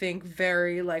both, I think,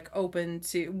 very like open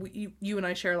to, you and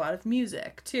I share a lot of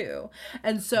music too.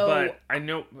 And so, but I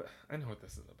know what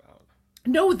this is about.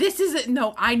 No, this isn't.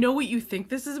 No, I know what you think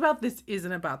this is about. This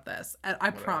isn't about this. I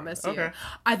promise you. Okay.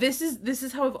 This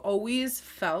is how I've always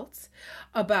felt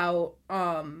about.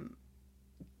 I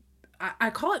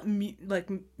call it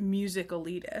music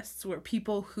elitists, where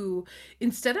people who,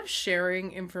 instead of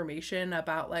sharing information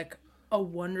about like a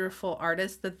wonderful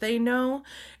artist that they know,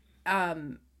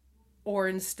 or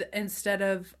instead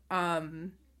of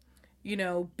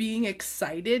being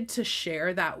excited to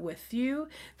share that with you,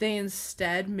 they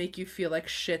instead make you feel like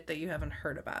shit that you haven't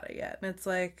heard about it yet. And it's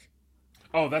like,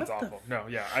 oh, that's awful. No,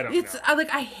 yeah, I don't know.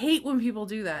 I hate when people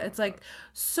do that. It's like,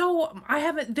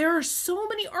 there are so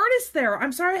many artists there.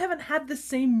 I'm sorry I haven't had the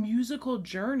same musical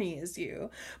journey as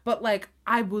you. But like,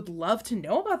 I would love to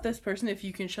know about this person if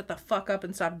you can shut the fuck up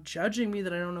and stop judging me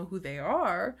that I don't know who they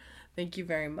are. Thank you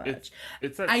very much.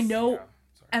 I know... Yeah.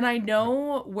 And I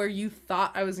know where you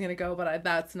thought I was going to go, but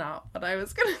that's not what I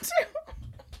was going to do.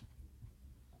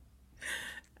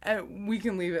 And we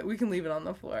can leave it. We can leave it on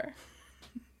the floor.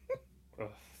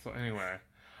 So anyway,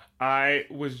 I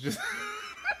was just...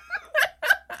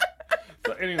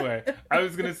 I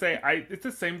was going to say, it's the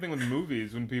same thing with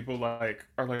movies when people like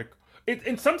are like...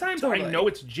 And sometimes totally. I know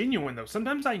it's genuine, though.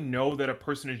 Sometimes I know that a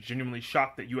person is genuinely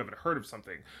shocked that you haven't heard of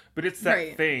something. But it's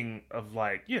that thing of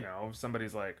like,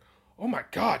 somebody's like, oh my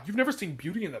God, you've never seen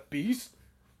Beauty and the Beast?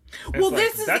 And well,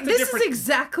 this is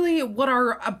exactly what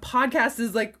our podcast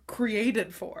is like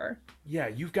created for. Yeah,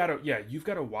 you've got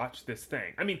to watch this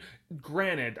thing. I mean,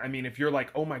 granted, if you're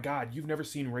like, oh my God, you've never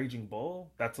seen Raging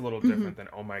Bull, that's a little different than,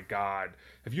 oh my God,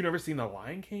 have you never seen The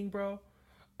Lion King, bro?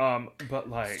 But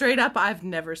like, straight up, I've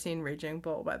never seen Raging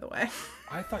Bull, by the way.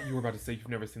 I thought you were about to say you've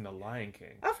never seen The Lion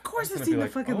King. Of course I've seen the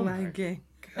fucking Lion King.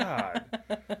 God.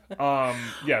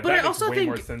 Yeah, but that makes way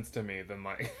more sense to me than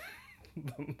like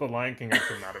the Lion King I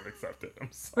could not have accepted.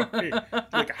 I'm sorry.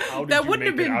 Like, how did you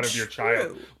make it out of your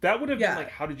child? That would have been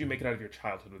like, how did you make it out of your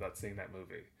childhood without seeing that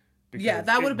movie? Because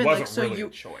that would have been like, so really you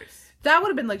a choice. That would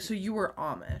have been like, so you were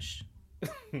Amish.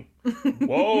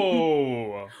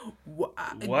 Whoa!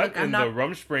 What What in the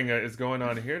Rumspringa is going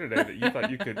on here today that you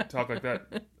thought you could talk like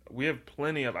that? We have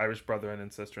plenty of Irish brethren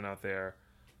and sistren out there.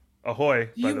 Ahoy,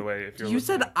 by the way, if you're You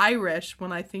listening. said Irish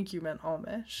when I think you meant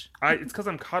Amish. It's because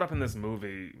I'm caught up in this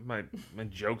movie. My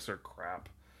jokes are crap.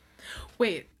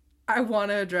 Wait, I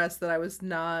want to address that I was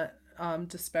not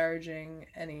disparaging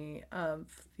any of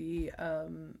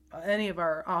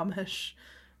our Amish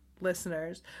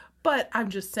listeners, but I'm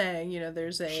just saying,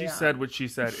 there's a. She said what she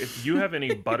said. If you have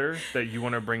any butter that you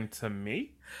want to bring to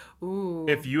me, Ooh,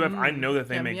 if you have, I know that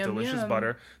they yum, make yum, delicious yum.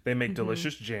 butter. They make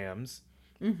delicious jams.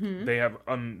 They have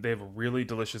really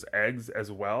delicious eggs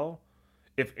as well.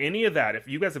 If any of that, if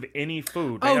you guys have any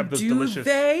food, they have those delicious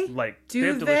they have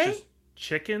delicious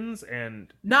chickens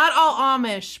and not all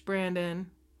Amish,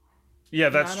 Brandon. Yeah,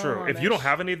 that's Not true. all If you don't Amish.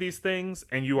 have any of these things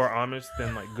and you are Amish,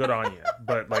 then good on you.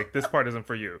 But this part isn't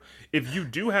for you. If you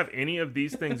do have any of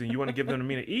these things and you want to give them to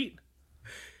me to eat,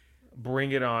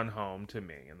 bring it on home to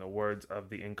me. In the words of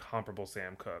the incomparable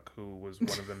Sam Cooke, who was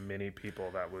one of the many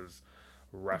people that was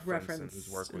referenced and whose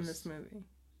work in was this movie.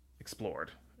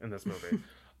 explored in this movie.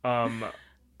 I'm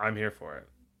here for it.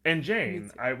 And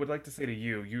Jane, I would like to say to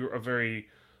you, you're a very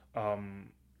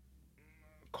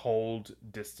cold,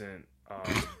 distant,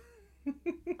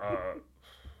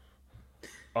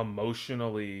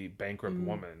 emotionally bankrupt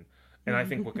woman. And I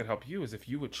think what could help you is if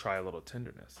you would try a little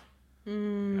tenderness. She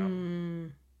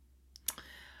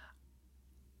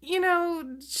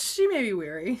may be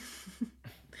weary.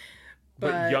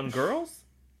 But young girls,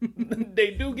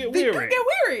 they do get weary.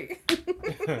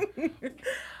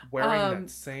 Wearing that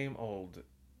same old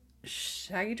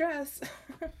shaggy dress.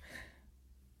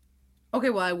 Okay,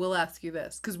 well, I will ask you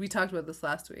this, because we talked about this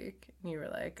last week, and you were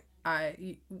like, I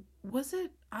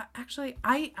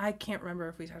can't remember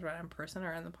if we talked about it in person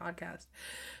or in the podcast,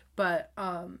 but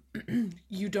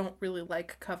you don't really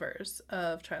like covers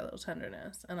of Try a Little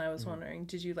Tenderness, and I was wondering,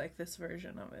 did you like this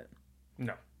version of it?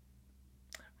 No.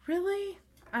 Really?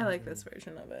 I like this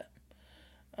version of it.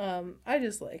 I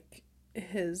just like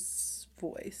his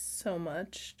voice so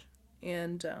much,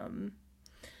 and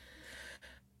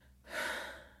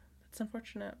it's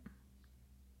unfortunate.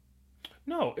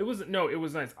 No, it was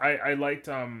nice. I liked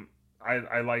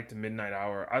I liked Midnight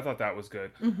Hour. I thought that was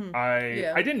good.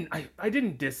 I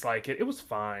didn't dislike it. It was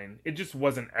fine. It just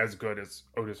wasn't as good as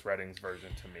Otis Redding's version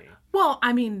to me. Well,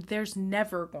 I mean, there's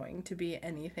never going to be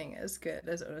anything as good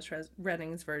as Otis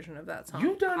Redding's version of that song.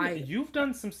 You've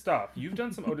done some stuff. You've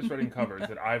done some Otis Redding covers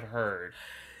that I've heard.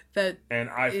 And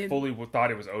I fully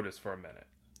thought it was Otis for a minute.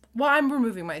 Well, I'm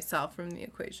removing myself from the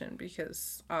equation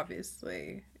because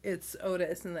obviously it's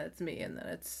Otis and then it's me and then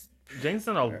it's Jane's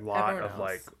done a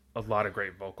lot of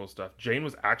great vocal stuff. Jane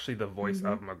was actually the voice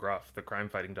of McGruff, the crime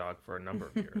fighting dog, for a number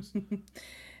of years.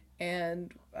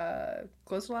 And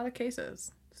closed a lot of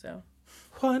cases. So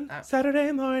one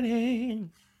Saturday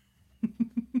morning.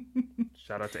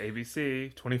 Shout out to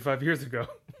ABC 25 years ago.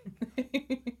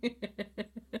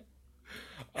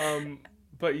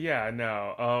 But yeah,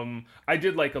 no. I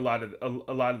did like a lot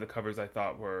of the covers. I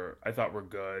thought were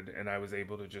good, and I was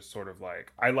able to just sort of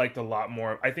I liked a lot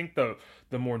more. I think the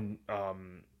more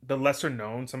the lesser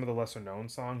known, some of the lesser known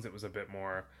songs, it was a bit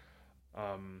more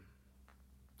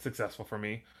successful for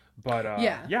me. But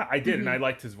yeah, I did, and I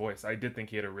liked his voice. I did think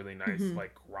he had a really nice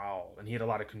growl, and he had a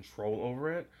lot of control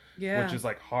over it. Yeah, which is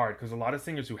hard because a lot of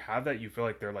singers who have that, you feel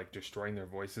like they're destroying their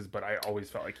voices, but I always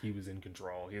felt like he was in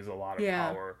control. He has a lot of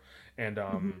power, and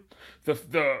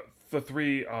the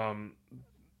three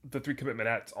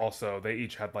Commitmentettes also, they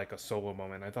each had a solo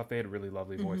moment. I thought they had really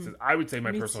lovely voices. I would say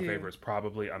my personal favorite is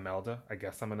probably Imelda. I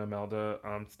guess I'm an Imelda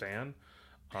stan.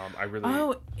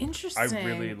 Interesting. I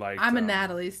really liked. I'm a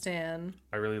Natalie stan.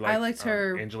 I really liked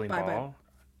her. Angeline Ball.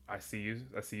 I see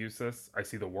you, sis. I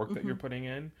see the work that you're putting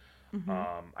in.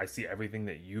 I see everything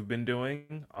that you've been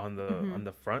doing on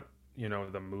the front,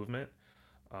 the movement.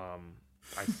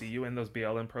 I see you in those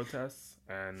BLM protests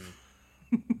and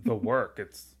the work.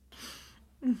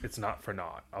 It's not for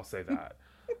naught. I'll say that.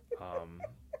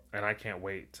 And I can't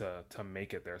wait to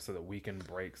make it there so that we can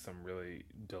break some really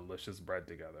delicious bread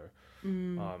together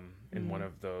in one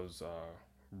of those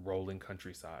rolling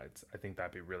countrysides. I think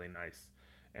that'd be really nice.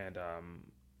 And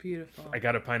beautiful. I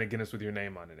got a pint of Guinness with your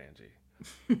name on it, Angie.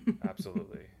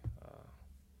 Absolutely.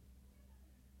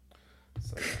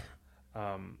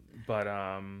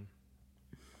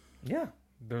 Yeah,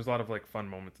 there's a lot of fun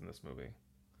moments in this movie.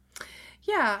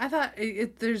 Yeah, I thought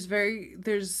there's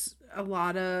a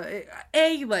lot of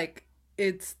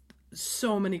it's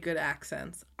so many good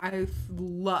accents. I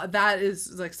love that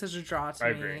is such a draw to me.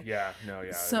 I agree. Yeah, no,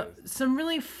 yeah. So some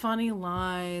really funny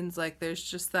lines. There's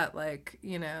just that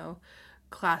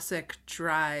classic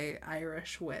dry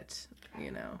Irish wit, you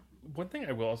know. One thing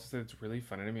I will also say that's really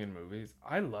funny to me in movies,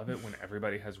 I love it when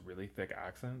everybody has really thick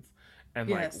accents, and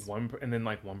like Yes. one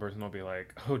person will be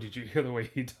like, "Oh, did you hear the way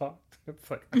he talked?" It's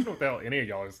like, I don't know what the hell any of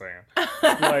y'all are saying.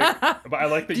 Like, but I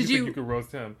like that Did you you- think you could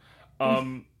roast him.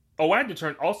 I had to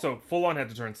turn full on had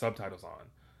to turn subtitles on.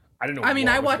 I didn't know. I mean,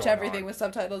 what I was watch going everything on. with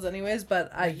subtitles anyways,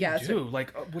 but You so do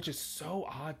like, which is so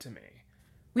odd to me.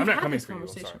 we've I'm not had coming this for you, I'm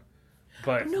conversation. sorry.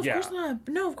 But No, of yeah, course not.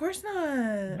 No, of course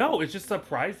not. no, it's just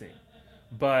surprising.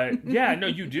 But yeah, no,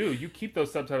 you do. You keep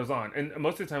those subtitles on, and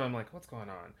most of the time I'm like, what's going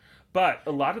on? But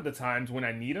a lot of the times when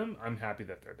I need them, I'm happy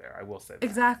that they're there. I will say that.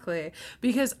 Exactly.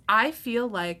 Because I feel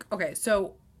like, okay,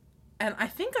 so, and I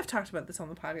think I've talked about this on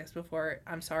the podcast before.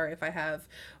 I'm sorry if I have,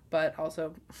 but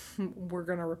also we're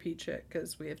going to repeat shit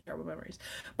because we have terrible memories.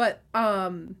 But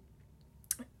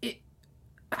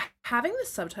having the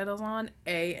subtitles on,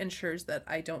 A, ensures that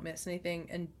I don't miss anything,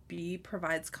 and B,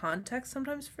 provides context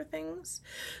sometimes for things.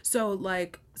 So,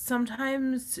 like,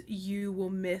 sometimes you will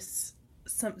miss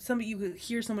you will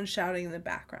hear someone shouting in the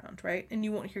background, right? And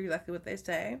you won't hear exactly what they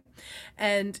say,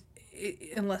 and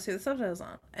unless you have the subtitles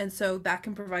on. And so that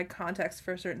can provide context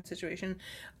for a certain situation.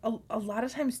 A lot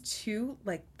of times too,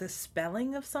 like the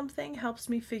spelling of something helps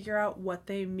me figure out what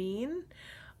they mean.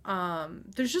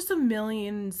 There's just a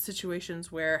million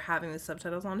situations where having the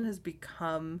subtitles on has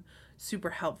become super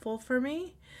helpful for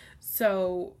me.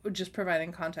 So just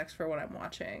providing context for what I'm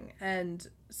watching. And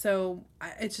so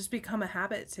it's just become a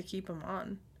habit to keep them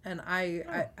on. And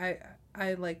I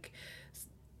like,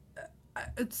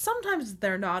 sometimes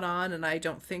they're not on and I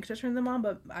don't think to turn them on,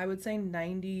 but I would say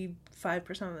 95%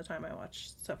 of the time I watch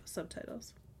stuff with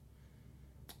subtitles.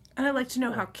 And I like to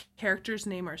know how character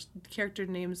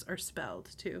names are spelled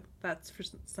too. That's for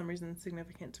some reason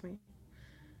significant to me.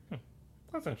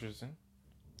 That's interesting.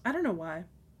 I don't know why.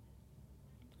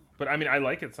 But I mean, I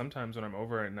like it sometimes when I'm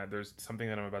over and there's something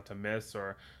that I'm about to miss,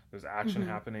 or there's action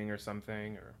happening or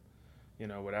something, or you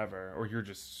know, whatever, or you're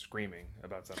just screaming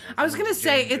about something. I was gonna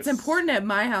say Jane it's important at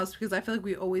my house because I feel like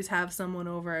we always have someone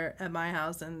over at my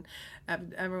house and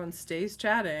everyone stays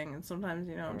chatting, and sometimes,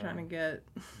 you know, I'm trying to get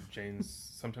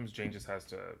Sometimes Jane just has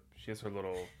to. She has her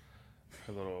little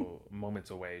moments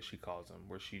away, she calls them,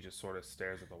 where she just sort of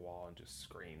stares at the wall and just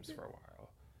screams for a while.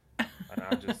 And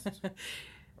I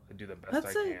do the best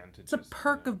I can to. It's a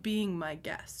perk of being my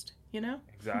guest, you know.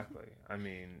 Exactly. I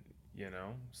mean, you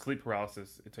know, sleep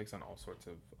paralysis, it takes on all sorts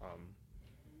of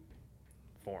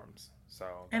forms. So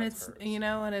and it's hers. You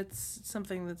know, and it's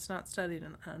something that's not studied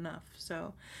enough.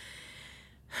 So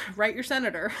write your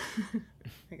senator,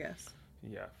 I guess.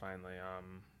 Yeah, finally.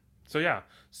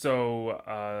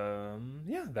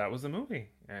 Yeah, that was the movie,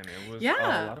 and it was a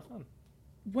lot of fun.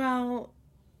 Well,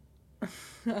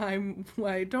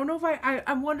 I don't know if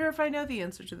I wonder if I know the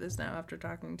answer to this now after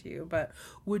talking to you, but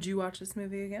would you watch this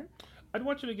movie again? I'd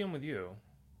watch it again with you.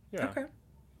 Yeah. Okay.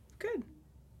 Good.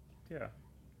 Yeah.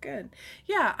 Good.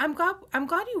 Yeah, I'm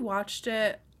glad you watched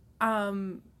it.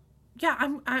 Yeah,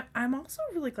 I'm also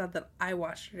really glad that I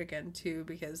watched it again too,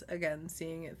 because again,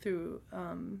 seeing it through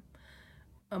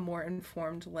a more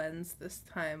informed lens this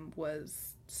time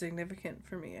was significant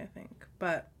for me, I think.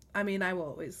 But I mean, I will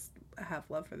always have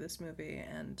love for this movie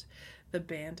and the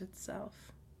band itself.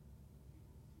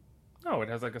 No, it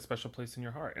has like a special place in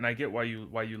your heart, and I get why you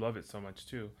love it so much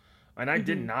too. And I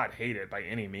did not hate it by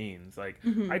any means. Like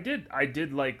I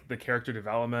did like the character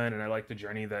development, and I liked the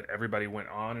journey that everybody went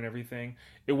on and everything.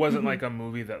 It wasn't like a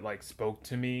movie that like spoke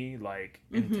to me like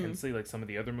intensely like some of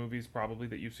the other movies probably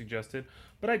that you've suggested.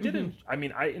 But I didn't. I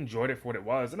mean, I enjoyed it for what it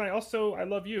was, and I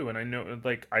love you, and I know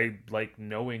I like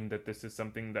knowing that this is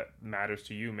something that matters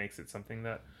to you makes it something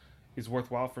that is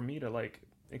worthwhile for me to like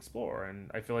explore.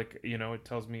 And I feel like, you know, it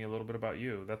tells me a little bit about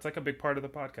you. That's like a big part of the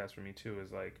podcast for me too,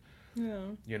 is like, yeah,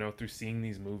 you know, through seeing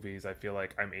these movies, I feel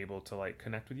like I'm able to like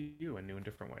connect with you in new and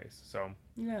different ways. So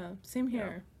yeah, same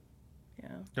here. Yeah.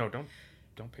 No, don't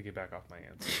piggyback off my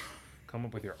answer. Come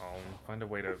up with your own. Find a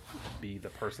way to be the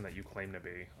person that you claim to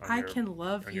be. I can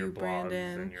love you,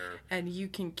 Brandon, and you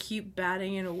can keep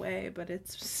batting it away, but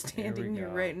it's standing here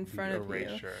right in front of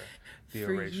you. The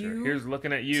erasure. Here's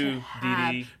looking at you,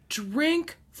 Dee Dee.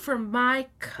 Drink from my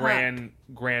cup.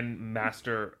 Grand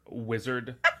Master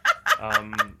Wizard.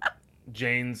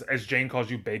 As Jane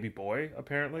calls you, baby boy,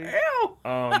 apparently.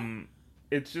 Ew.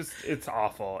 It's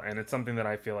awful, and it's something that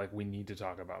I feel like we need to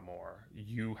talk about more.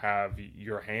 You have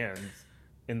your hands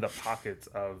in the pockets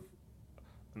of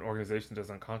an organization that does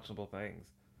unconscionable things.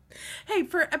 Hey,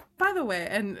 by the way,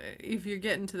 and if you're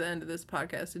getting to the end of this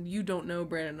podcast and you don't know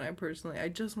Brandon and I personally, I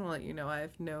just want to let you know I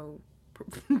have no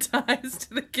ties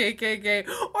to the KKK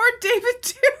or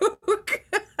David Duke.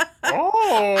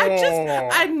 Oh,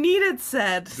 I needed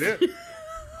said.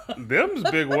 Them's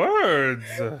big words.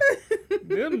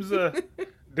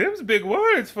 Them's big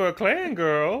words for a clan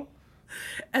girl.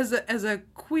 As a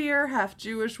queer, half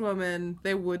Jewish woman,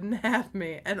 they wouldn't have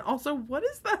me. And also, what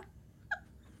is that?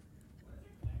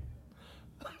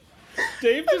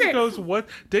 Dave just goes, what?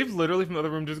 Dave literally from the other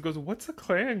room just goes, what's a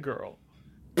clan girl?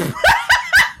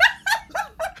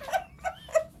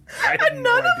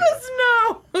 None of us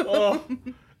know. Oh.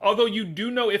 Although you do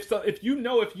know if you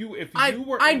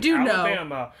were in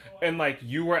Alabama and like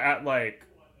you were at like,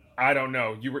 I don't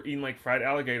know, you were eating like fried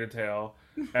alligator tail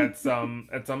at some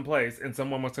place and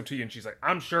someone walks up to you and she's like,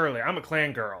 I'm Shirley, I'm a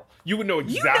clan girl. You would know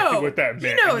exactly what that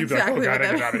meant. You know and you'd exactly be like, oh, what God,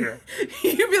 that get out of here.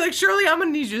 You'd be like, Shirley, I'm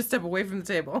gonna need you to step away from the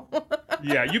table.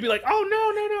 Yeah, you'd be like, oh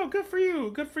no, good for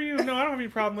you. No, I don't have any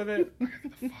problem with it. Get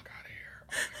the fuck out of here.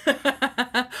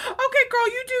 Okay, girl,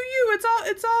 you do you.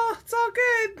 It's all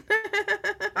good.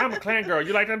 I'm a clan girl.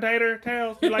 You like them tater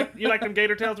tails? You like them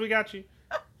gator tails? We got you.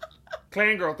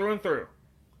 Clan girl through and through.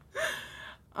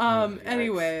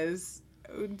 Anyways,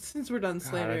 since we're done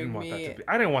slandering me,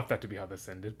 I didn't want that to be how this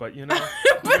ended, but you know.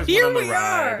 But here we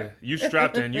are. You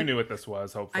strapped in. You knew what this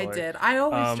was. Hopefully, I did. I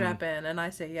always strap in, and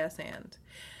I say yes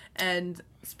and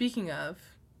speaking of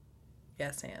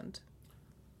yes and,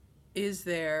 is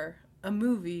there a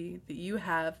movie that you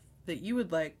have that you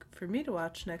would like for me to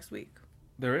watch next week?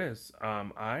 There is.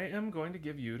 I am going to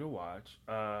give you to watch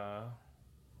a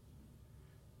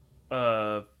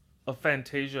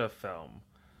Fantasia film.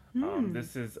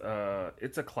 This is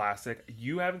it's a classic.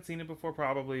 You haven't seen it before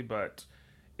probably, but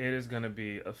it is going to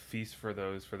be a feast for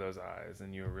those eyes,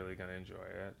 and you're really going to enjoy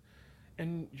it.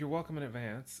 And you're welcome in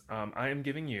advance. I am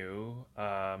giving you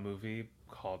a movie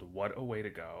called What a Way to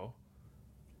Go.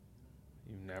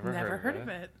 You've never heard of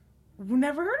it.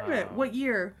 Never heard of it. What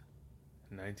year?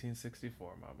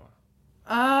 1964, mama.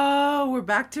 Oh, we're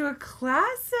back to a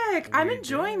classic. I'm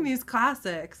enjoying these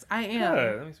classics. I am.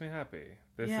 Good. That makes me happy.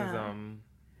 This is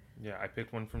I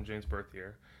picked one from Jane's birth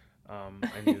year. I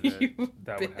knew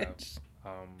that would have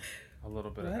a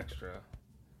little bit of extra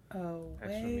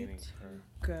meaning to her.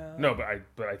 Go. No,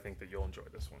 but I think that you'll enjoy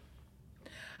this one.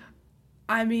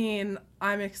 I mean,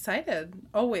 I'm excited.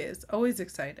 Always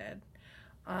excited.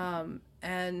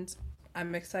 And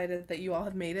I'm excited that you all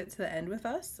have made it to the end with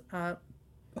us.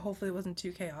 Hopefully it wasn't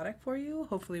too chaotic for you.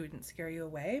 Hopefully we didn't scare you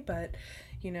away, but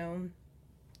you know,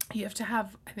 you have to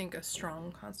have, I think, a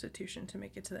strong constitution to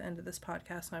make it to the end of this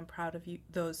podcast. And I'm proud of you,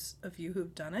 those of you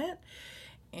who've done it.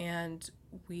 And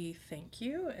we thank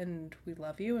you and we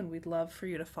love you, and we'd love for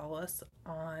you to follow us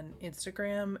on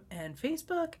Instagram and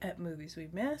Facebook at Movies We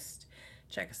Missed.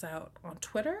 Check us out on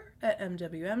Twitter at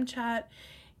MWM Chat.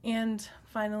 And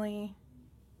finally,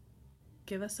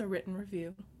 give us a written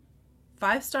review.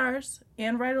 5 stars,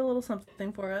 and write a little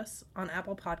something for us on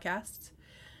Apple Podcasts.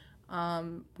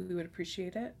 We would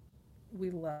appreciate it.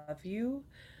 We love you.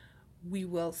 We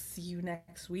will see you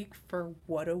next week for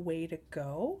What a Way to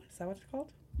Go. Is that what it's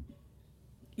called?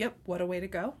 Yep, What a Way to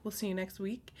Go. We'll see you next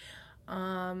week.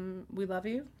 We love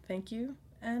you. Thank you.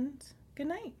 And good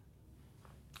night.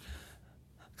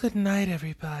 Good night,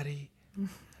 everybody.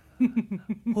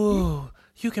 Ooh,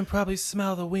 you can probably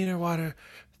smell the wiener water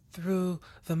through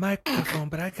the microphone,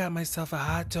 but I got myself a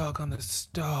hot dog on the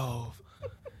stove.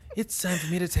 It's time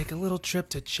for me to take a little trip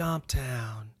to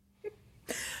Chomptown.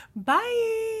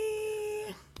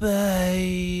 Bye.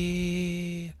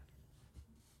 Bye.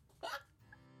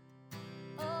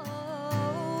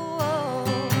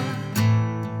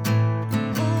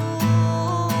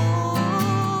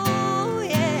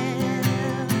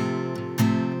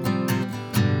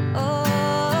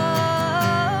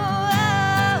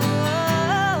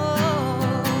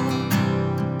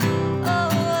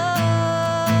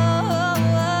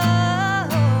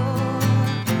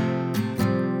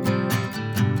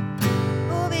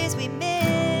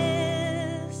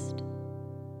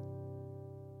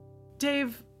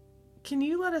 Dave, can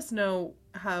you let us know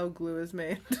how glue is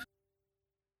made?